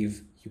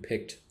 believe you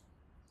picked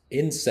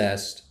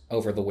incest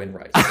over the Wind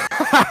Rises.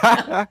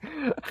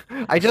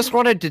 I just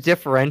wanted to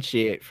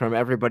differentiate from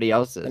everybody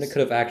else's. And it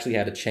could have actually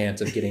had a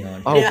chance of getting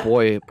on. Oh Yeah.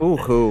 boy,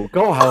 boo-hoo.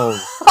 Go home.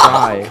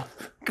 Die.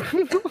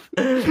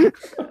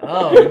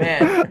 Oh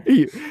man.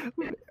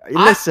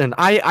 Listen,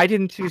 I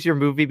didn't choose your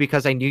movie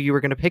because I knew you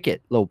were gonna pick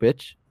it, little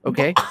bitch.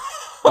 Okay?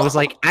 I was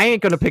like, I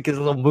ain't gonna pick his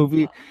little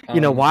movie.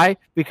 You know why?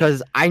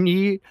 Because I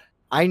need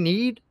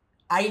to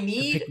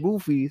pick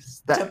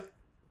movies that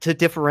to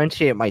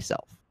differentiate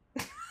myself.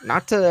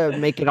 Not to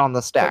make it on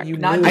the stack. You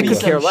Not knew, to I be could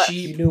some care less.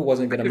 sheep. you knew it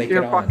wasn't going to Pick make it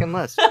your on. fucking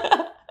list.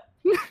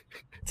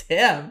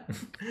 Damn.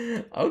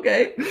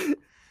 Okay.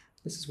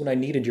 This is when I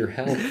needed your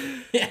help.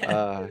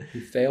 Yeah.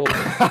 You failed me.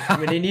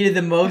 When he needed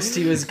the most,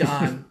 he was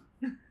gone.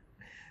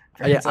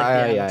 Brandon's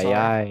like the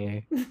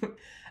Avatar.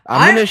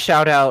 I'm gonna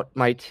shout out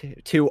my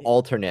two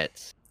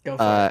alternates. Go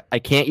for it. I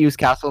can't use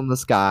Castle in the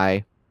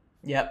Sky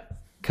Yep.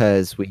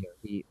 because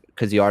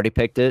you already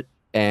picked it,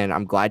 and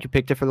I'm glad you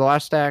picked it for the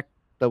last stack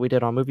that we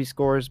did on movie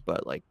scores.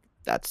 But like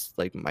that's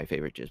like my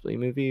favorite Ghibli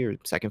movie or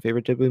second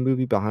favorite Ghibli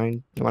movie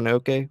behind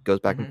Mononoke. Goes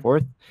back and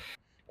forth.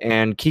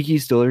 And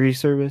Kiki's Delivery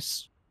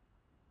Service.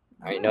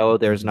 I know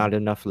there's not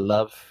enough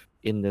love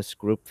in this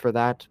group for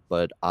that,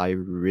 but I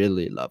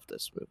really love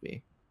this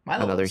movie.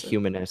 Milo Another loves it.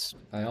 humanist.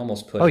 I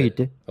almost put You it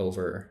did?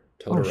 over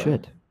Totoro. Oh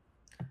shit!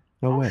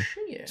 No Oh, way.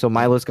 shit. So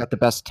Milo's got the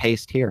best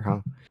taste here,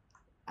 huh?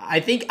 I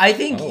think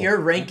Oh. your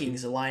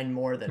rankings align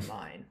more than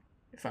mine,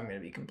 if I'm going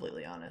to be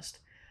completely honest.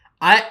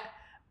 I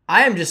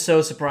am just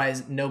so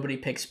surprised nobody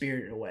picked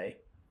Spirited Away.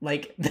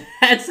 Like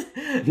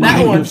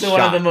that one's one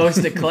of the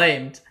most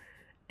acclaimed.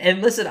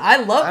 And listen, I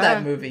love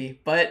that movie,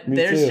 but Me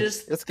there's too.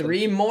 just It's good.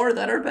 3 more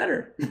that are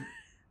better.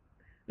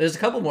 There's a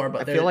couple more,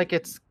 but I feel like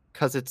it's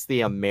because it's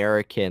the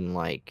American,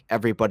 like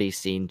everybody's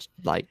seen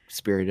like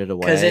Spirited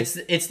Away. because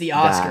it's the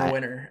Oscar that-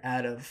 winner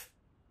out of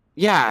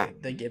yeah,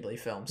 the Ghibli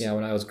films. Yeah,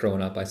 when I was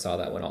growing up, I saw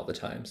that one all the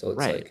time. So it's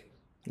Right. like,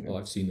 well,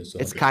 I've seen this.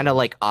 it's kind of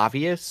like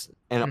obvious,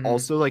 and Mhm.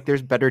 also like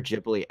there's better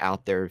Ghibli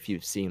out there if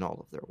you've seen all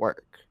of their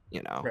work.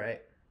 You know,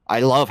 Right. I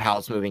love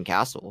Howl's Moving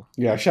Castle.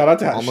 Yeah, shout out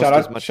to Almost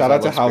as much shout as I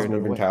out to love House Spirited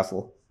Moving Away.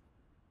 Castle.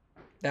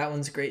 That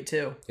one's great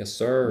too. Yes,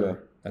 sir. Yeah.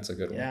 That's a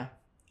good one. Yeah.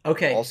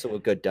 Okay. Also a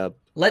good dub.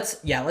 Let's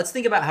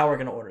think about how we're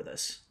gonna order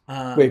this.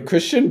 Wait,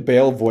 Christian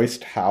Bale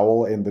voiced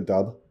Howl in the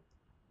dub.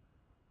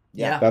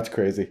 Yeah. That's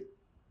crazy.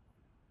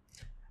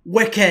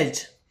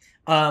 Wicked.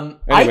 I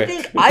Anyway.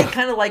 think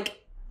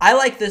I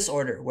like this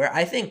order where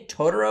I think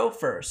Totoro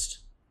first,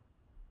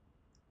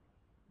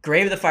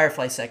 Grave of the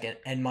Firefly second,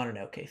 and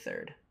Mononoke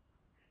third.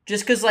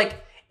 Just because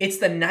like it's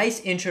the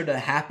nice intro to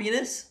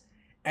happiness,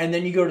 and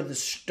then you go to the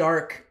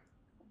stark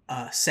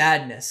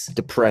sadness,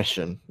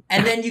 Depression.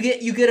 and then you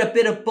get a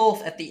bit of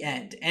both at the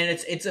end, and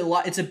it's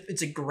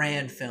a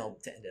grand film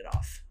to end it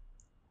off.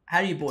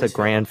 How do you boys? It's a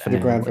feel grand about The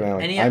that? finale. grand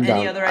finale. Any I'm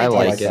down. other I ideas?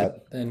 like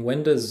it. that. And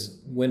when does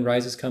Wind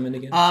Rises come in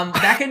again?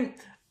 That can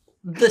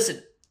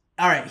listen.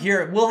 All right,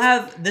 here we'll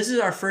have. This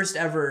is our first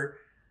ever.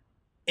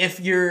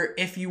 If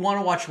you want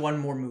to watch one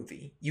more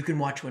movie, you can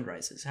watch Wind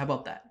Rises. How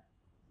about that?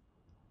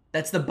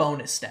 That's the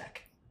bonus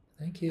stack.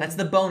 Thank you. That's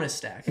the bonus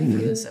stack for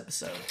this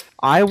episode.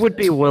 I would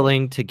be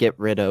willing to get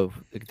rid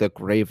of the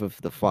Grave of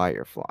the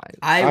Fireflies.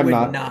 I I'm would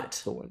not.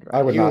 not.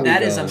 I would Here not. we That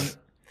go. is a.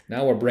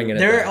 Now we're bringing it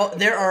There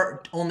back.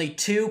 are only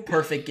 2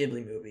 perfect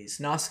Ghibli movies: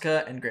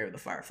 Nausicaa and Grave of the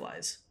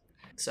Fireflies.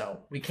 So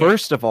we can't.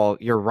 First of all,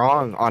 you're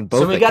wrong on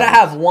both. so we gotta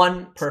accounts. have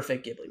one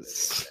perfect Ghibli movie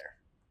over there.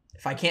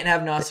 If I can't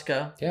have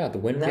Nausicaa, Yeah, the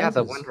Wind Yeah, Rises.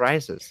 the Wind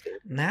Rises. Dude.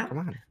 now Come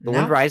on, the No.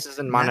 Wind Rises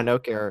and No.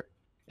 Mononoke are,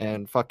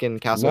 and fucking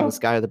Castle in No. the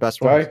Sky are the best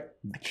Sorry,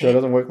 ones. show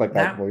doesn't work like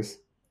that, Now- boys.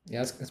 Yeah,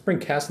 let's bring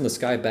Cast in the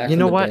Sky back You from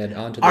know the what? dead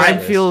onto the All right, I'm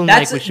list. feeling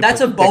That's- like we should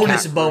that's put a the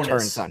bonus cat bonus.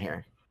 returns on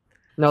here.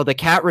 No, The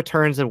Cat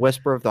Returns and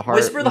Whisper of the Heart.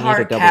 Whisper of the we need a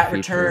Heart, double Cat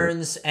feature.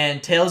 Returns,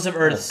 and Tales of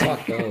Earth.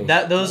 fuck those.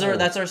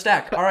 That's our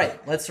stack. All right,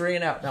 let's ring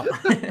it out. No.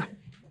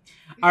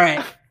 All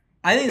right,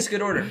 I think it's a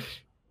good order.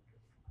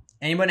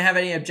 Anyone have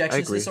any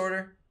objections to this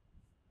order?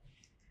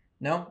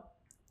 No?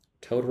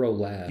 Totoro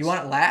last. You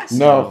want it last?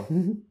 No.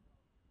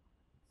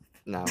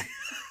 No.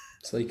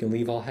 So you can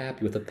leave all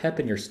happy with a pep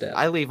in your step.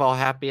 I leave all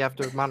happy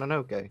after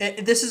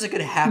Mononoke. This is a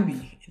good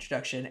happy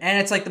introduction, and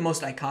it's like the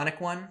most iconic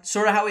one.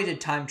 Sort of how we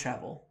did Time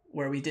Travel,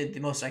 where we did the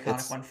most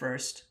iconic one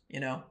first,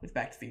 with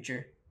Back to the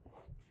Future.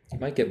 You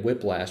might get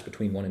whiplash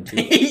between 1 and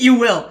 2. You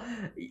will.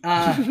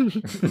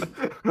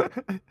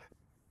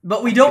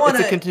 But we don't want to...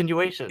 It's a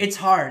continuation. It's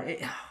hard.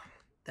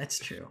 That's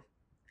true.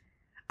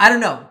 I don't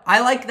know.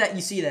 I like that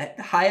you see the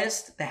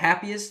highest, the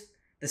happiest,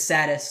 the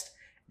saddest,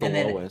 and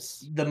then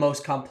lowest. the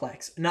most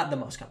complex. Not the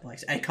most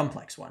complex, a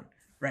complex one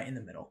right in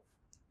the middle.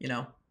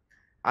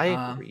 I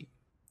agree.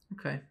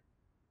 Okay.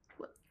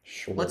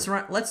 Sure. Let's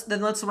run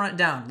it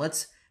down.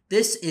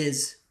 This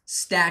is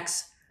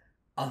Stack's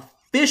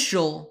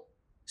official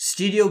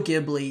Studio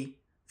Ghibli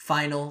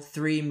final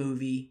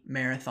 3-movie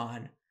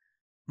marathon.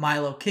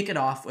 Milo, kick it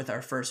off with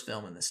our first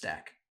film in the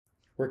stack.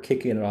 We're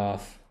kicking it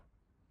off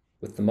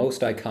with the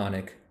most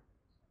iconic.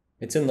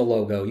 It's in the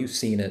logo. You've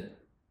seen it.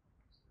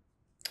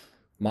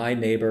 My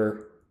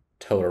Neighbor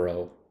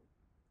Totoro.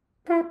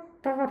 There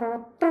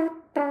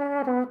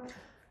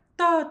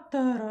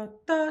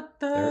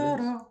it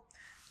is.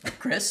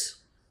 Chris,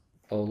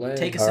 Olay.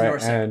 take us All into right, our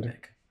second and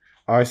pick.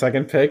 our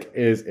second pick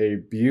is a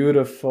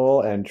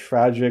beautiful and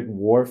tragic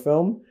war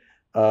film.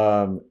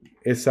 Isao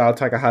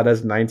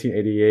Takahata's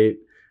 1988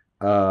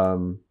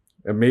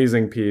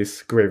 amazing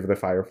piece, Grave of the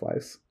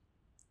Fireflies.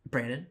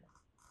 Brandon,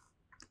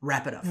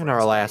 wrap it up. And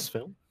our last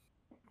film.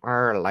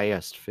 Our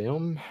last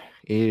film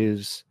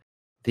is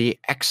the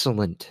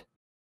excellent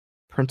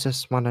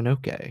Princess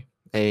Mononoke,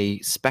 a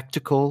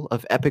spectacle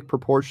of epic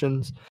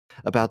proportions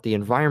about the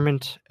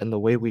environment and the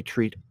way we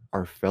treat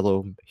our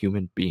fellow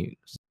human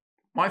beings.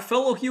 My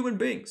fellow human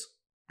beings.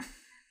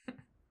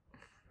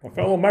 My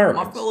fellow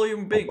Americans. My fellow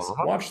human beings.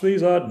 Watch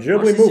these Ghibli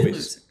Watch these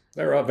movies.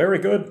 They're very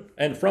good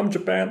and from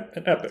Japan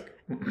and epic.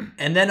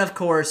 And then, of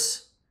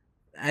course,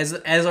 as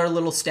our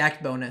little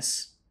stacked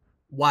bonus,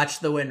 watch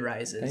The Wind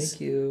Rises.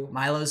 Thank you.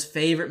 Milo's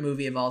favorite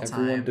movie of all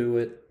Everyone time. do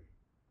it.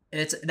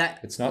 It's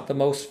not the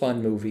most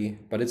fun movie,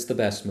 but it's the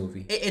best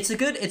movie. It's a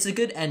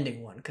good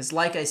ending one, because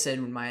like I said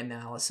in my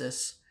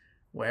analysis,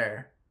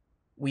 where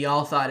we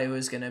all thought it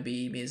was gonna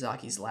be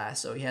Miyazaki's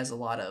last, so he has a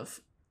lot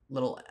of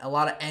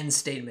end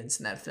statements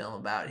in that film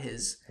about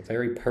his A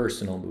very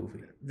personal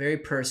movie. very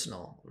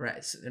personal,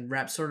 right? And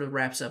wraps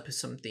up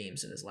some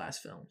themes in his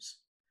last films.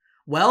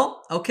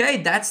 Well,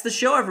 okay, that's the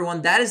show,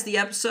 everyone. That is the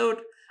episode.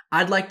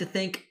 I'd like to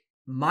thank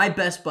my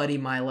best buddy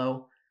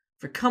Milo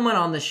for coming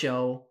on the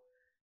show.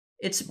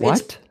 It's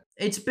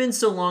been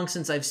so long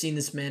since I've seen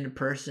this man in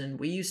person.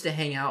 We used to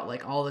hang out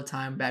like all the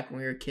time back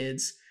when we were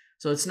kids.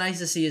 So it's nice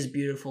to see his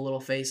beautiful little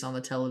face on the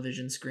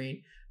television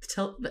screen,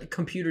 the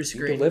computer You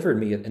screen. delivered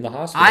me in the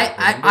hospital.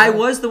 I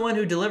was the one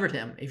who delivered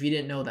him, if you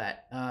didn't know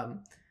that.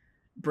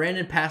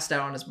 Brandon passed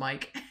out on his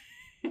mic.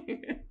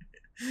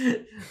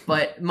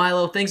 But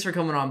Milo, thanks for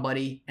coming on,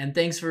 buddy. And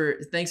thanks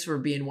for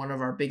being one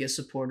of our biggest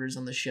supporters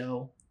on the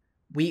show.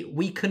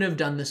 We couldn't have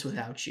done this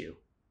without you.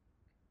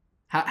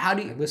 How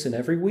do you I listen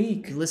every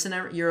week.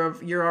 you're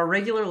a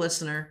regular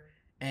listener,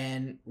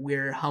 and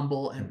we're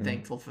humble and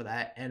thankful for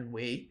that. And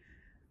we're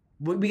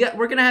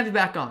gonna have you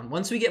back on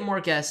once we get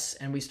more guests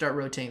and we start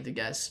rotating the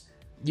guests.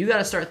 You got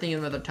to start thinking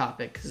of another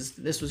topic, because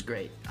this was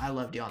great. I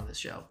loved you on this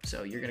show,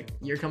 so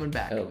you're coming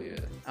back. Hell yeah.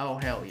 Oh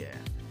hell yeah!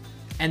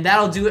 And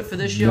that'll do it for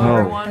this show, No.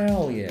 everyone.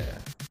 Hell yeah.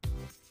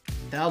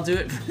 That'll do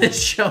it for this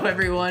show,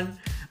 everyone.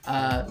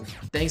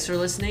 Thanks for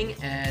listening,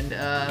 and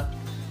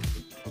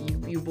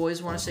you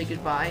boys want to say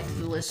goodbye to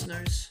the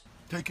listeners?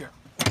 Take care.